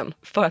ledsen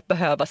för att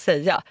behöva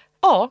säga,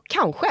 ja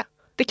kanske.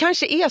 Det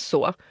kanske är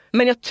så,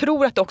 men jag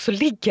tror att det också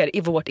ligger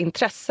i vårt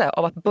intresse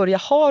av att börja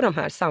ha de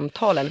här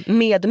samtalen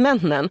med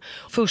männen.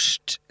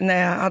 Först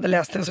när jag hade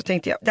läst den så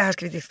tänkte jag, det här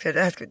ska vi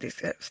diskutera.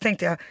 Så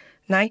tänkte jag,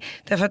 nej,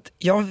 därför att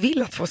jag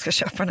vill att folk ska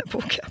köpa den här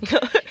boken.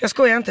 Jag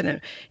skojar inte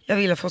nu. Jag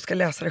vill att folk ska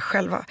läsa det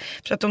själva.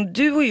 För att om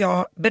du och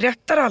jag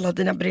berättar alla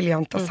dina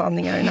briljanta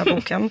sanningar i den här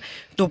boken,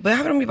 då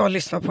behöver de ju bara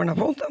lyssna på den här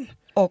podden.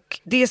 Och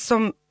det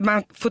som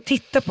man får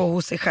titta på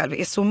hos sig själv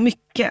är så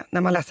mycket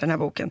när man läser den här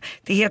boken.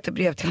 Det heter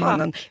Brev till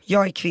mannen.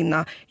 Jag är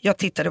kvinna. Jag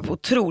tittade på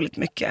otroligt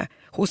mycket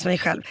hos mig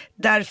själv.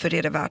 Därför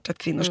är det värt att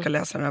kvinnor ska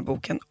läsa den här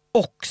boken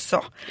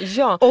också.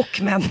 Ja.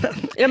 Och männen.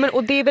 Ja, men,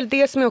 och det är väl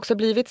det som också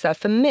blivit så här.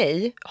 För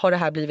mig har det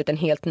här blivit en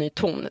helt ny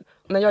ton.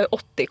 När jag är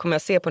 80 kommer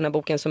jag se på den här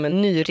boken som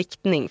en ny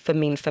riktning för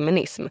min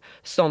feminism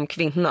som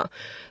kvinna.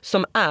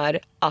 Som är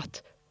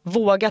att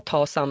våga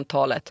ta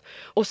samtalet.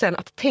 Och sen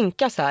att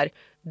tänka så här.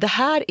 Det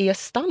här är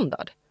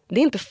standard. Det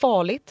är inte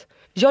farligt.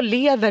 Jag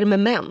lever med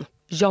män.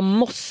 Jag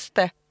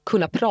måste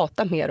kunna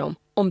prata med dem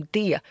om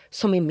det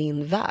som är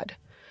min värld.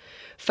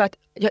 För att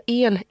jag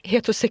är en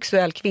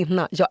heterosexuell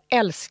kvinna. Jag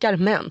älskar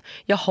män.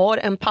 Jag har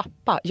en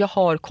pappa. Jag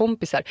har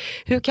kompisar.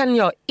 Hur kan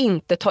jag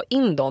inte ta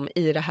in dem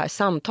i det här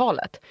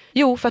samtalet?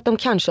 Jo, för att de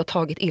kanske har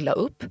tagit illa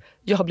upp.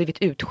 Jag har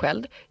blivit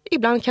utskälld.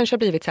 Ibland kanske har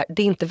blivit så här,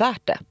 det är inte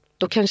värt det.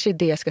 Då kanske det är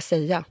det jag ska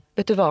säga.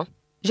 Vet du vad?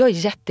 Jag är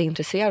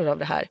jätteintresserad av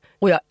det här.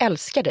 Och jag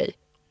älskar dig.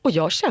 Och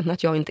jag känner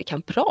att jag inte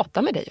kan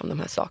prata med dig om de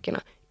här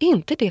sakerna. Är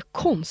inte det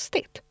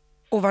konstigt?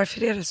 Och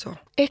varför är det så?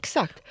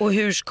 Exakt. Och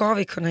hur ska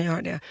vi kunna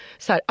göra det?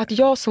 Så här, att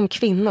jag som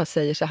kvinna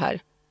säger så här.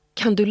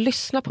 Kan du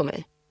lyssna på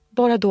mig?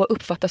 Bara då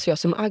uppfattas jag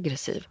som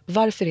aggressiv.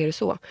 Varför är det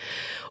så?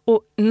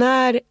 Och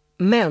när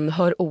män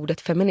hör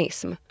ordet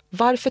feminism.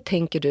 Varför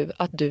tänker du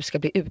att du ska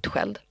bli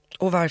utskälld?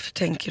 Och varför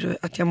tänker du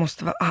att jag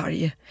måste vara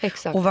arg?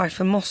 Exakt. Och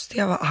varför måste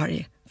jag vara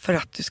arg? För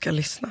att du ska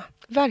lyssna.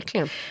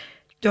 Verkligen.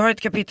 Du har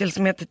ett kapitel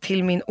som heter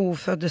Till min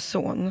ofödde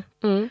son.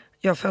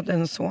 Jag födde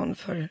en son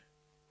för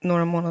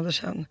några månader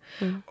sedan.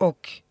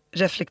 Och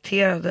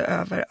reflekterade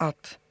över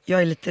att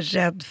jag är lite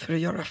rädd för att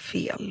göra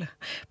fel.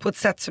 På ett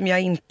sätt som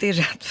jag inte är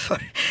rädd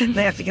för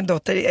när jag fick en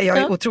dotter. Jag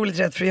är otroligt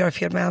rädd för att göra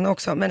fel med henne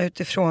också. Men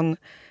utifrån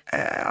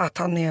att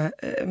han är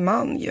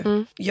man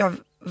ju. Jag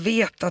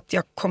vet att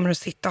jag kommer att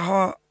sitta och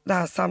ha det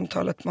här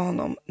samtalet med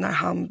honom när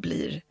han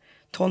blir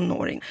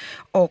tonåring.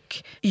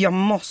 Och jag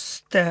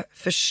måste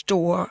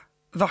förstå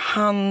vad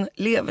han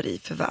lever i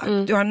för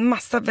värld. Du har en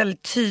massa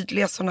väldigt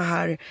tydliga såna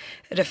här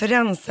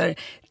referenser.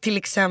 Till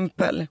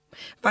exempel,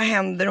 vad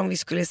händer om vi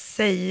skulle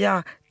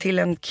säga till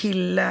en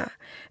kille,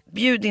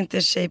 bjud inte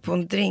en tjej på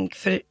en drink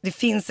för det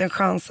finns en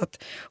chans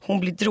att hon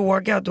blir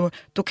drogad och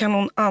då kan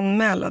hon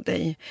anmäla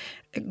dig.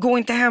 Gå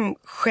inte hem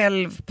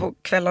själv på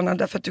kvällarna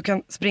därför att du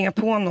kan springa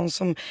på någon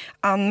som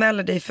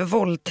anmäler dig för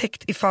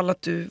våldtäkt ifall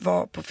att du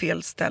var på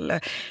fel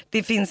ställe.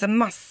 Det finns en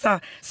massa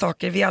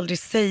saker vi aldrig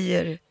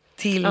säger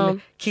till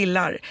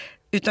killar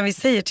utan vi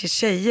säger till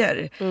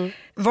tjejer.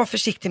 Var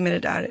försiktig med det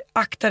där,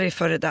 akta dig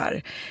för det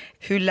där.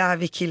 Hur lär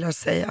vi killar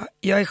säga?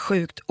 Jag är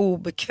sjukt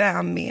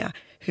obekväm med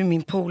hur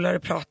min polare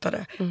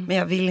pratade men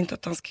jag vill inte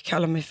att han ska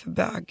kalla mig för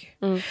bög.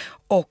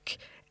 Och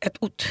ett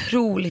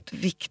otroligt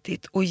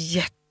viktigt och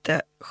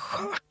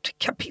jätteskört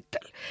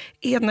kapitel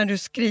är när du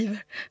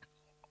skriver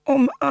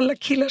om alla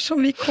killar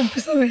som vi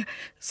kompisar med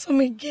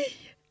som är gay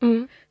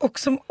och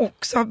som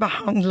också har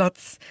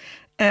behandlats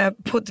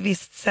på ett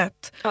visst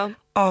sätt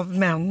av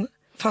män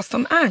fast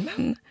de är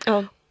män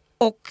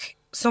och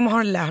som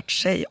har lärt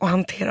sig att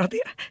hantera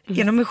det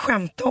genom att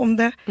skämta om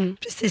det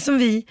precis som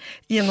vi,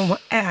 genom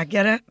att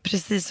äga det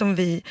precis som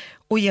vi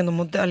och genom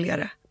att dölja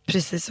det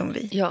precis som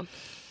vi.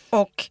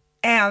 Och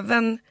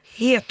även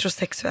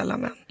heterosexuella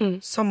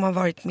män som har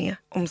varit med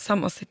om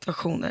samma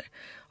situationer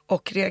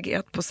och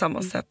reagerat på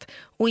samma sätt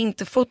och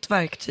inte fått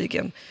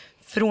verktygen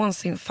från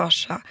sin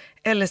farsa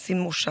eller sin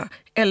morsa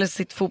eller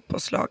sitt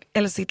fotbollslag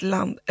eller sitt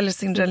land eller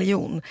sin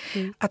religion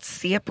att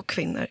se på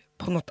kvinnor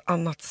på något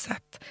annat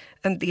sätt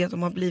än det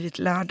de har blivit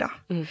lärda.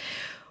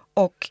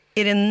 Och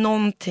är det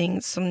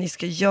någonting som ni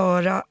ska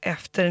göra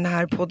efter den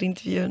här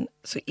poddintervjun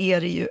så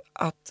är det ju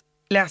att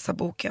läsa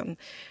boken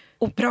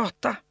och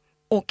prata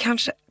och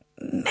kanske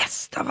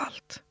mest av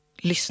allt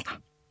lyssna.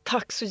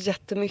 Tack så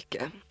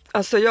jättemycket.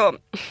 Alltså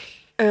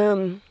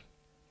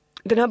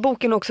den här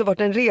boken har också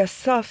varit en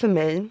resa för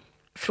mig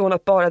från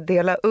att bara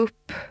dela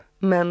upp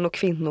män och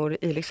kvinnor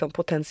i liksom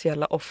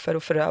potentiella offer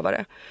och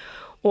förövare.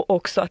 Och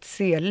också att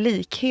se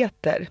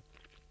likheter.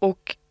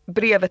 Och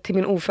brevet till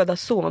min ofödda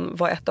son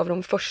var ett av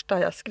de första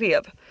jag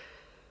skrev.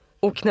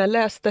 Och när jag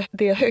läste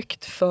det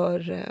högt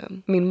för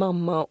min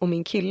mamma och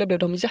min kille blev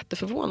de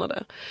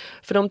jätteförvånade.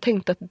 För de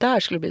tänkte att där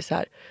skulle bli så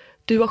här.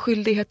 du har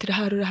skyldighet till det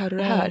här och det här och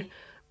det här.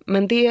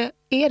 Men det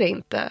är det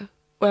inte.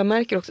 Och jag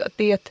märker också att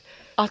det är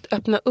att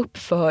öppna upp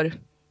för,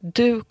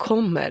 du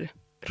kommer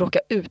råka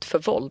ut för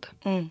våld.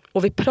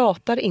 Och vi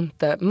pratar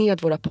inte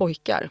med våra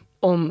pojkar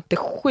om det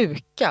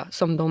sjuka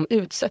som de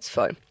utsätts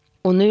för.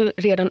 Och nu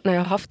redan när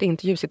jag har haft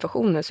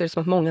intervjusituationer så är det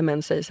som att många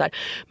män säger så här,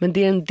 men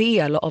det är en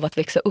del av att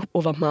växa upp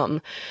och vara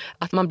man.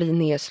 Att man blir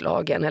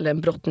nedslagen eller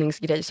en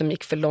brottningsgrej som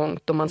gick för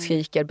långt och man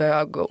skriker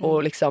bög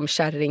och liksom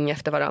kärring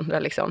efter varandra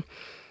liksom.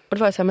 Och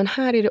det var så här, men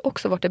här är det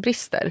också vart det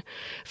brister.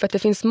 För att det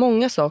finns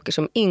många saker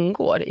som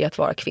ingår i att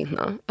vara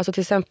kvinna. Alltså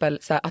till exempel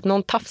så här, att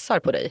någon tafsar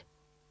på dig.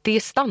 Det är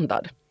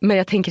standard. Men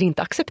jag tänker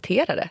inte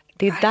acceptera det.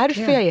 Det är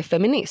därför jag är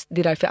feminist.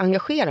 Det är därför jag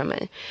engagerar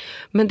mig.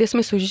 Men det som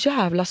är så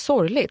jävla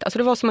sorgligt. Alltså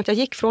det var som att jag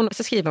gick från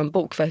att skriva en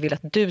bok för att jag vill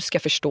att du ska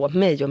förstå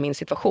mig och min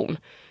situation.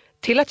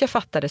 Till att jag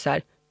fattade så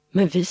här,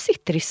 men vi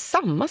sitter i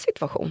samma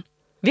situation.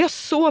 Vi har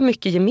så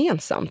mycket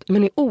gemensamt,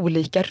 men i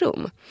olika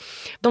rum.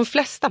 De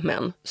flesta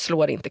män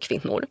slår inte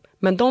kvinnor.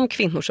 Men de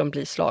kvinnor som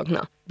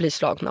blir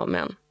slagna av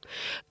män.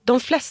 De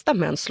flesta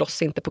män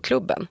slåss inte på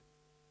klubben.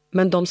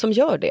 Men de som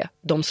gör det,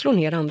 de slår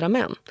ner andra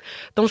män.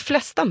 De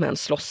flesta män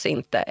slåss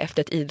inte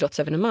efter ett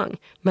idrottsevenemang.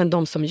 Men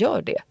de som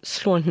gör det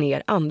slår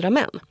ner andra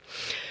män.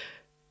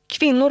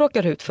 Kvinnor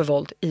råkar ut för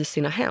våld i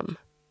sina hem.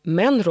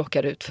 Män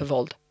råkar ut för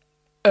våld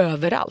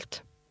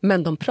överallt.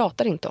 Men de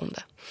pratar inte om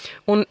det.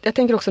 Och jag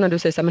tänker också när du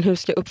säger så här, men hur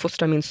ska jag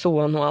uppfostra min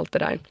son och allt det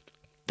där.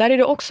 Där är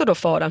det också då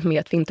faran med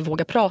att vi inte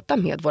vågar prata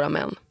med våra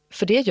män.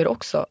 För det gör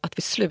också att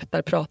vi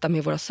slutar prata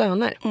med våra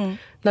söner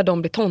när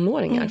de blir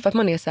tonåringar. För att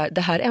man är så här,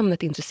 det här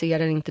ämnet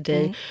intresserar inte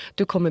dig.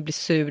 Du kommer bli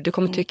sur, du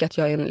kommer tycka att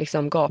jag är en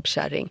liksom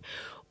gapkärring.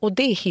 Och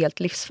det är helt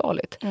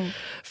livsfarligt.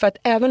 För att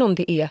även om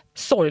det är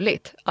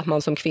sorgligt att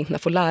man som kvinna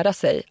får lära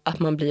sig att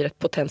man blir ett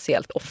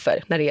potentiellt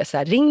offer. När det är så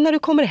här, ring när du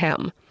kommer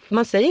hem.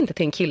 Man säger inte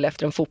till en kille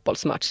efter en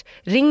fotbollsmatch,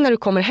 ring när du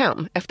kommer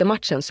hem efter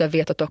matchen så jag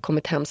vet att du har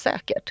kommit hem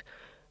säkert.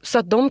 Så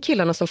att de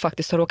killarna som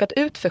faktiskt har råkat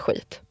ut för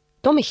skit,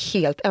 de är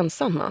helt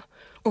ensamma.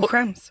 Och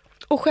skäms.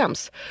 Och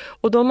skäms.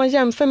 Och då man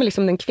jämför med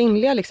liksom den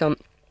kvinnliga liksom,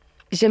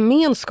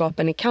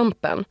 gemenskapen i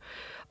kampen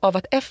av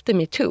att efter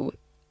MeToo,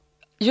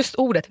 just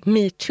ordet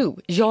MeToo,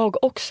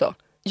 jag också.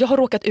 Jag har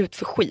råkat ut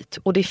för skit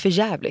och det är för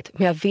jävligt,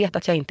 men jag vet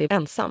att jag inte är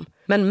ensam.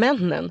 Men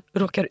männen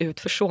råkar ut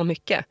för så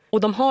mycket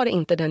och de har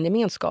inte den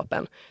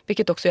gemenskapen,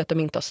 vilket också gör att de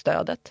inte har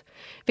stödet.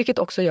 Vilket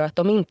också gör att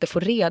de inte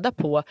får reda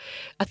på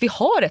att vi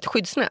har ett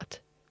skyddsnät.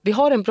 Vi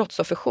har en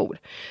brottsofferjour.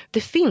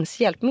 Det finns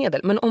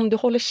hjälpmedel, men om du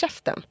håller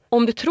käften,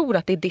 om du tror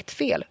att det är ditt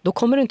fel, då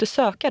kommer du inte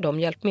söka de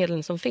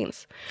hjälpmedlen som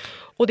finns.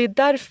 Och det är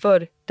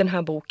därför den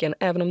här boken,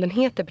 även om den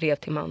heter Brev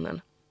till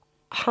mannen,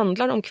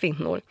 handlar om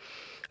kvinnor.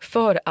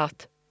 För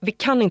att vi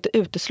kan inte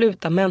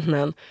utesluta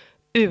männen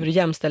ur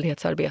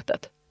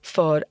jämställdhetsarbetet.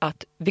 För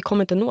att vi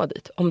kommer inte nå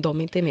dit om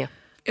de inte är med.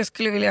 Jag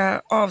skulle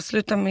vilja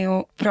avsluta med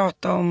att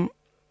prata om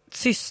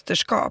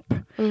systerskap.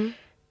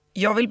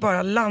 Jag vill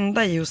bara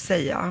landa i att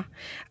säga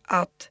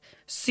att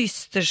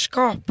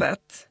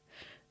systerskapet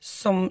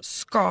som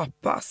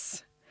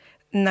skapas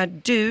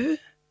när du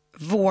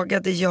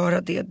vågade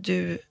göra det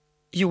du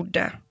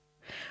gjorde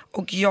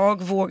och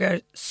jag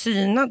vågar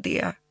syna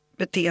det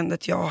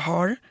beteendet jag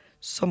har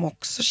som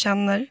också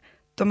känner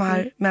de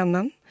här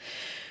männen.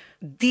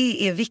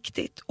 Det är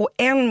viktigt och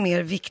än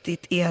mer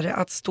viktigt är det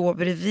att stå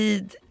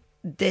bredvid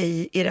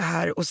dig i det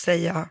här och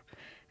säga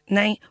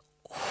nej,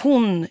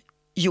 hon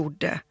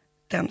gjorde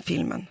den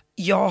filmen.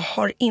 Jag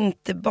har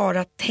inte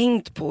bara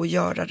tänkt på att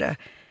göra det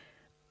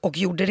och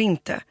gjorde det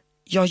inte.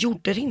 Jag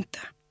gjorde det inte.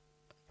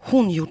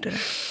 Hon gjorde det.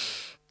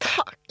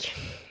 Tack.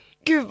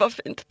 Gud vad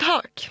fint,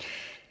 tack.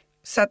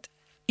 Så att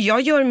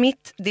jag gör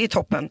mitt, det är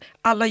toppen.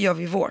 Alla gör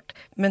vi vårt.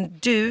 Men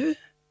du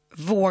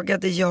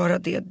vågade göra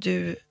det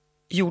du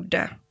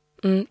gjorde.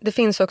 Det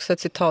finns också ett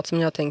citat som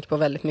jag tänker på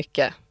väldigt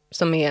mycket.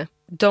 Som är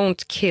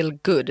don't kill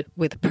good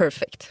with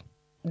perfect.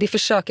 Det är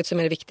försöket som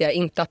är det viktiga.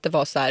 Inte att det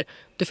var så här,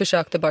 du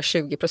försökte bara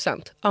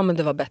 20%. Ja men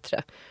det var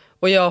bättre.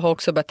 Och jag har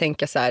också börjat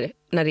tänka så här,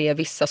 när det är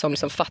vissa som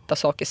liksom fattar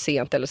saker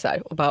sent eller så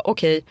här. Och bara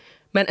okej,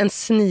 men en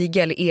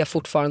snigel är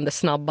fortfarande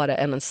snabbare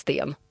än en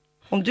sten.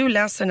 Om du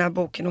läser den här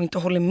boken och inte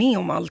håller med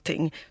om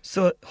allting,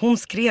 så hon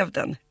skrev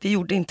den, det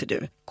gjorde inte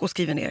du. Gå och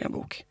skriv ner en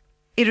bok.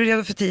 Är du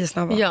redo för 10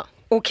 snabba? Ja.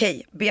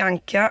 Okej,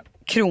 Bianca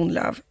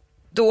Kronlöf,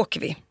 då åker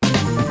vi. 10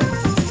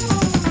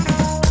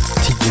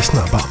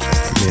 snabba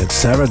med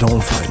Sarah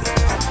Dawn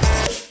Finer.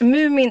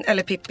 Mumin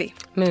eller Pippi?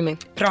 Mumin.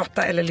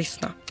 Prata eller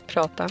lyssna?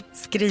 Prata.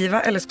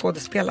 Skriva eller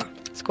skådespela?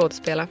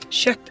 Skådespela.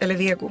 Kött eller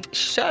vego?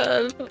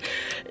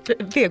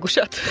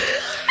 Vegokött.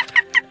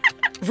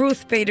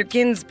 Ruth Bader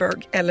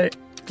Ginsburg eller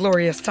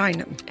Gloria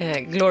Steinem?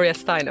 Gloria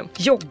Steinem.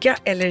 Jogga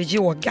eller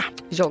yoga?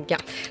 Jogga.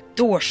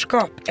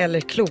 Dårskap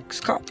eller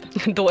klokskap?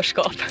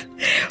 Dårskap.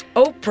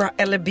 Oprah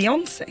eller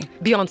Beyoncé?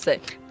 Beyoncé.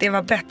 Det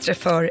var bättre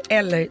för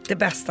eller det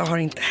bästa har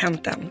inte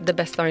hänt än? Det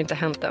bästa har inte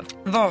hänt än.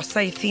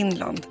 Vasa i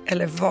Finland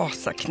eller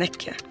Vasa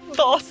knäcke?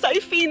 Vasa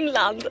i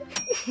Finland.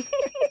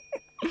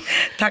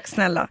 Tack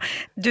snälla.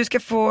 Du ska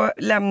få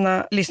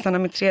lämna lyssnarna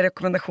med 3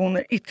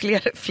 rekommendationer,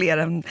 ytterligare fler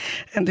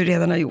än du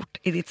redan har gjort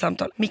i ditt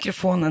samtal.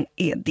 Mikrofonen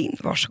är din,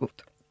 varsågod.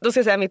 Då ska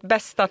jag säga mitt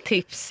bästa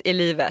tips i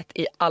livet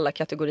i alla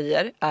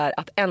kategorier är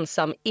att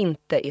ensam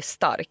inte är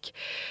stark.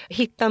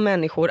 Hitta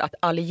människor att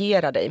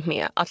alliera dig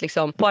med. Att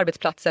liksom på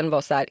arbetsplatsen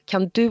vara så här,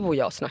 kan du och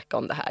jag snacka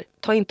om det här?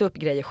 Ta inte upp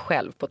grejer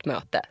själv på ett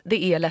möte.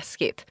 Det är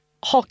läskigt.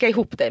 Haka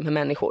ihop dig med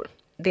människor.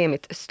 Det är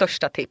mitt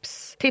största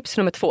tips. Tips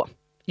nummer 2.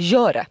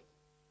 Gör det.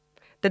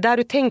 Det där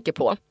du tänker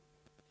på,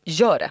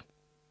 gör det.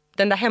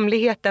 Den där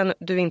hemligheten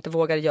du inte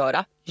vågar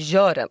göra,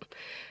 gör den.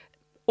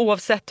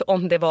 Oavsett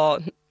om det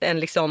var en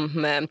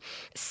liksom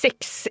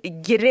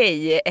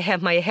sexgrej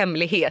hemma i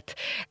hemlighet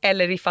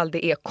eller ifall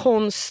det är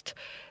konst.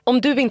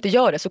 Om du inte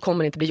gör det så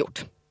kommer det inte bli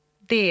gjort.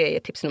 Det är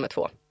tips nummer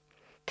 2.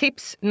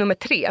 Tips nummer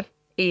 3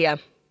 är,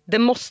 det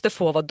måste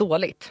få vara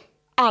dåligt.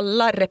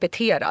 Alla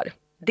repeterar.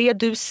 Det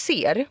du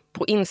ser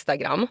på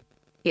Instagram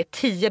är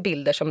 10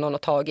 bilder som någon har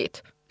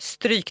tagit.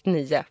 Strykt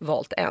 9,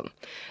 valt 1.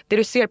 Det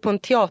du ser på en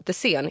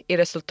teaterscen är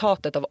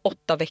resultatet av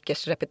 8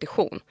 veckors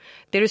repetition.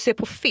 Det du ser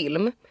på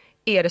film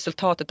är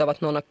resultatet av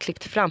att någon har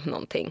klippt fram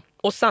någonting.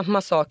 Och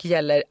samma sak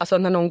gäller alltså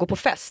när någon går på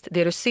fest.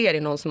 Det du ser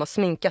är någon som har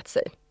sminkat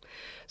sig.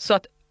 Så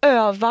att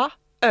öva.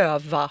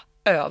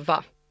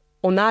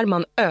 Och när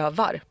man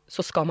övar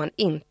så ska man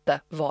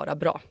inte vara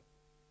bra.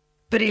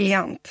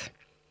 Briljant.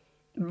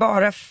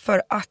 Bara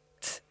för att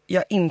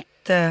jag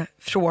inte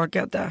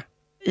frågade,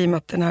 i och med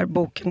att den här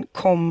boken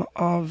kom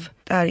av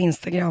det här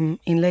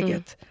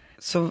Instagram-inlägget,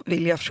 så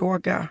vill jag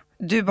fråga.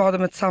 Du bad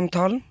om ett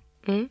samtal.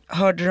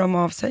 Hörde de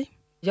av sig?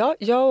 Ja,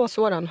 jag och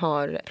Soran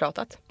har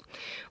pratat.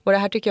 Och det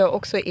här tycker jag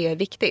också är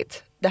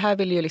viktigt. Det här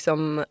vill ju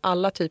liksom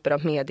alla typer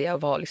av media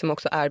vara liksom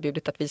också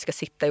erbjudit att vi ska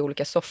sitta i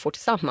olika soffor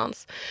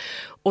tillsammans.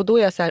 Och då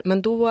är jag så här,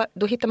 men då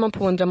hittar man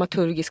på en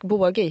dramaturgisk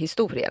båge i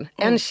historien.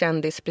 En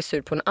kändis blir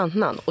sur på en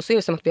annan och så är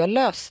det som att vi har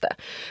löst det.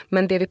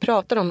 Men det vi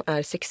pratar om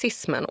är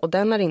sexismen och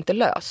den är inte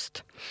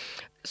löst.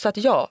 Så att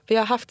ja, vi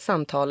har haft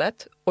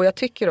samtalet och jag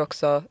tycker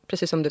också,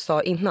 precis som du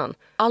sa innan,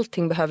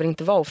 allting behöver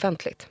inte vara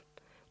offentligt.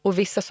 Och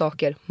vissa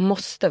saker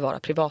måste vara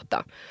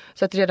privata.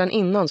 Så att redan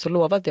innan så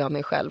lovade jag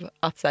mig själv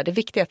att så här, det är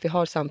viktigt att vi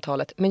har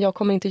samtalet. Men jag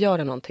kommer inte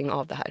göra någonting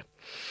av det här.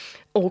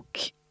 Och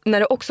när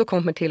det också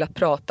kommer till att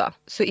prata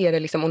så är det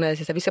liksom, och när jag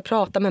säger så här, vi ska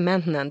prata med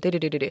männen,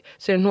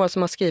 så är det några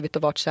som har skrivit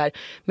och varit så här,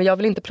 men jag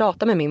vill inte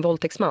prata med min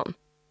våldtäktsman.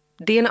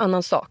 Det är en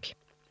annan sak.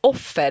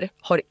 Offer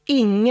har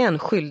ingen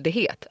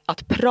skyldighet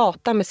att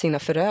prata med sina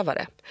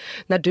förövare.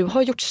 När du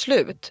har gjort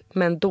slut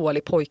med en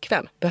dålig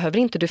pojkvän behöver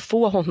inte du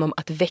få honom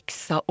att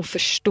växa och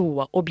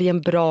förstå och bli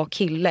en bra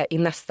kille i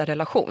nästa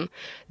relation.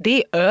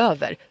 Det är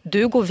över.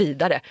 Du går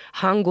vidare.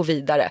 Han går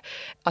vidare.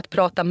 Att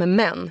prata med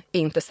män är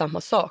inte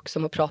samma sak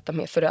som att prata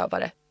med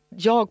förövare.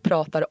 Jag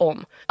pratar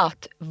om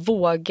att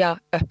våga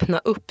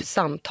öppna upp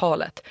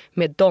samtalet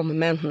med de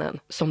männen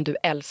som du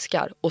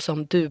älskar och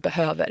som du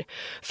behöver.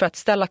 För att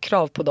ställa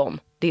krav på dem,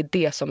 det är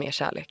det som är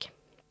kärlek.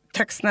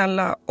 Tack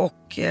snälla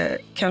och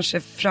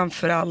kanske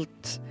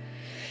framförallt...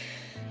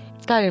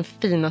 Det här är den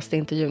finaste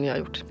intervjun jag har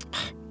gjort.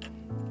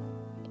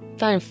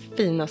 Det här är den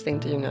finaste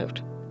intervjun jag har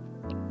gjort.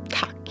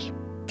 Tack.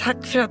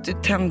 Tack för att du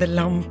tände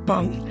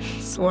lampan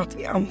så att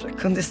vi andra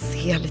kunde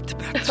se lite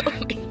bättre.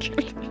 Oh, min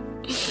Gud.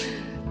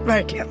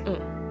 Verkligen.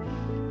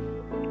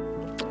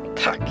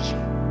 Tack.